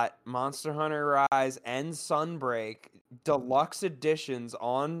got Monster Hunter Rise and Sunbreak deluxe editions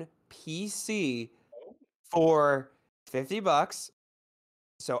on PC for $50.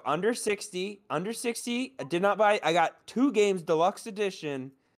 So under 60, I did not buy. I got 2 games deluxe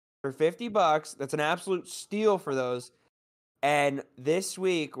edition for $50. That's an absolute steal for those. And this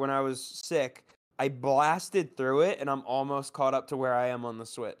week when I was sick, I blasted through it and I'm almost caught up to where I am on the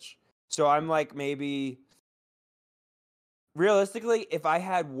Switch. So I'm like maybe realistically, if I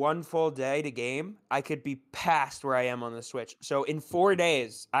had one full day to game, I could be past where I am on the Switch. So in 4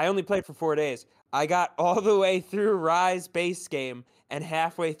 days, I only played for 4 days. I got all the way through Rise base game and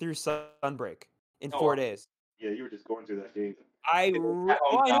halfway through Sunbreak in 4 days. Yeah, you were just going through that game. I know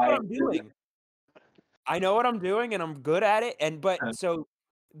what I'm doing. I know what I'm doing, and I'm good at it. So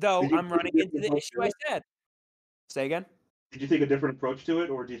though Did you I'm take a running into different the approach issue to I it? said. Say again. Did you take a different approach to it,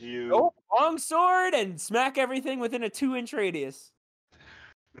 or did you? Nope. Long sword and smack everything within a 2-inch radius.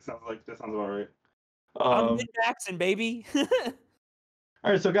 That sounds about right. I'm min-maxing, baby.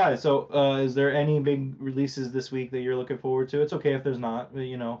 All right, so guys, is there any big releases this week that you're looking forward to? It's okay if there's not.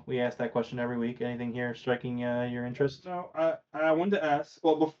 You know, we ask that question every week. Anything here striking your interest? No, I wanted to ask.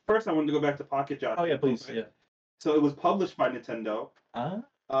 Well, but first I wanted to go back to Pocket Jockey. Oh yeah, please. Okay. Yeah. So it was published by Nintendo. Uh,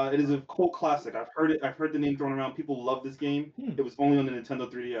 It is a cult classic. I've heard it. I've heard the name thrown around. People love this game. It was only on the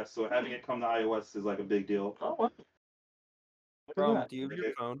Nintendo 3DS, so having it come to iOS is like a big deal. oh wow. Look at Bro, that. do you have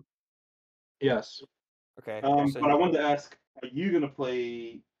your phone? Yes. Okay. But I wanted to ask: are you gonna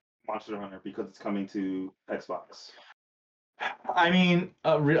play Monster Hunter because it's coming to Xbox? I mean,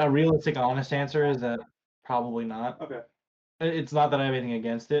 a realistic, honest answer is that probably not. Okay. It's not that I have anything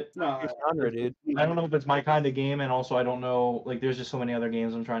against it. No, genre, dude. I don't know if it's my kind of game, and also I don't know. Like, there's just so many other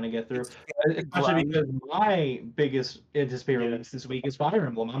games I'm trying to get through. Especially because my biggest anticipated release this week is Fire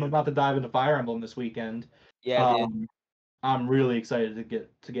Emblem. I'm about to dive into Fire Emblem this weekend. Yeah, dude. I'm really excited to get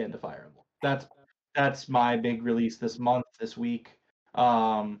into Fire Emblem. That's my big release this week.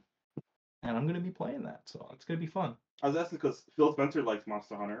 And I'm gonna be playing that, so it's gonna be fun. I was asking because Phil Spencer likes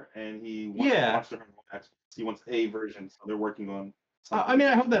Monster Hunter, and he wants Monster Hunter on Xbox. He wants a version, so they're working on. I mean,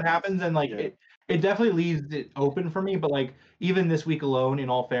 I hope that happens, and Yeah. it definitely leaves it open for me. But like, even this week alone, in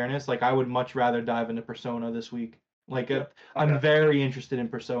all fairness, like I would much rather dive into Persona this week. Like, I'm very interested in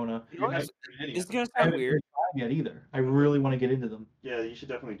Persona. You know what? This is gonna I sound haven't weird. tried yet either. I really want to get into them. Yeah, you should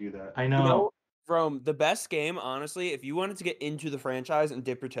definitely do that. I know. You know, Rome, the best game, honestly, if you wanted to get into the franchise and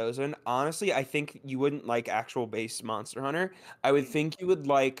dip your toes in, honestly, I think you wouldn't like actual base Monster Hunter. I would think you would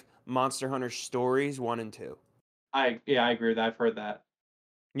like Monster Hunter Stories 1 and 2. I agree with that. I've heard that.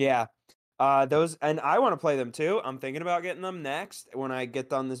 Yeah. Those, and I want to play them too. I'm thinking about getting them next when I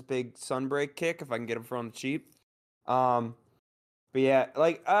get on this big Sunbreak kick, if I can get them for on the cheap. But yeah,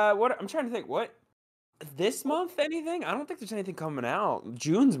 like, what I'm trying to think, what this month, anything? I don't think there's anything coming out.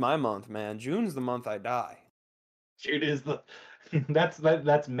 June's my month, man. June's the month I die. June is the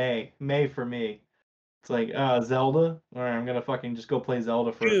that's May. May for me. It's like Zelda. All right, I'm gonna fucking just go play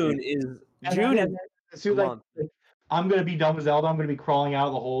Zelda for June is the month. I'm gonna be done with Zelda. I'm gonna be crawling out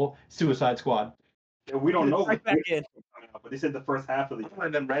of the hole. Suicide Squad. Yeah, we don't know. Right back in. But they said the first half of the year.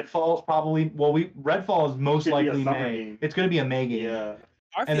 And then Redfall is probably Redfall is most Should be a likely summer May. game. It's gonna be a May game. Yeah,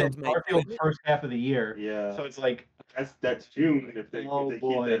 And then Garfield's May. Garfield first half of the year. yeah. So it's like, That's June if they oh keep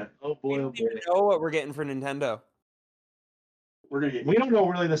boy, that. oh We boy, oh don't even boy. know what we're getting for Nintendo. We're gonna get. We don't know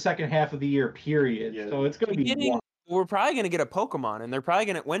really the second half of the year, period. Yeah. So it's gonna be wild. We're probably gonna get a Pokemon, and they're probably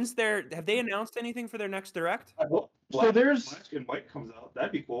gonna. Have they announced anything for their next direct? I hope So there's- Black and White comes out.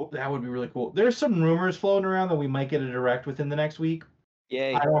 That'd be cool. That would be really cool. There's some rumors floating around that we might get a direct within the next week.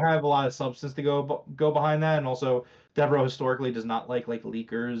 Yay. I don't have a lot of substance to go behind that, and also Devroro historically does not like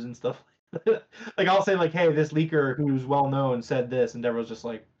leakers and stuff. Like I'll say like, hey, this leaker who's well known said this, and Devroro's just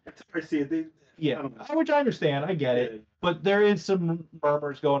like, I see it. I yeah, don't know. which I understand, I get it. But there is some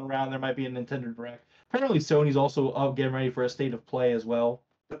murmurs going around. There might be a Nintendo Direct. Apparently, Sony's also getting ready for a state of play as well.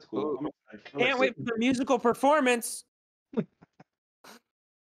 That's cool. I'm excited. Can't wait for the musical performance.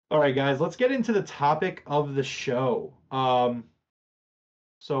 All right, guys, let's get into the topic of the show.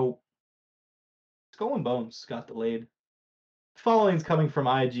 So, Skull and Bones got delayed. Following's coming from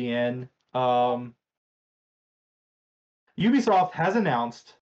IGN. Ubisoft has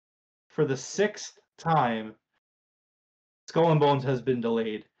announced for the 6th time Skull and Bones has been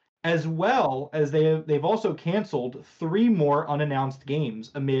delayed, as well as they've also canceled 3 more unannounced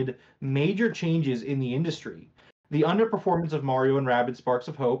games amid major changes in the industry. The underperformance of Mario and Rabbids Sparks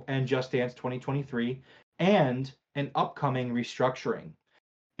of Hope and Just Dance 2023, and an upcoming restructuring.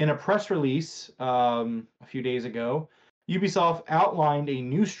 In a press release a few days ago, Ubisoft outlined a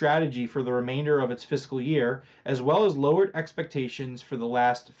new strategy for the remainder of its fiscal year, as well as lowered expectations for the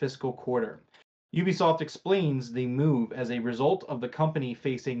last fiscal quarter. Ubisoft explains the move as a result of the company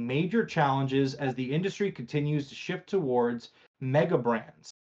facing major challenges as the industry continues to shift towards mega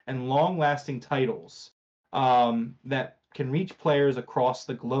brands and long-lasting titles that can reach players across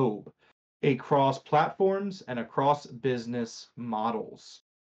the globe, across platforms, and across business models.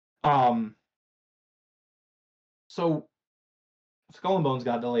 So Skull and Bones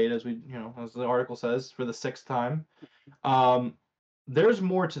got delayed, as as the article says, for the 6th time. There's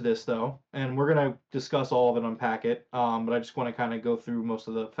more to this though, and we're gonna discuss all of it, unpack it. But I just want to kind of go through most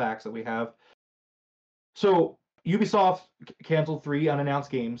of the facts that we have. So Ubisoft canceled 3 unannounced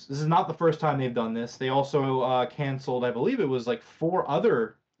games. This is not the first time they've done this. They also canceled, I believe it was like 4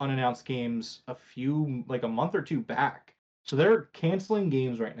 other unannounced games like a month or 2 back. So they're canceling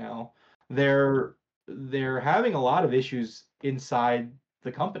games right now. They're having a lot of issues inside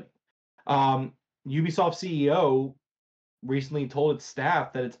the company. Ubisoft CEO recently told its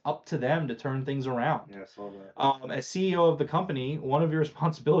staff that it's up to them to turn things around. Yeah, I saw that. As CEO of the company, one of your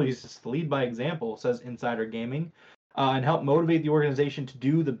responsibilities is to lead by example, says Insider Gaming, and help motivate the organization to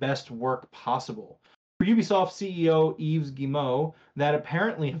do the best work possible. For Ubisoft CEO Yves Guillemot, that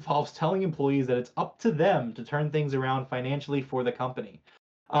apparently involves telling employees that it's up to them to turn things around financially for the company.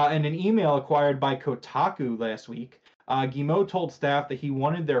 In an email acquired by Kotaku last week, Guillemot told staff that he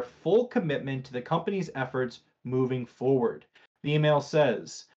wanted their full commitment to the company's efforts moving forward. The email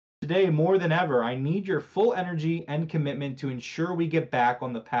says, "Today, more than ever, I need your full energy and commitment to ensure we get back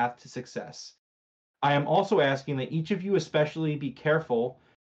on the path to success. I am also asking that each of you especially be careful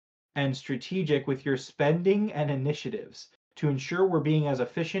and strategic with your spending and initiatives to ensure we're being as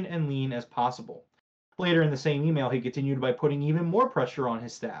efficient and lean as possible." Later in the same email, he continued by putting even more pressure on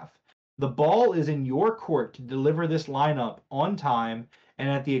his staff. "The ball is in your court to deliver this lineup on time and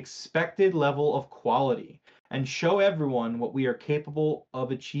at the expected level of quality, and show everyone what we are capable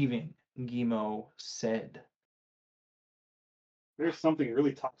of achieving," Guillemot said. There's something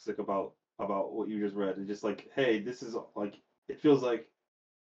really toxic about what you just read. It's just like, hey, this is like, it feels like,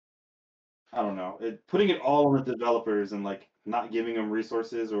 I don't know, putting it all on the developers and like not giving them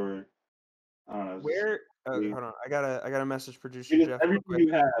resources, or I don't know. Where? Hold on, I gotta message producer Use Jeff. everything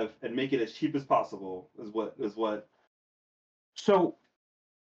you have and make it as cheap as possible is what. So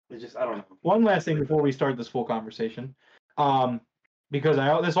It's just, I don't know. one last thing before we start this full conversation, because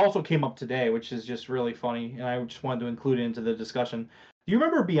this also came up today, which is just really funny, and I just wanted to include it into the discussion. Do you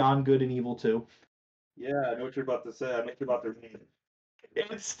remember Beyond Good and Evil 2? Yeah, I know what you're about to say. I know what you're about to read.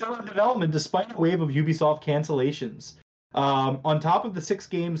 It's still in development despite a wave of Ubisoft cancellations. On top of the 6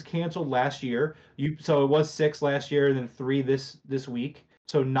 games canceled last year, so it was 6 last year and then 3 this week.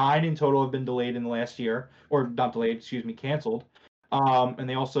 So 9 in total have been delayed in the last year, or not delayed, excuse me, canceled. And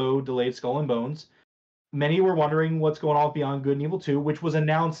they also delayed Skull and Bones. Many were wondering what's going on with Beyond Good and Evil 2, which was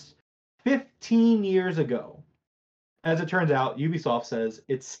announced 15 years ago. As it turns out, Ubisoft says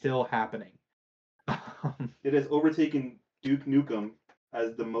it's still happening. It has overtaken Duke Nukem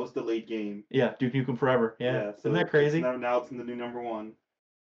as the most delayed game. Yeah, Duke Nukem Forever. Yeah, So isn't that crazy? Now it's in the new number 1.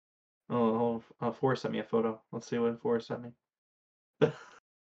 Oh, Forrest sent me a photo. Let's see what Forrest sent me.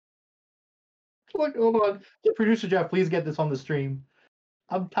 Look, hold on. Producer Jeff, please get this on the stream.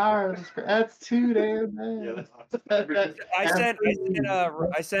 I'm tired of this. That's too damn bad. Yeah, that's I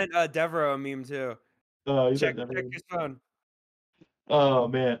sent Devroro a meme too. Oh, Check his phone. Oh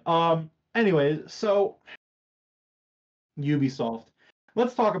man. Anyway, so Ubisoft.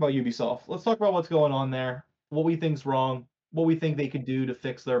 Let's talk about Ubisoft. Let's talk about what's going on there. What we think's wrong. What we think they could do to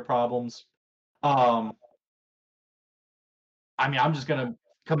fix their problems. I mean, I'm just gonna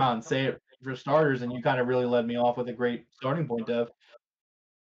come out and say it for starters, and you kind of really led me off with a great starting point, Dev.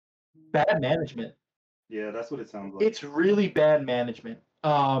 Bad management. Yeah, that's what it sounds like. It's really bad management.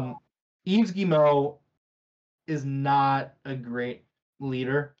 Yves Guillemot is not a great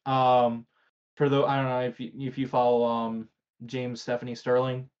leader. I don't know if you follow James Stephanie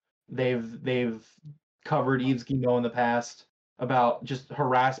Sterling, they've covered Yves Guillemot in the past about just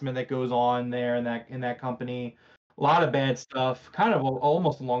harassment that goes on there in that company. A lot of bad stuff, kind of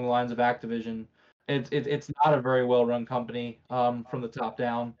almost along the lines of Activision. It's not a very well run company from the top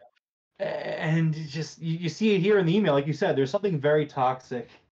down. And just you see it here in the email, like you said, there's something very toxic.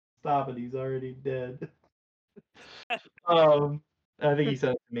 Stop it, he's already dead. I think he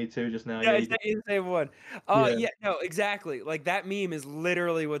said it to me too just now. Yeah, Yeah, he's the same one. Yeah. Yeah, no, exactly. Like that meme is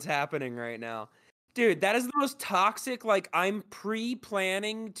literally what's happening right now. Dude, that is the most toxic, like I'm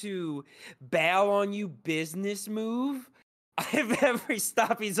pre-planning to bail on you business move I've ever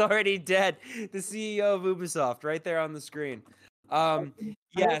stopped. He's already dead. The CEO of Ubisoft, right there on the screen.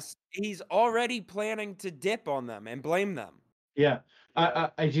 Yes, he's already planning to dip on them and blame them. Yeah.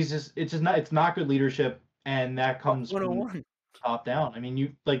 I just it's just not it's not good leadership, and that comes from 101. top down. I mean,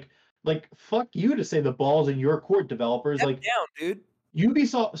 you like fuck you to say the ball's in your court, developers. Step Like down, dude.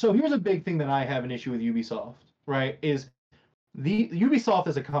 Ubisoft. So here's a big thing that I have an issue with Ubisoft, right? Is the Ubisoft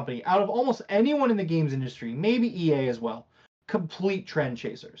as a company, out of almost anyone in the games industry, maybe EA as well, complete trend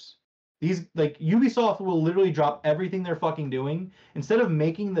chasers. These like Ubisoft will literally drop everything they're fucking doing instead of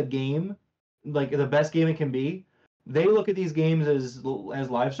making the game like the best game it can be. They look at these games as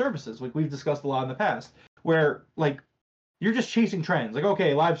live services, like we've discussed a lot in the past, where like you're just chasing trends. Like,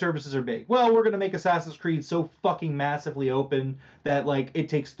 okay, live services are big. Well, we're gonna make Assassin's Creed so fucking massively open that like it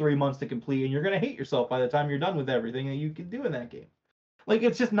takes 3 months to complete, and you're gonna hate yourself by the time you're done with everything that you can do in that game. Like,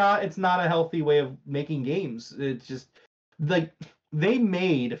 it's not a healthy way of making games. It's just like they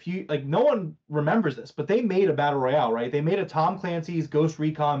made a few like no one remembers this, but they made a battle royale, right? They made a Tom Clancy's Ghost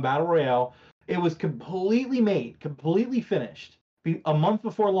Recon battle royale. It was completely made, completely finished. A month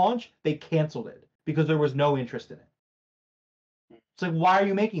before launch, they canceled it because there was no interest in it. It's like, why are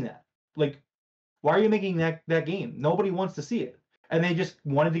you making that? Like, why are you making that game? Nobody wants to see it. And they just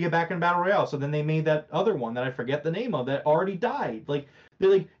wanted to get back in Battle Royale. So then they made that other one that I forget the name of that already died. Like,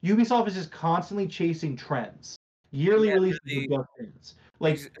 they're like, Ubisoft is just constantly chasing trends. Yearly releases of just trends.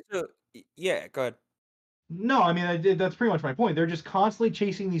 Like, yeah, go ahead. no, I mean, that's pretty much my point. They're just constantly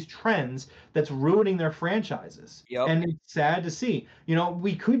chasing these trends that's ruining their franchises. Yep. And it's sad to see. You know,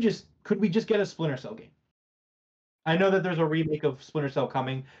 could we just get a Splinter Cell game? I know that there's a remake of Splinter Cell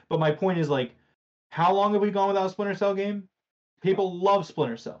coming, but my point is like, how long have we gone without a Splinter Cell game? People love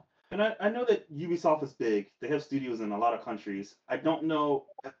Splinter Cell. And I know that Ubisoft is big. They have studios in a lot of countries. I don't know.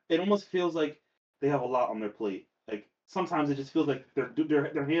 It almost feels like they have a lot on their plate. Like sometimes it just feels like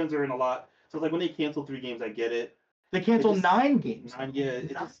their hands are in a lot. So it's like when they cancel 3 games, I get it. They canceled 9 games.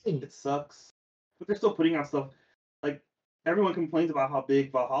 It sucks. But they're still putting out stuff. Like everyone complains about how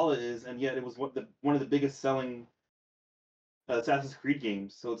big Valhalla is, and yet it was one of the biggest selling Assassin's Creed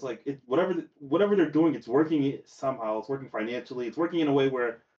games. So it's like whatever they're doing, it's working somehow. It's working financially. It's working in a way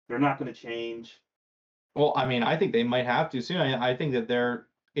where they're not going to change. Well, I mean, I think they might have to soon. I think that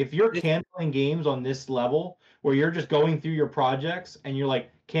if you're canceling games on this level, where you're just going through your projects and you're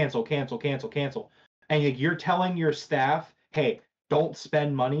like cancel, and you're telling your staff, hey, don't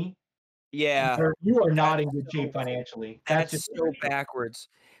spend money. Yeah, you are not in good shape financially. That's just so backwards.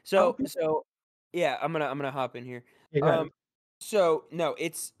 So yeah, I'm gonna hop in here. Yeah, so no,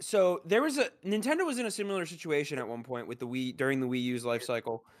 there was Nintendo was in a similar situation at one point with the Wii during the Wii U's life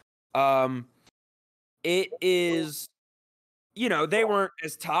cycle. It is, they weren't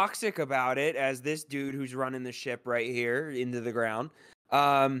as toxic about it as this dude who's running the ship right here into the ground.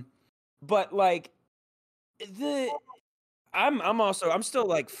 But like I'm still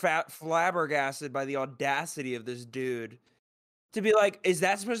like flabbergasted by the audacity of this dude to be like, is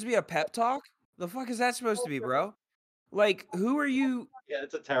that supposed to be a pep talk? The fuck is that supposed to be, bro? Like, who are you? Yeah,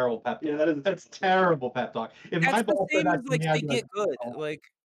 it's a terrible pep talk. Yeah, that's terrible pep talk. If That's my the boss same said that as to like me, I'd they be get good. "Oh." Like,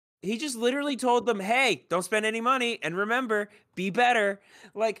 he just literally told them, "Hey, don't spend any money, and remember, be better."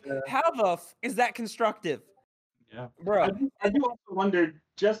 Like, how the is that constructive? Yeah, bro. I do also wonder,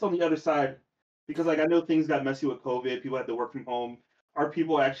 just on the other side, because like I know things got messy with COVID. People had to work from home. Are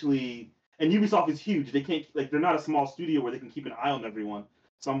people actually? And Ubisoft is huge. They can't they're not a small studio where they can keep an eye on everyone.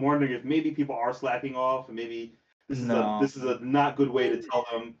 So I'm wondering if maybe people are slacking off, and maybe this is a not good way to tell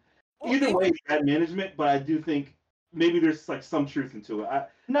them. Either way, bad management. But I do think maybe there's like some truth into it.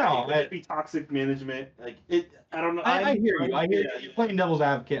 It'd be toxic management. Like it. I don't know. I hear you. I hear you. You're playing devil's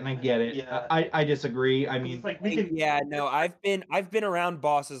advocate, and I get it. Yeah. I disagree. I mean, it's like I've been around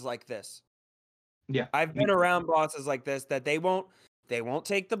bosses like this. Yeah, I've been around bosses like this that they won't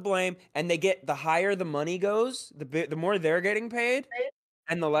take the blame, and they get the higher the money goes, the more they're getting paid,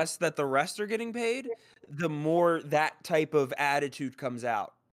 and the less that the rest are getting paid, the more that type of attitude comes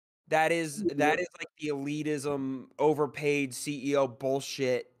out. That is like the elitism, overpaid CEO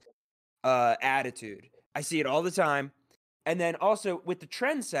bullshit attitude. I see it all the time. And then also with the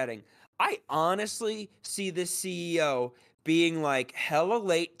trend setting, I honestly see this CEO being like hella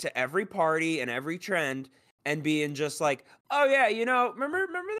late to every party and every trend and being just like, oh yeah, remember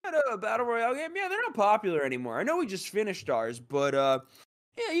that battle royale game? Yeah, they're not popular anymore. I know we just finished ours, but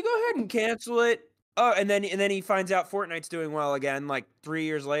yeah, you go ahead and cancel it. Oh, and then he finds out Fortnite's doing well again, like 3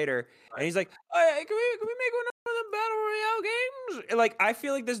 years later, and he's like, oh, yeah, can we make one of them battle royale games? And, like, I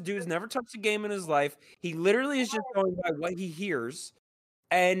feel like this dude's never touched a game in his life. He literally is just going by what he hears.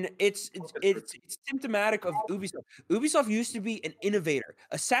 And it's symptomatic of Ubisoft. Ubisoft used to be an innovator.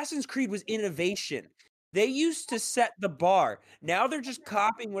 Assassin's Creed was innovation. They used to set the bar. Now they're just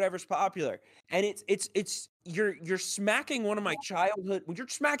copying whatever's popular. And you're smacking one of my childhood. You're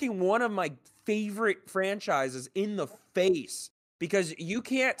smacking one of my favorite franchises in the face because you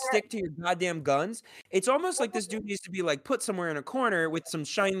can't stick to your goddamn guns. It's almost like this dude needs to be like put somewhere in a corner with some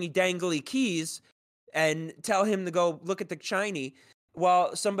shiny dangly keys and tell him to go look at the shiny.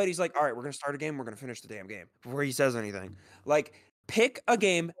 While somebody's like, all right, we're going to start a game. We're going to finish the damn game before he says anything. Like, pick a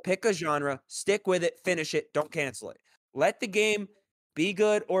game, pick a genre, stick with it, finish it, don't cancel it. Let the game be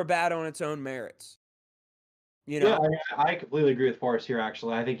good or bad on its own merits. Yeah, I completely agree with Forrest here,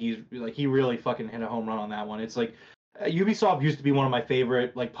 actually. I think he really fucking hit a home run on that one. It's like, Ubisoft used to be one of my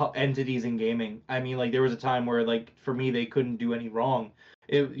favorite, like, entities in gaming. I mean, like, there was a time where, like, for me, they couldn't do any wrong.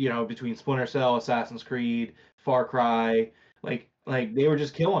 Between Splinter Cell, Assassin's Creed, Far Cry, like they were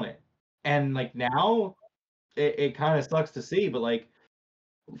just killing it. And like now it kind of sucks to see, but like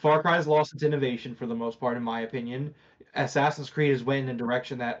Far Cry has lost its innovation for the most part, in my opinion. Assassin's Creed has went in a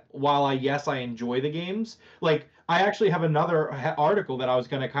direction that, while I enjoy the games, like I actually have another article that I was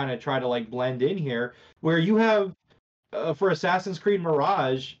going to kind of try to like blend in here, where you have for Assassin's Creed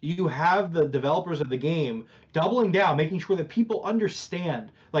Mirage, you have the developers of the game doubling down, making sure that people understand,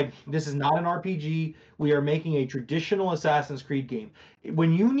 like, this is not an RPG. We are making a traditional Assassin's Creed game.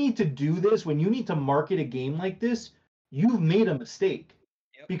 When you need to do this, when you need to market a game like this, you've made a mistake.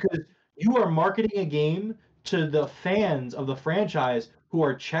 Yep. Because you are marketing a game to the fans of the franchise who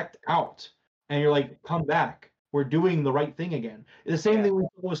are checked out. And you're like, come back. We're doing the right thing again. The same thing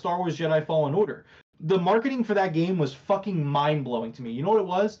with Star Wars Jedi Fallen Order. The marketing for that game was fucking mind-blowing to me. You know what it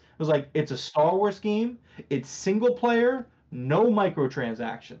was? It was like, it's a Star Wars game, it's single player, no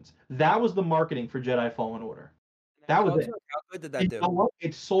microtransactions. That was the marketing for Jedi Fallen Order. That was it. How good did that do? You know what?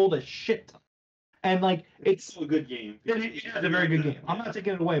 It sold a shit ton. And like, it's a good game. It's a very good game. I'm not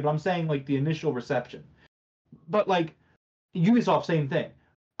taking it away, but I'm saying like the initial reception. But like, Ubisoft, same thing.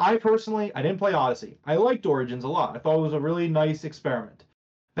 I didn't play Odyssey. I liked Origins a lot. I thought it was a really nice experiment.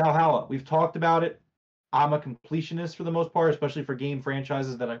 Valhalla, we've talked about it. I'm a completionist for the most part, especially for game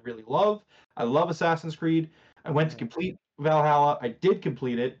franchises that I really love. I love Assassin's Creed. I went to complete Valhalla. I did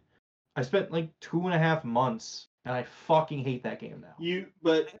complete it. I spent like 2.5 months, and I fucking hate that game now.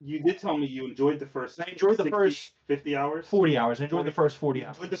 But you did tell me you enjoyed the first. I enjoyed the first 50 hours. 40 hours. I enjoyed the first 40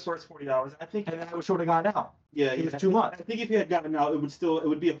 hours. Enjoyed the first 40 hours. I think, and then I should have gotten out. Yeah, it was too much. I think if you had gotten out, it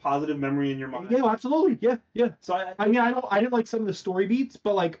would be a positive memory in your mind. Yeah, absolutely. Yeah. So I didn't like some of the story beats,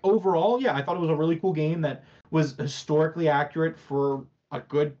 but like overall, yeah, I thought it was a really cool game that was historically accurate for a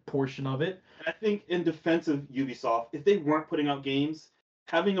good portion of it. I think in defense of Ubisoft, if they weren't putting out games,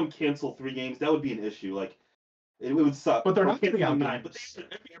 having them cancel 3 games, that would be an issue. Like, it would suck. But they're not putting out 9, games. But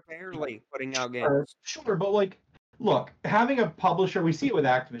they're barely putting out games. Sure, but like, look, having a publisher, we see it with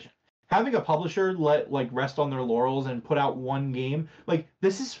Activision. Having a publisher rest on their laurels and put out one game, like,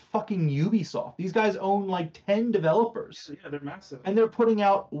 this is fucking Ubisoft. These guys own like 10 developers. Yeah, they're massive. And they're putting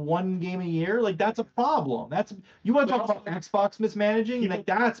out one game a year. Like, that's a problem. You want to talk about Xbox mismanaging? Like,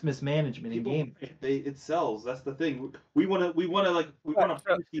 that's mismanagement in gaming. It sells. That's the thing. We want to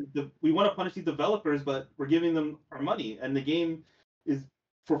punish these developers, but we're giving them our money, and the game is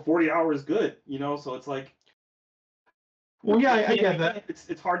for 40 hours good. So it's like. Well, yeah, I get that.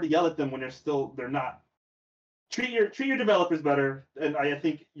 It's hard to yell at them when they're not. Treat your developers better, and I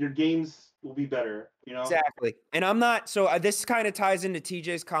think your games will be better. Exactly. And I'm not. So this kind of ties into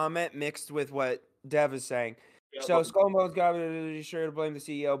TJ's comment mixed with what Dev is saying. Yeah, so Skull and Bones got to be sure to blame the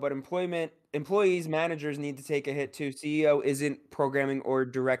CEO, but employees, managers need to take a hit too. CEO isn't programming or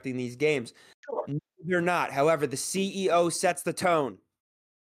directing these games. Sure. They're not. However, the CEO sets the tone.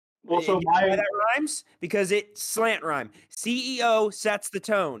 Well, so that rhymes because it slant rhyme. CEO sets the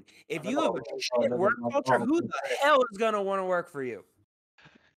tone. If you have a shit work culture, who the hell is gonna want to work for you?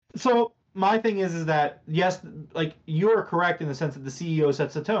 So my thing is that yes, like you are correct in the sense that the CEO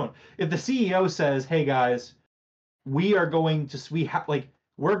sets the tone. If the CEO says, "Hey guys, we're going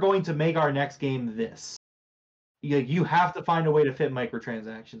to make our next game this," you have to find a way to fit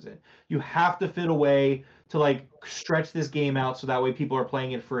microtransactions in. You have to fit a way to like stretch this game out so that way people are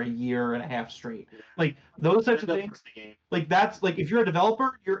playing it for a year and a half straight. Like those types of things. Like that's like if you're a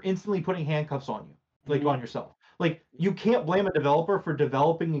developer, you're instantly putting handcuffs on you. like on yourself. Like you can't blame a developer for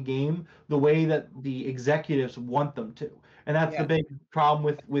developing a game the way that the executives want them to, and that's the big problem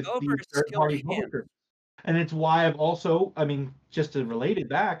with Developer these is third-party skilled hand. publishers. And it's why I've also, I mean, just to relate it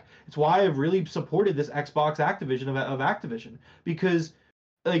back, it's why I've really supported this Xbox Activision of Activision, because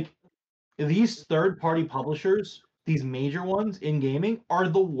like these third-party publishers, these major ones in gaming, are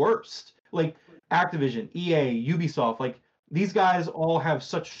the worst. Like Activision, EA, Ubisoft, like these guys all have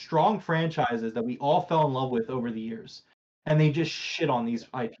such strong franchises that we all fell in love with over the years, and they just shit on these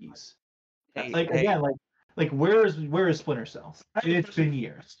IPs. Like again, like where is Splinter Cell? It's been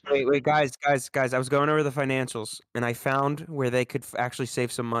years. Wait, guys! I was going over the financials, and I found where they could actually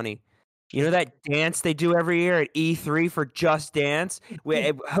save some money. You know that dance they do every year at E3 for Just Dance,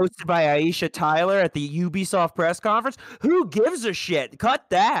 hosted by Aisha Tyler at the Ubisoft press conference? Who gives a shit? Cut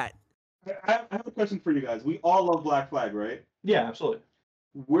that. I have a question for you guys. We all love Black Flag, right? Yeah, absolutely.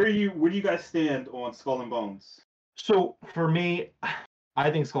 Where do you guys stand on Skull and Bones? So for me,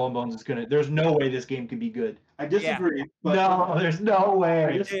 I think Skull and Bones is gonna. There's no way this game can be good. I disagree. But No, there's no I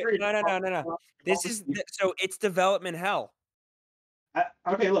way. disagree. No. This is so it's development hell.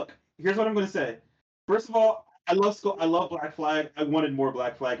 Okay, look. Here's what I'm going to say. First of all, I love Black Flag. I wanted more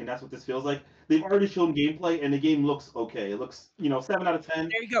Black Flag, and that's what this feels like. They've already shown gameplay, and the game looks okay. It looks, 7 out of 10.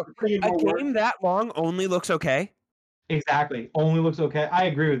 There you go. A game that long only looks okay. Exactly. Only looks okay. I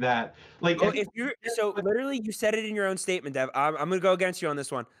agree with that. Like, if you're literally you said it in your own statement, Dev. I'm gonna go against you on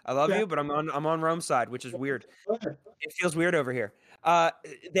this one. I love you, but I'm on Rome's side, which is weird. It feels weird over here.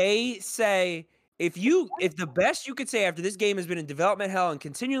 They say if the best you could say after this game has been in development hell and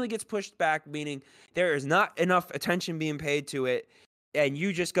continually gets pushed back, meaning there is not enough attention being paid to it, and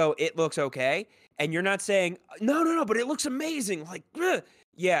you just go, it looks okay, and you're not saying no, but it looks amazing. Like,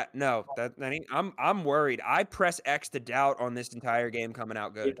 yeah, no, that ain't. I'm worried. I press X to doubt on this entire game coming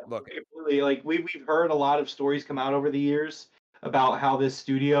out good. Look, really, like we've heard a lot of stories come out over the years about how this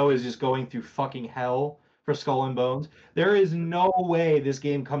studio is just going through fucking hell for Skull and Bones. There is no way this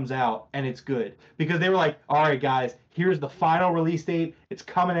game comes out and it's good, because they were like, all right, guys, here's the final release date. It's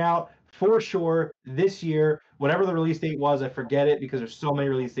coming out for sure this year. Whatever the release date was, I forget it because there's so many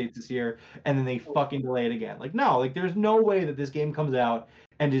release dates this year, and then they fucking delay it again. Like, no, like there's no way that this game comes out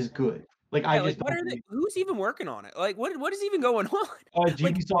and is good. Like, yeah, like what are they? Who's even working on it? Like, what is even going on?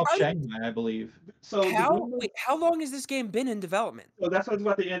 Ubisoft Shanghai, I believe. So how long has this game been in development? So that's what I was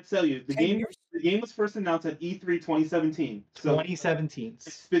about to tell you. The game was first announced at E3 2017. So 2017.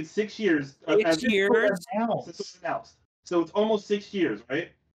 It's been 6 years. 6 years since it was announced. So it's almost 6 years, right?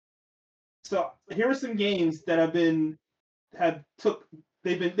 So here are some games that they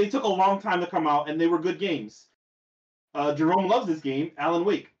took a long time to come out, and they were good games. Jerome loves this game. Alan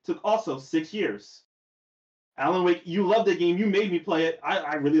Wake took also 6 years. Alan Wake, you love that game. You made me play it.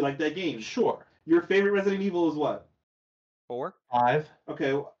 I really like that game. Sure. Your favorite Resident Evil is what? 4? 5.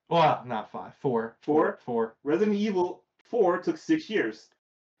 Okay. Well, not 5. 4. 4. Resident Evil 4 took 6 years.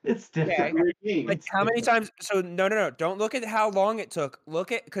 It's different. Okay. Like how many times? So no. Don't look at how long it took.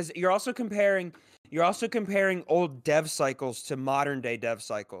 Look at because you're also comparing old dev cycles to modern day dev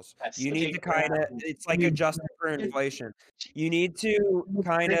cycles. You need to kind of it's like adjusting for inflation. You need to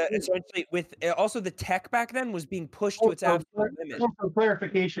kind of essentially with also the tech back then was being pushed to its absolute limit. For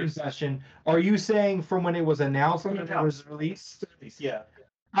clarification session, are you saying from when it was announced when it was released? Yeah.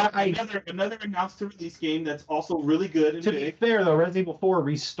 Another announced to release game that's also really good. And to be fair, though, Resident Evil 4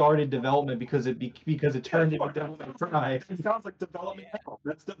 restarted development because it turned into development drive. It sounds like development hell.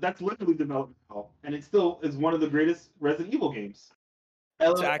 That's literally development hell, and it still is one of the greatest Resident Evil games.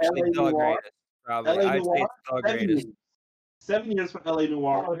 It's actually the greatest, probably. I'd say it's the greatest. 7 years for LA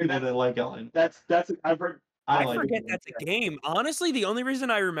Noire. People that like Ellen. That's I've heard. I forget that's a game. Honestly, the only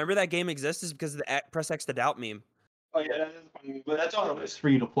reason I remember that game exists is because of the press X to doubt meme. Oh yeah, that is funny, but that's on the list for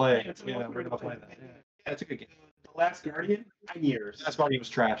you to play. Yeah, we're gonna play that. Yeah, it's a good game. The Last Guardian, 9 years. Last Guardian was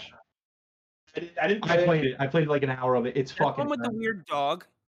trash. I played it. I played like an hour of it. It's fucking. One with the weird dog.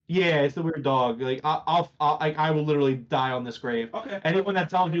 Yeah, it's the weird dog. Like I will literally die on this grave. Okay. Anyone that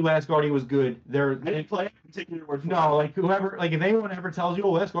tells you Last Guardian was good, I didn't play it. I'm taking your word for it. No, like whoever, like if anyone ever tells you,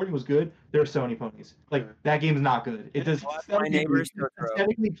 "Oh, Last Guardian was good," they're Sony ponies. Like that game's not good. It does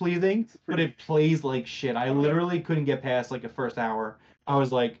aesthetically pleasing, but it plays like shit. I literally couldn't get past like the first hour. I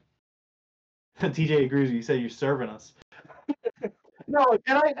was like, TJ agrees with you. Said you're serving us. No,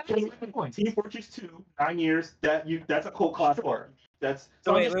 and I point. Team Fortress 2, 9 years. That's a cool classic. Sure. That's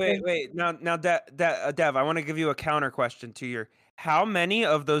so wait. Now, Dev, I want to give you a counter question to your. How many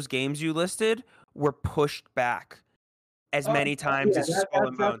of those games you listed were pushed back as many times as Skull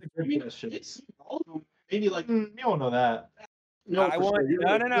and Bones? Maybe like you don't know that. No, I for want sure. You're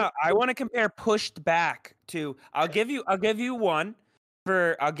right. no. I want to compare pushed back to. I'll give you one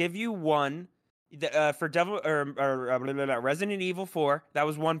for. I'll give you one. For blah, blah, blah, Resident Evil 4, that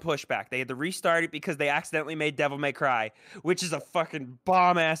was one pushback. They had to restart it because they accidentally made Devil May Cry, which is a fucking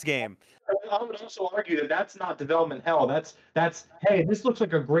bomb ass game. I would also argue that that's not development hell. That's hey, this looks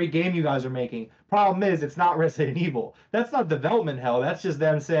like a great game you guys are making. Problem is, it's not Resident Evil. That's not development hell. That's just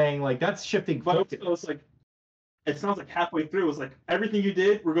them saying like that's shifting But focus. it's like, it sounds like halfway through, it's like everything you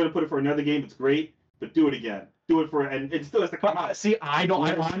did, we're going to put it for another game. It's great, but do it again. Do it for, and it still has to come out. See, I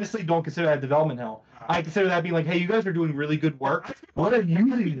honestly don't consider that development hell. I consider that being like, hey, you guys are doing really good work. What are you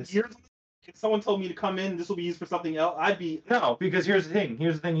using this? If someone told me to come in, this will be used for something else, I'd be No, because here's the thing.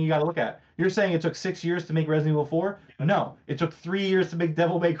 Here's the thing you got to look at. You're saying it took 6 years to make Resident Evil 4? No, it took 3 years to make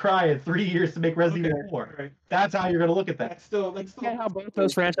Devil May Cry and 3 years to make Resident Evil 4. Right. That's how you're gonna look at that. That's still How both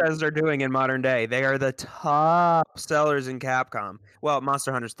those franchises are doing in modern day. They are the top sellers in Capcom. Well,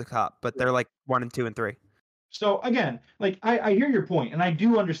 Monster Hunter's the top, but they're like 1 and 2 and 3. So again, like I hear your point, and I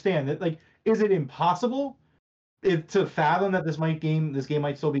do understand that. Like, is it impossible to fathom that this game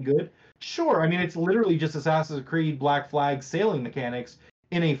might still be good? Sure. I mean, it's literally just Assassin's Creed Black Flag sailing mechanics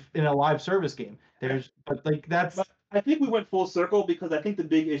in a live service game. But I think we went full circle because I think the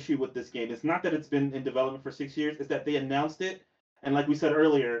big issue with this game is not that it's been in development for 6 years, is that they announced it, and like we said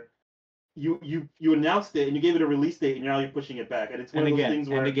earlier, you announced it and you gave it a release date, and now you're pushing it back, and it's one of those things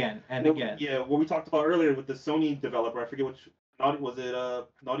where again. Yeah, what we talked about earlier with the Sony developer, I forget which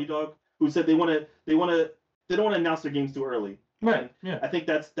Naughty Dog, who said they don't want to announce their games too early. Right. And Yeah. I think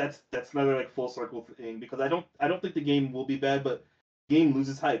that's another like full circle thing, because I don't think the game will be bad, but game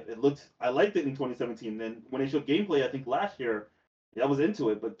loses hype. I liked it in 2017. Then when they showed gameplay, I think last year, I was into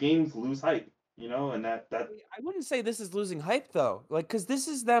it, but games lose hype, and that I wouldn't say this is losing hype though, like because this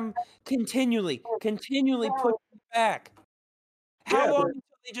is them continually pushing it back. How Yeah, long but until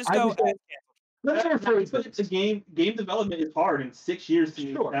they just I go? just don't- Let's rephrase but this. the game development is hard, and 6 years to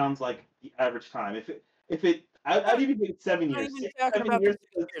me Sure. sounds like the average time. I'd even give it 7 I'm not years. even 6, talking 7 about years.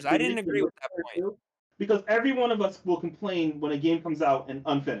 the 6 years. I didn't agree with that point. Because every one of us will complain when a game comes out and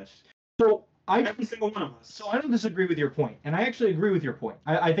unfinished. So Every single one of us. So I don't disagree with your point, and I actually agree with your point.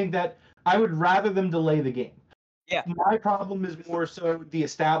 I think that I would rather them delay the game. Yeah. My problem is more so the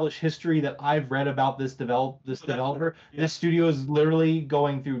established history that I've read about this developer. Yeah. This studio is literally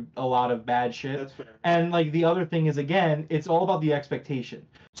going through a lot of bad shit. That's fair. And like the other thing is, again, it's all about the expectation.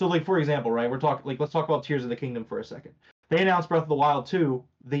 So like, for example, right, let's talk about Tears of the Kingdom for a second. They announced Breath of the Wild 2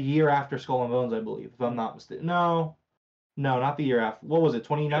 the year after Skull and Bones, I believe, if I'm not mistaken. No, not the year after. What was it,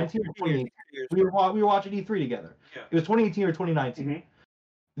 2019 or 2018? We were watching E3 together. Yeah. It was 2018 or 2019. Mhm.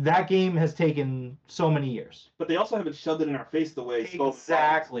 That game has taken so many years. But they also haven't shoved it in our face the way Skull and Bones.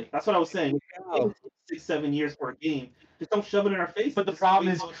 Exactly. That's what I was saying. Oh. 6, 7 years for a game. Just don't shove it in our face. But the problem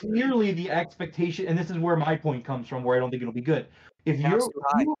is clearly the expectation, and this is where my point comes from, where I don't think it'll be good. If Yeah, you're so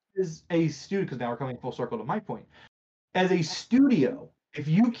high. as a studio, because now we're coming full circle to my point, as a studio, if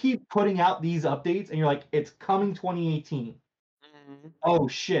you keep putting out these updates and you're like, it's coming 2018, oh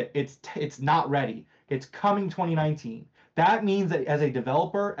shit, it's not ready, it's coming 2019. That means that as a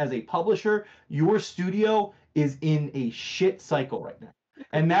developer, as a publisher, your studio is in a shit cycle right now.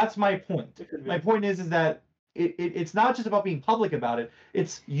 And that's my point. My point is that it's not just about being public about it.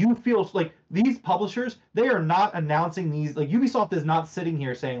 It's you feel like these publishers, they are not announcing these. Like Ubisoft is not sitting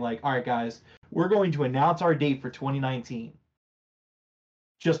here saying like, all right, guys, we're going to announce our date for 2019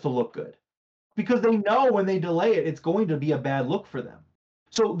 just to look good. Because they know when they delay it, it's going to be a bad look for them.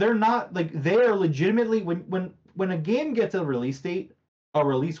 So they're not like, they're legitimately, when a game gets a release date, a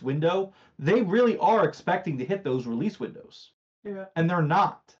release window, they really are expecting to hit those release windows. Yeah. And they're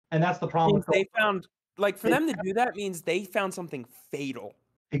not. And that's the problem. They found, like, for them to do that means they found something fatal.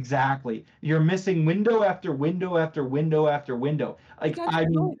 Exactly. You're missing window after window after window after window. Like, I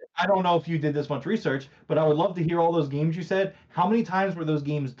mean, I don't know if you did this much research, but I would love to hear all those games you said. How many times were those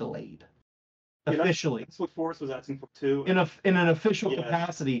games delayed? Officially. That's what Forrest was asking for too. In an official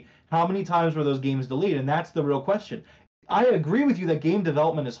capacity, how many times were those games delayed? And that's the real question. I agree with you that game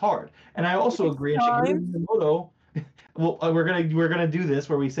development is hard, and I also agree. And Shigeru Miyamoto, well, we're gonna do this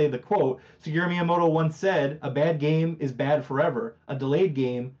where we say the quote. Shigeru Miyamoto once said, "A bad game is bad forever. A delayed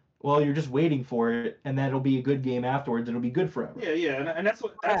game, well, you're just waiting for it, and then it'll be a good game afterwards. It'll be good forever." Yeah, and that's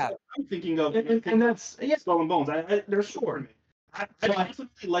what I'm thinking of. And that's Skull and Bones. They're short. I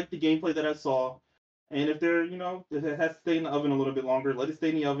absolutely like the gameplay that I saw, and if they're, if it has to stay in the oven a little bit longer, let it stay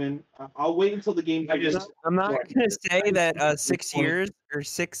in the oven. I'll wait until the game. I'm not gonna say that 6 years or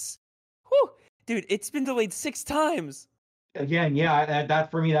 6. Whew, dude, it's been delayed 6 times. Again, yeah,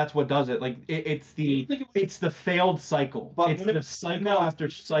 that for me, that's what does it. Like it's the failed cycle. But It's the cycle after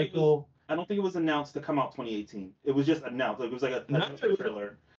cycle. I don't think it was announced to come out 2018. It was just announced. Like, it was like a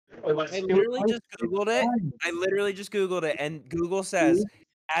trailer. It was, I it was literally like just googled it. I literally just googled it, and Google says,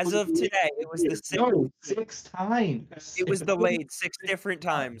 as of today, it was the sixth. No, 6 times. It was delayed 6 different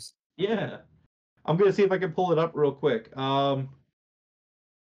times. Yeah, I'm gonna see if I can pull it up real quick.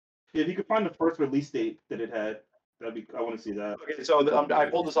 If you could find the first release date that it had, that'd be. I want to see that. Okay, so I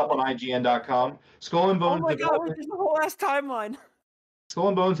pulled this up on IGN.com. Skull and Oh Bones. my god, there's a whole ass timeline. Skull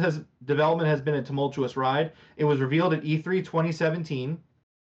and Bones development has been a tumultuous ride. It was revealed at E3 2017.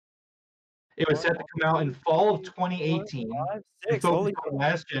 It was set to come out in fall of 2018 and focus on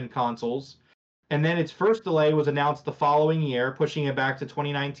last-gen consoles. And then its first delay was announced the following year, pushing it back to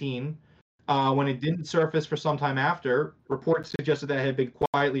 2019. When it didn't surface for some time after, reports suggested that it had been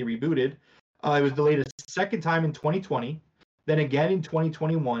quietly rebooted. It was delayed a second time in 2020, then again in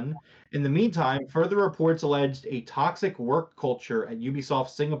 2021. In the meantime, further reports alleged a toxic work culture at Ubisoft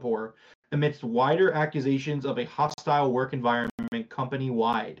Singapore amidst wider accusations of a hostile work environment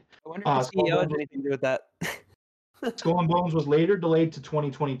company-wide. I wonder if the CEO had anything to do with that. Skull and Bones was later delayed to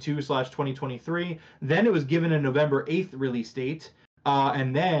 2022/2023. Then it was given a November 8th release date,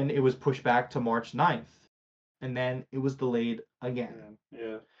 and then it was pushed back to March 9th. And then it was delayed again.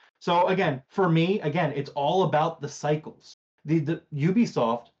 Yeah. So again, for me, it's all about the cycles. The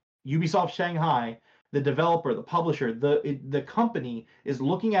Ubisoft Shanghai, the developer, the publisher, the company is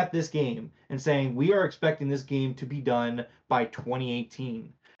looking at this game and saying, we are expecting this game to be done by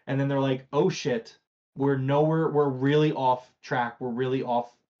 2018. And then they're like, oh shit, we're really off track. We're really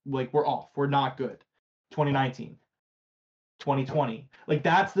off. Like, we're off. We're not good. 2019. 2020. Like,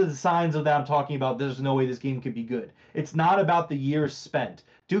 that's the signs of that I'm talking about. There's no way this game could be good. It's not about the years spent.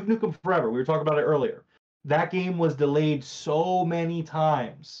 Duke Nukem Forever, we were talking about it earlier. That game was delayed so many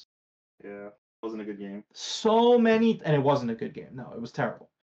times. Yeah, it wasn't a good game. And it wasn't a good game. No, it was terrible.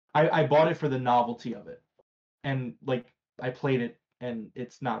 I bought it for the novelty of it. And, like, I played it, and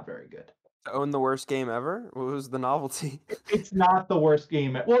it's not very good. To own the worst game ever? What was the novelty? It's not the worst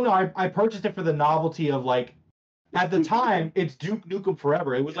game. Well, no, I purchased it for the novelty of, like, at the time, it's Duke Nukem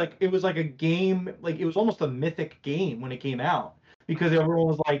Forever. It was like a game, like it was almost a mythic game when it came out because everyone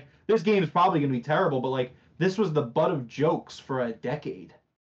was like, "This game is probably going to be terrible," but like this was the butt of jokes for a decade.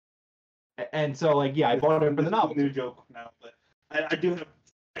 And so, like, yeah, I bought it for the novelty. New joke now, but I do have,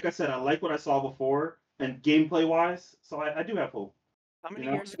 like I said, I like what I saw before and gameplay wise, so I do have hope. How many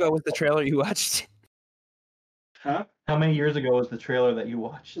years ago was the trailer you watched? Huh? How many years ago was the trailer that you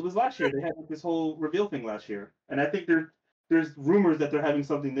watched? It was last year. They had like, this whole reveal thing last year, and I think there's rumors that they're having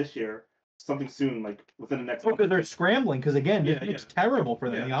something this year, something soon, like within the next. Because they're scrambling. Because again, it looks terrible for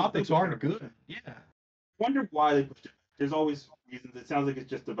them. Yeah, the optics aren't good. Yeah. Wonder why they pushed it. There's always reasons. It sounds like it's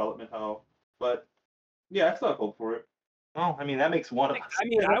just development hell, but yeah, I still have hope for it. Oh, I mean that makes one of us. I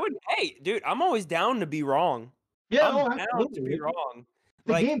mean, I would. Hey, dude, I'm always down to be wrong. Yeah, I'm down to be wrong.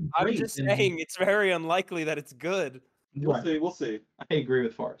 Like, I'm just saying, it's very unlikely that it's good. We'll see. I agree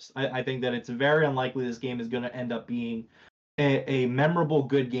with Forrest. I think that it's very unlikely this game is going to end up being a memorable,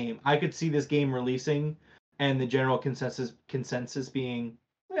 good game. I could see this game releasing and the general consensus being,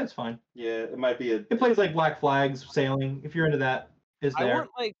 yeah, it's fine. Yeah, it might be It plays like Black Flags, sailing. If you're into that, is there. I want,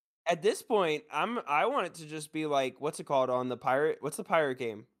 like, at this point, I want it to just be like, what's it called on the pirate? What's the pirate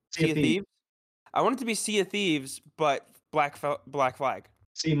game? Sea of Thieves. I want it to be Sea of Thieves, but Black Flag.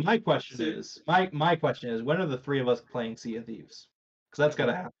 See, my question is, when are the three of us playing Sea of Thieves? Because that's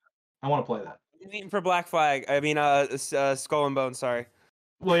gotta happen. I want to play that. I'm waiting for Black Flag. I mean, Skull and Bones. Sorry.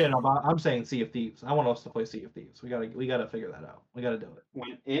 Well, yeah, no, I'm saying Sea of Thieves. I want us to play Sea of Thieves. We gotta figure that out. We gotta do it.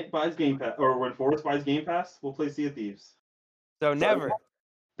 When it buys Game Pass, or when Forrest buys Game Pass, we'll play Sea of Thieves. So never.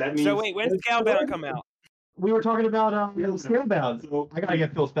 That means. So wait, when's Scalebound come out? We were talking about Scalebound. So, I gotta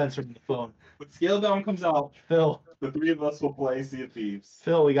get Phil Spencer on the phone. When Scalebound comes out, Phil, the three of us will play Sea of Thieves.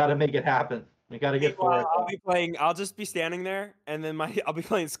 Phil, we gotta make it happen. We gotta get Forrest. I'll be playing. I'll just be standing there, and then I'll be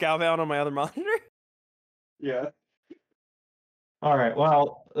playing Scalebound on my other monitor. Yeah. All right.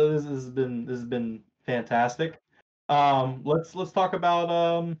 Well, this has been fantastic. Let's talk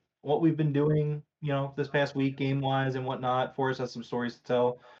about what we've been doing, this past week, game wise and whatnot. Forrest has some stories to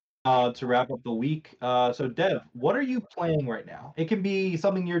tell. To wrap up the week. So Dev, what are you playing right now? It can be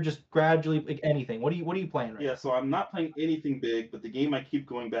something you're just gradually, like anything. What are you playing right now? Yeah, so I'm not playing anything big, but the game I keep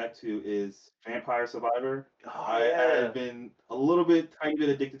going back to is Vampire Survivor. I've been tiny bit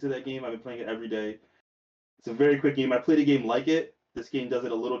addicted to that game. I've been playing it every day. It's a very quick game. I played a game like it. This game does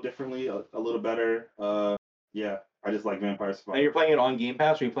it a little differently, a little better. Yeah, I just like Vampire Now Survivors. you're playing it on Game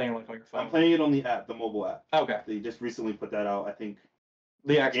Pass, or you're playing it like on your phone? I'm playing it on the app, the mobile app. Okay. They just recently put that out. I think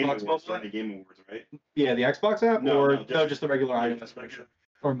The Game Xbox Awards, mobile? the Game Awards, right? Yeah, the Xbox app, No, or no, just the regular yeah, iOS just version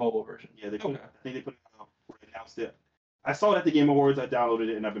or mobile version. Yeah, they Okay. I think they put it out or announced it. I saw it at the Game Awards. I downloaded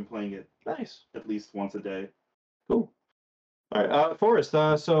it and I've been playing it Nice. at least once a day. Cool. All right, Forrest.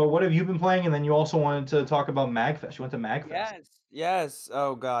 So what have you been playing? And then you also wanted to talk about MagFest. You went to MagFest. Yes.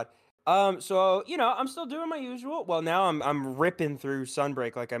 Oh God. So I'm still doing my usual. Well, now I'm ripping through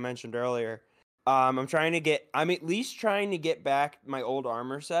Sunbreak, like I mentioned earlier. I'm at least trying to get back my old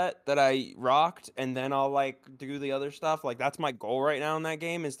armor set that I rocked, and then I'll like do the other stuff. Like that's my goal right now in that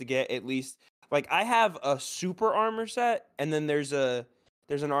game, is to get at least, like, I have a super armor set, and then there's an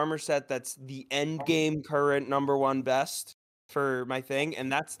armor set that's the end game current #1 best for my thing, and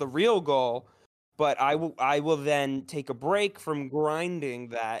that's the real goal. But I will then take a break from grinding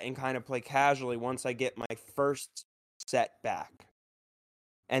that and kind of play casually once I get my first set back.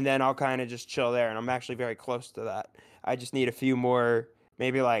 And then I'll kind of just chill there, and I'm actually very close to that. I just need a few more,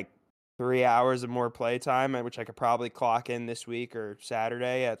 maybe like 3 hours of more playtime, which I could probably clock in this week or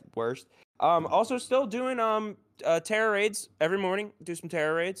Saturday at worst. Also still doing terror raids every morning. Do some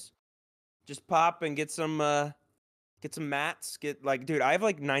terror raids. Just pop and get some mats. Dude, I have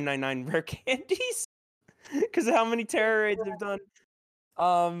like 999 rare candies because of how many terror raids I've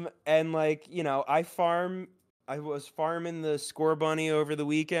done. And like, I was farming the Score Bunny over the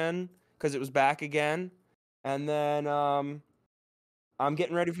weekend because it was back again. And then I'm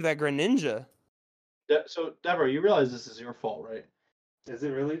getting ready for that Greninja. So Deborah, you realize this is your fault, right? Is it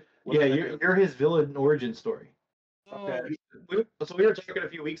really? Yeah, you're his villain origin story. Okay. So we were talking a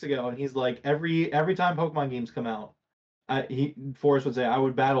few weeks ago, and he's like, every time Pokemon games come out, Forrest would say I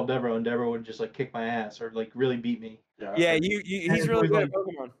would battle Deborah, and Deborah would just like kick my ass or like really beat me. Yeah, he's really good at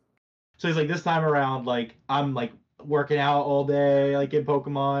Pokemon. So he's like, this time around, like I'm like working out all day, like in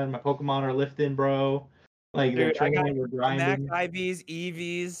Pokemon. My Pokemon are lifting, bro. Like they're Dude, training, we're grinding. Max IVs,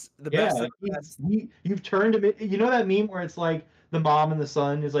 EVs, the Yeah, best of like the best. you've turned him. You know that meme where it's like the mom and the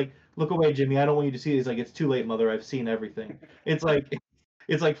son is like, "Look away, Jimmy. I don't want you to see." He's like, "It's too late, mother. I've seen everything." It's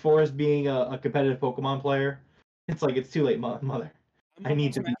like Forrest being a competitive Pokemon player. It's like, it's too late, mother. I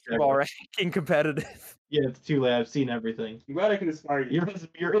need to be basketball ranking competitive. Yeah, it's too late. I've seen everything. I'm glad I can inspire you.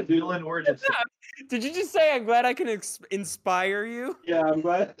 You're a villain origin story. Did you just say I'm glad I can inspire you? Yeah, I'm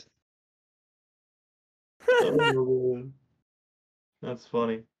glad. Oh, man. That's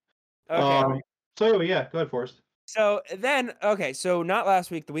funny. Okay. So yeah, go ahead, Forrest. So then, okay, so not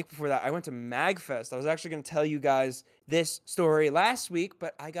last week, the week before that, I went to MagFest. I was actually going to tell you guys this story last week,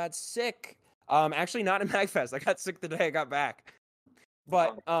 but I got sick. Actually, not in MagFest. I got sick the day I got back.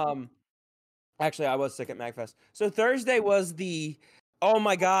 But actually, I was sick at MagFest. So Thursday was the, oh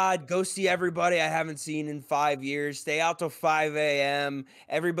my God, go see everybody I haven't seen in 5 years. Stay out till 5 a.m.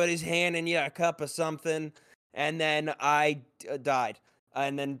 Everybody's handing you a cup of something. And then I died.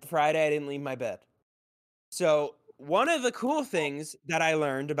 And then Friday, I didn't leave my bed. So one of the cool things that I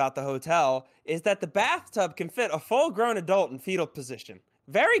learned about the hotel is that the bathtub can fit a full-grown adult in fetal position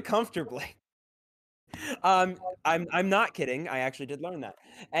very comfortably. I'm not kidding. I actually did learn that.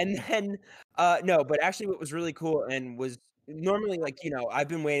 And then no, but actually what was really cool and was normally, like, I've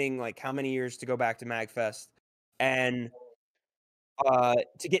been waiting like how many years to go back to MagFest, and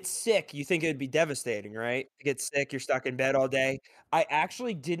to get sick, you think it would be devastating, right? To get sick, you're stuck in bed all day. I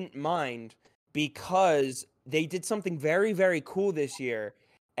actually didn't mind because they did something very, very cool this year,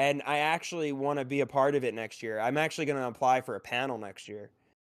 and I actually want to be a part of it next year. I'm actually going to apply for a panel next year.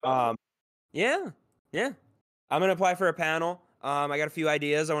 Yeah. I'm going to apply for a panel. I got a few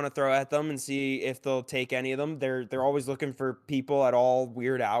ideas I want to throw at them and see if they'll take any of them. They're always looking for people at all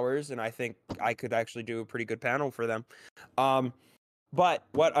weird hours, and I think I could actually do a pretty good panel for them. But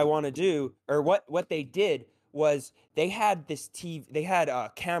what I want to do, or what they did, was they had this TV. They had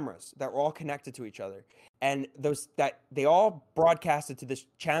cameras that were all connected to each other, and they all broadcasted to this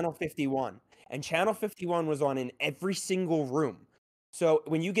channel 51, and channel 51 was on in every single room. So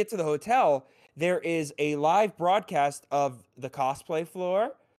when you get to the hotel, there is a live broadcast of the cosplay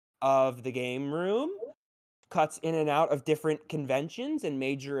floor, of the game room, cuts in and out of different conventions and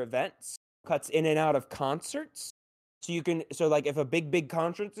major events, cuts in and out of concerts. So like if a big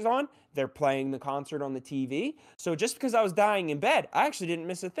concert is on, they're playing the concert on the TV. So just because I was dying in bed, I actually didn't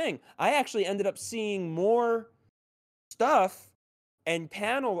miss a thing. I actually ended up seeing more stuff and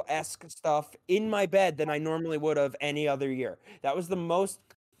panel-esque stuff in my bed than I normally would have any other year. That was the most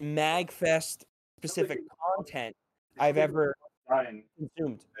MagFest specific content I've ever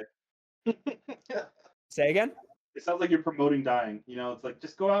consumed. Say again? It sounds like you're promoting dying. It's like,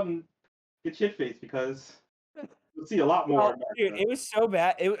 just go out and get shit-faced because We'll see a lot more. Well, dude, it was so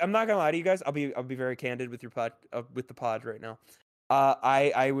bad. I'm not gonna lie to you guys. I'll be very candid with your pod with the pod right now.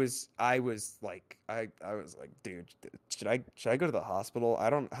 I was like, dude, should I go to the hospital?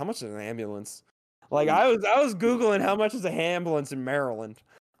 I don't. How much is an ambulance? Like, I was googling how much is a ambulance in Maryland.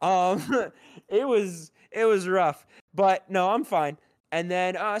 It was rough, but no, I'm fine. And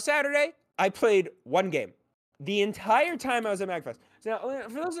then Saturday, I played one game. The entire time I was at MagFest. Now,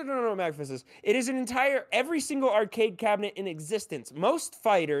 for those that don't know what MagFest is, it is every single arcade cabinet in existence. Most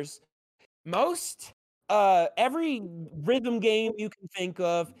fighters, every rhythm game you can think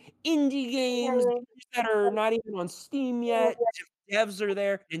of, indie games that are not even on Steam yet, devs are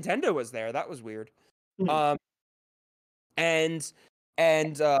there. Nintendo was there. That was weird. Hmm.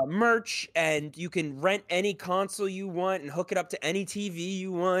 And merch, and you can rent any console you want and hook it up to any TV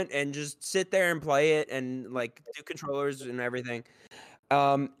you want and just sit there and play it and like do controllers and everything.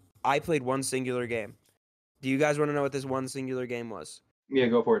 I played one singular game. Do you guys want to know what this one singular game was? Yeah,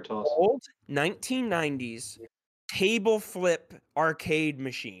 go for it, tell us. Old 1990s table flip arcade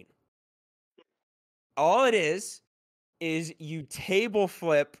machine. All it is you table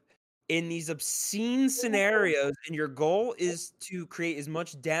flip in these obscene scenarios, and your goal is to create as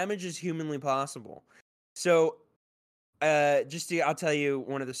much damage as humanly possible. So, I'll tell you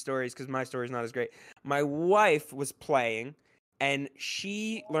one of the stories because my story is not as great. My wife was playing, and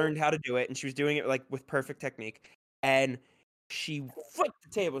she learned how to do it, and she was doing it like with perfect technique. And she flipped the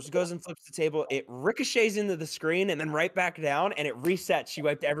table. She goes and flips the table. It ricochets into the screen and then right back down, and it resets. She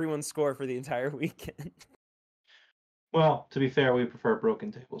wiped everyone's score for the entire weekend. Well, to be fair, we prefer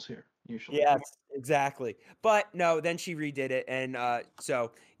broken tables here, usually. Yes, exactly. But no, then she redid it, and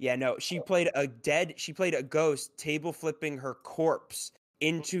she played a ghost table flipping her corpse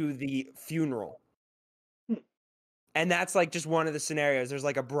into the funeral. And that's like just one of the scenarios. There's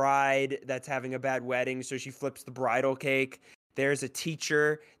like a bride that's having a bad wedding, so she flips the bridal cake. There's a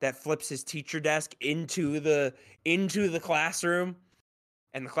teacher that flips his teacher desk into the classroom,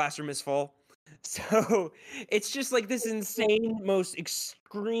 and the classroom is full. So it's just like this insane, most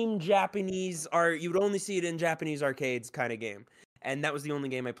extreme Japanese you would only see it in Japanese arcades kind of game. And that was the only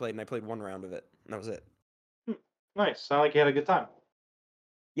game I played, and I played one round of it. And that was it. Nice. Sound like you had a good time.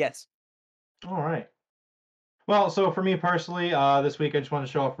 Yes. All right. Well, so for me personally, this week I just want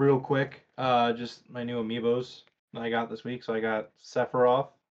to show off real quick just my new amiibos that I got this week. So I got Sephiroth,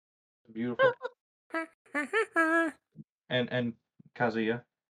 beautiful, and Kazuya.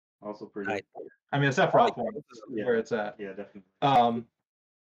 Also pretty. Right. I mean, the Sephiroth one is where it's at. Yeah, definitely. But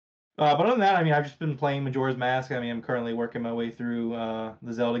other than that, I mean, I've just been playing Majora's Mask. I mean, I'm currently working my way through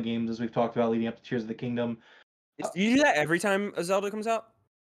the Zelda games as we've talked about leading up to Tears of the Kingdom. Do you do that every time a Zelda comes out?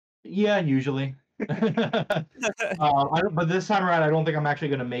 Yeah, usually. But this time around, I don't think I'm actually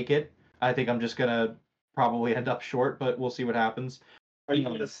going to make it. I think I'm just going to probably end up short, but we'll see what happens. Are you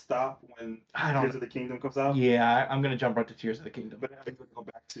going to stop when Tears of the Kingdom comes out? Yeah, I'm going to jump right to Tears of the Kingdom. But having to go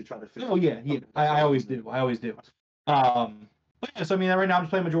back to try to finish. Oh, yeah. I always do. But yeah, so I mean, right now I'm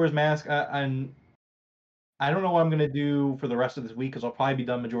just playing Majora's Mask, and I don't know what I'm going to do for the rest of this week, because I'll probably be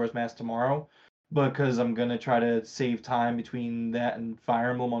done Majora's Mask tomorrow, because I'm going to try to save time between that and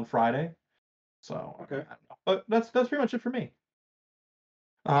Fire Emblem on Friday. So, okay. I don't know. But that's pretty much it for me.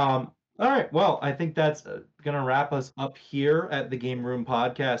 All right. Well, I think that's going to wrap us up here at the Game Room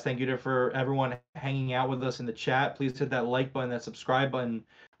Podcast. Thank you for everyone hanging out with us in the chat. Please hit that like button, that subscribe button.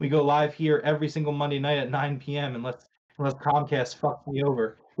 We go live here every single Monday night at 9 p.m. unless Comcast fucks me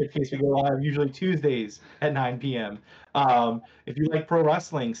over, in which case we go live usually Tuesdays at 9 p.m. If you like pro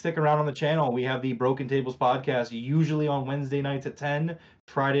wrestling, stick around on the channel. We have the Broken Tables podcast usually on Wednesday nights at 10,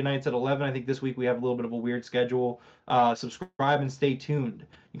 Friday nights at 11. I think this week we have a little bit of a weird schedule. Subscribe and stay tuned.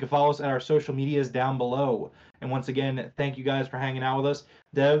 You can follow us at our social medias down below. And once again, thank you guys for hanging out with us.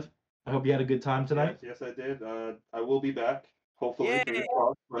 Dev, I hope you had a good time tonight. Yes, I did. I will be back. Hopefully. Yay.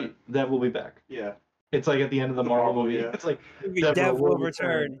 But Dev will be back. yeah. It's like at the end of the Marvel movie. Yeah. It's like Dev will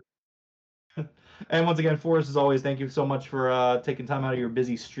return. And once again, Forrest, as always, thank you so much for taking time out of your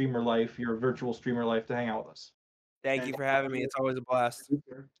busy streamer life, your virtual streamer life, to hang out with us. Thank you for having me. It's always a blast.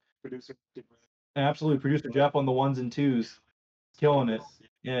 Producer. Absolutely. Producer Jeff on the ones and twos. Killing it.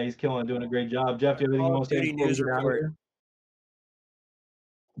 Yeah, he's killing it, doing a great job. Jeff, do you have anything you want to say? News report.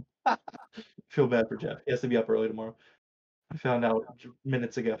 Feel bad for Jeff. He has to be up early tomorrow. I found out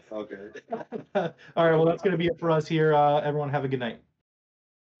minutes ago. Okay. All right, well, that's going to be it for us here. Everyone have a good night.